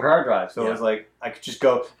take a long car drive. So Yeah. it was like, I could just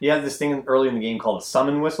go. You had this thing early in the game called a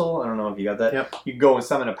summon whistle. I don't know if you got that. Yep. You could go and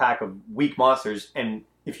summon a pack of weak monsters, and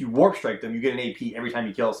if you warp strike them, you get an AP every time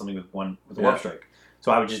you kill something with a warp strike.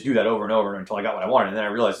 So I would just do that over and over until I got what I wanted, and then I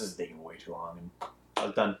realized this is taking way too long, and I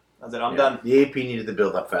was done. I said, I'm done. The AP needed to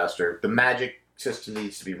build up faster. The magic system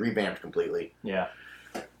needs to be revamped completely. Yeah.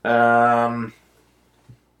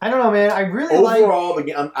 I don't know, man. I really overall,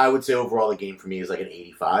 I would say overall the game for me is like an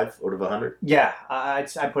 85 out of 100. Yeah, I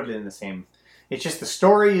put it in the same. It's just the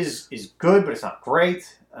story is good, but it's not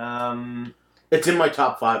great. It's in my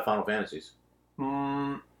top 5 Final Fantasies.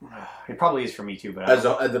 It probably is for me too, but As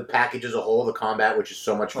the package as a whole, the combat, which is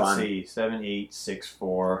so much fun. Let's see, 7, 8, 6,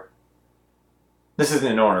 4. This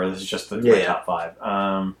isn't in order. This is just my top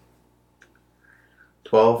 5.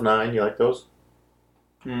 12, 9, you like those?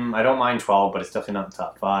 I don't mind 12, but it's definitely not in the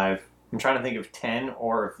top 5. I'm trying to think of 10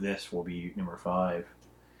 or if this will be number 5.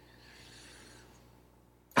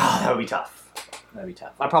 Oh, that would be tough.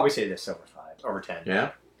 I'd probably say this over 10.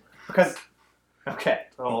 Yeah. Because, okay,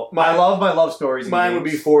 well, I love my love stories. Mine would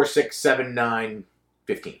be 4, 6, 7, 9,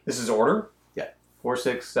 15. This is order? Yeah. 4,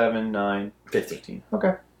 6, 7, 9, 15.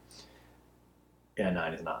 Okay. Yeah,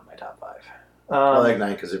 9 is not in my top 5. I like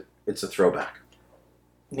 9 because it's a throwback.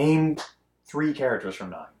 Name 3 characters from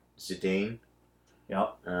 9. Zidane.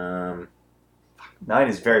 Yep. 9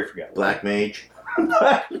 is very forgettable. Black Mage. And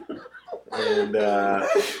I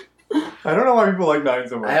don't know why people like 9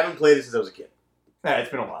 so much. I haven't played it since I was a kid. Yeah, it's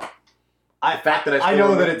been a while. The fact that I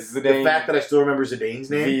know that it's Zidane. The fact that I still remember Zidane's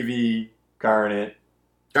name. Vivi, Garnet.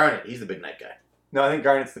 Garnet. He's the big night guy. No, I think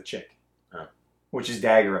Garnet's the chick. Oh. Which is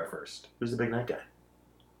Dagger at first. Who's the big night guy?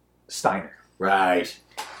 Steiner. Right.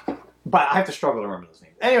 But I have to struggle to remember those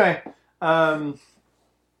names. Anyway, what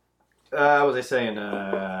was I saying?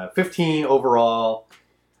 15 overall.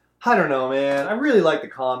 I don't know, man. I really like the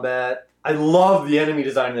combat. I love the enemy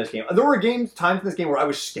design in this game. There were times in this game where I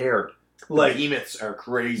was scared. Like, behemoths are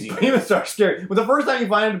crazy. Behemoths are scary. But the first time you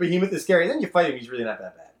find a behemoth is scary, and then you fight him, he's really not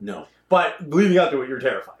that bad. No. But leading up to it, you're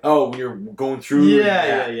terrified. Oh, when you're going through.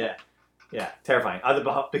 Yeah, terrifying.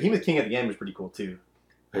 The Behemoth King at the end was pretty cool too.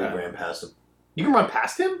 I ran past him. You can run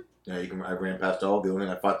past him? Yeah, I ran past all. The only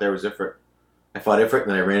thing I fought there was Ifrit. I fought Ifrit,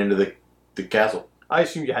 and then I ran into the castle. I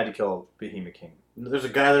assumed you had to kill Behemoth King. There's a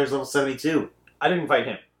guy there's level 72. I didn't fight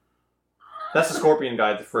him. That's the Scorpion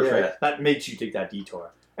guy at the first race. That makes you take that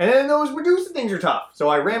detour. And then those Medusa things are tough, so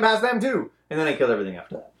I ran past them too, and then I killed everything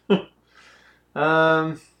after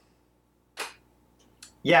that.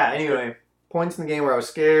 Yeah. Anyway, points in the game where I was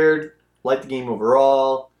scared. Liked the game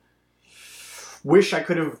overall. Wish I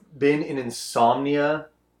could have been in Insomnia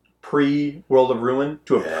pre-World of Ruin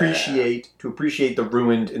to appreciate the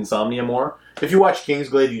ruined Insomnia more. If you watch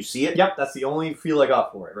Kingsglaive, you see it. Yep, that's the only feel I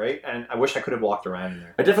got for it, right? And I wish I could have walked around in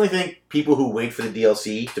there. I definitely think people who wait for the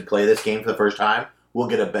DLC to play this game for the first time will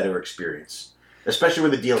get a better experience, especially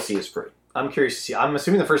when the DLC is free. I'm curious to see. I'm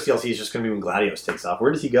assuming the first DLC is just going to be when Gladios takes off.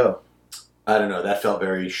 Where does he go? I don't know. That felt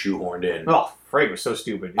very shoehorned in. Oh, Frey was so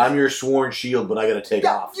stupid. I'm your sworn shield, but I got to take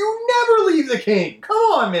off. You never leave the king. Come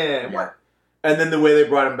on, man. Yeah. What? And then the way they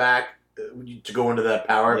brought him back to go into that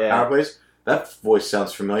power place, that voice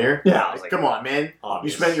sounds familiar. Yeah, I was like, come on, man.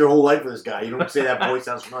 Obvious. You spent your whole life with this guy. You don't say that voice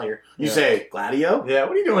sounds familiar. You say, Gladio? Yeah,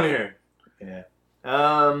 what are you doing here? Yeah.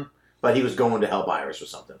 But he was going to help Iris or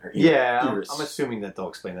something. I'm assuming that they'll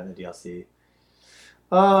explain that in the DLC.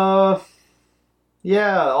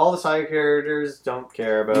 Yeah, all the side characters don't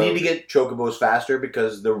care about. You need to get Chocobos faster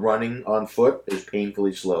because the running on foot is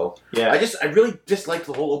painfully slow. Yeah. I really disliked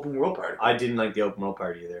the whole open world part. I didn't like the open world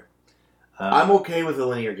part either. I'm okay with the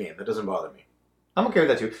linear game. That doesn't bother me. I'm okay with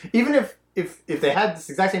that too. Even if they had this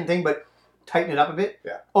exact same thing but tighten it up a bit.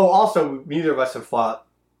 Yeah. Oh, also, neither of us have fought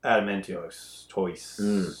Adamantios twice.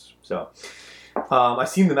 So, I've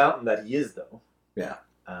seen the mountain that he is, though. Yeah.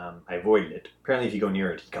 I avoided it. Apparently, if you go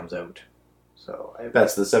near it, he comes out. So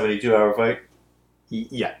that's the 72-hour fight?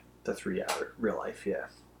 Yeah. The 3-hour real life, yeah.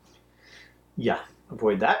 Yeah.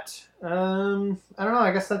 Avoid that. I don't know.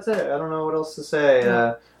 I guess that's it. I don't know what else to say.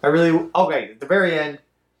 Okay, at the very end,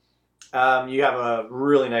 you have a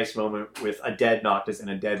really nice moment with a dead Noctis and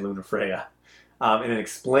a dead Lunafreya. And it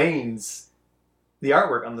explains the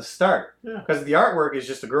artwork on the start. Because the artwork is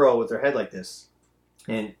just a girl with her head like this.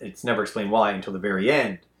 And it's never explained why until the very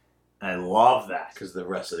end. And I love that. Because the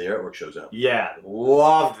rest of the artwork shows up. Yeah,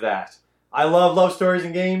 loved that. I love love stories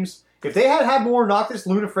in games. If they had more Noctis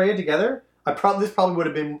Lunafreya together, this probably would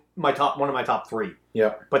have been one of my top 3.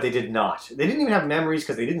 Yep. But they did not. They didn't even have memories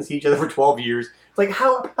because they didn't see each other for 12 years. It's like,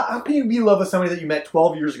 how can you be in love with somebody that you met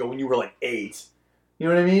 12 years ago when you were like 8? You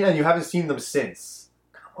know what I mean? And you haven't seen them since.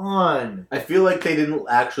 Come on. I feel like they didn't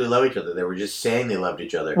actually love each other. They were just saying they loved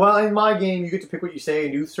each other. Well, in my game, you get to pick what you say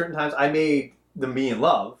and do certain times. I made them be in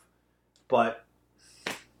love, but...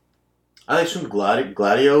 I assume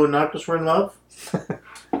Gladio and Noctis were in love.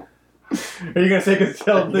 Are you going to say because he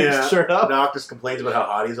held his shirt up? Noctis complains about how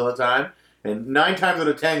hot he is all the time. And 9 times out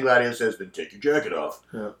of 10, Gladio says, then take your jacket off.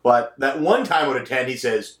 Yeah. But that 1 time out of 10, he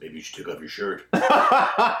says, maybe you should take off your shirt.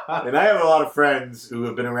 And I have a lot of friends who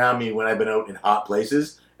have been around me when I've been out in hot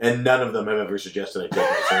places, and none of them have ever suggested I take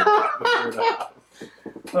my shirt off.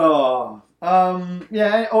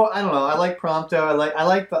 Yeah. Oh, I don't know. I like Prompto. I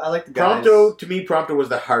like the guys. Prompto, to me, Prompto was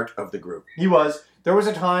the heart of the group. He was. There was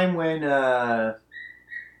a time when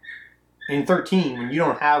in 13 when you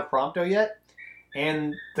don't have Prompto yet,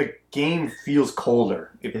 and the game feels colder.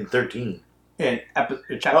 In 13. In chapter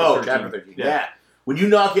 13. Chapter 13. Yeah. When you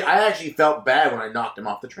knock it, I actually felt bad when I knocked him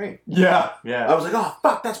off the train. Yeah. I was like, oh,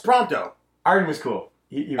 fuck, that's Prompto. Arden was cool.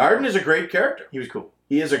 Arden is a great character. He was cool.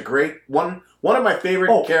 He is a great one of my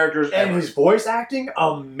favorite characters and ever. His voice acting,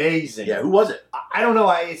 amazing. Yeah, who was it? I don't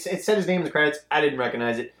know. It said his name in the credits. I didn't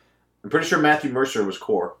recognize it. I'm pretty sure Matthew Mercer was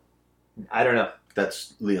Core. I don't know.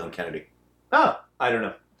 That's Leon Kennedy. Oh, I don't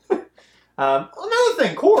know. Another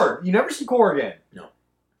thing, Core. You never see Core again. No.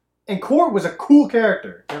 And Core was a cool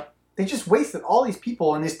character. Yep. They just wasted all these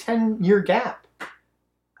people in this 10-year gap.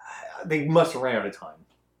 They must have ran out of time.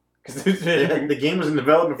 Because The game was in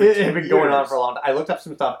development for it 2 had been going on years. for a long time. I looked up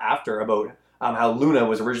some stuff after about how Luna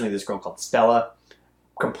was originally this girl called Stella.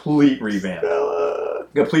 Complete revamp.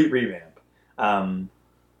 Complete revamp.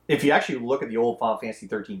 If you actually look at the old Final Fantasy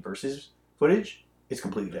 13 Versus footage, it's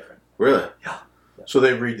completely different. Really? Yeah. So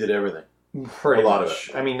they redid everything. Pretty A lot of much.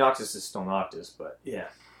 it. I mean, Noctis is still Noctis, but yeah.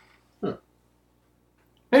 Hmm.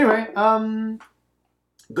 Anyway,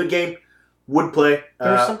 Good game. Would play.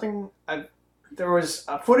 there was something. There was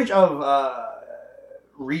footage of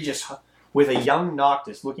Regis with a young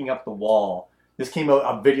Noctis looking up the wall. This came out,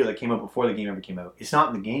 a video that came out before the game ever came out. It's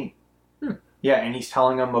not in the game. Hmm. Yeah, and he's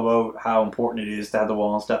telling them about how important it is to have the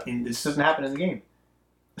wall and stuff. And this doesn't happen in the game.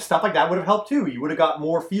 Stuff like that would have helped too. You would have got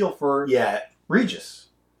more feel for Yeah. Regis.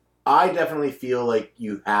 I definitely feel like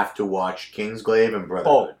you have to watch Kingsglaive and Oh,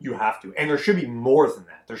 Brotherhood. you have to. And there should be more than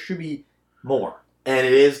that. There should be more. And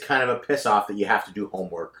it is kind of a piss off that you have to do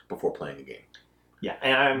homework before playing a game. Yeah,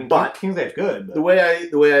 and I mean, But- Kingsglaive's good. But The way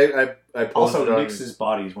I posted also, on... Nix's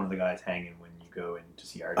body is one of the guys hanging when you go in to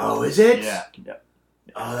see Artie. Oh, is it? Yeah.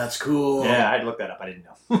 Oh, that's cool. Yeah, I had to look that up. I didn't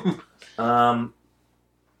know.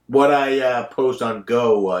 What I posted on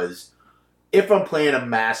Go was, if I'm playing a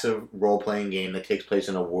massive role-playing game that takes place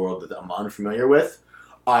in a world that I'm unfamiliar with,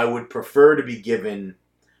 I would prefer to be given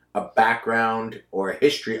a background or a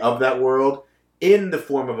history of that world in the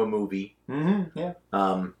form of a movie, Yeah.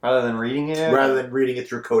 rather Rather than reading it. than reading it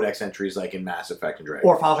through codex entries like in Mass Effect and Dragon.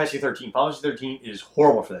 Or Final Fantasy 13. Final Fantasy 13 is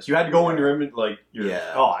horrible for this. You had to go into it like,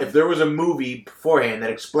 If there was a movie beforehand that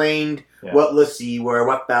explained Yeah. what Lassie were,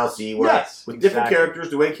 what Balsi were, Yes, with different exactly. characters,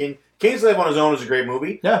 the way Kingsglaive on his own is a great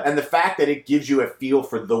movie. Yeah. And the fact that it gives you a feel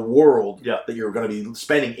for the world Yeah. that you're going to be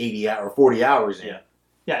spending 80 or 40 hours in. Yeah.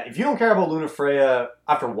 Yeah, if you don't care about Luna Freya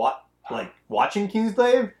after watching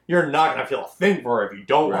Kingsglaive, you're not going to feel a thing for her if you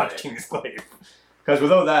don't Right. watch Kingsglaive. Because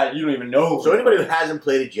without that, you don't even know. So anybody who hasn't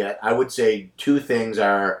played it yet, I would say two things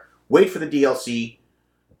are wait for the DLC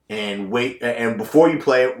and before you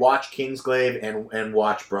play it, watch Kingsglaive and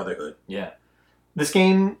watch Brotherhood. Yeah. This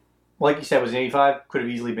game, like you said, was an 85. Could have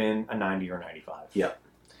easily been a 90 or 95. Yeah.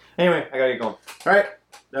 Anyway, I gotta get going. All right.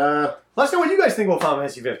 Let us know what you guys think about Final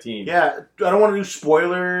Fantasy 15. Yeah, I don't want to do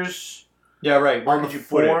spoilers Yeah, right. Where on could the you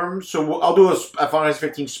put it? form, so I'll do a Final Fantasy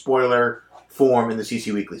 15 spoiler form in the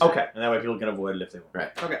CC Weekly. Okay, and that way people can avoid it if they want.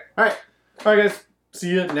 Right. Okay. All right. All right, guys. See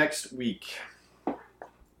you next week.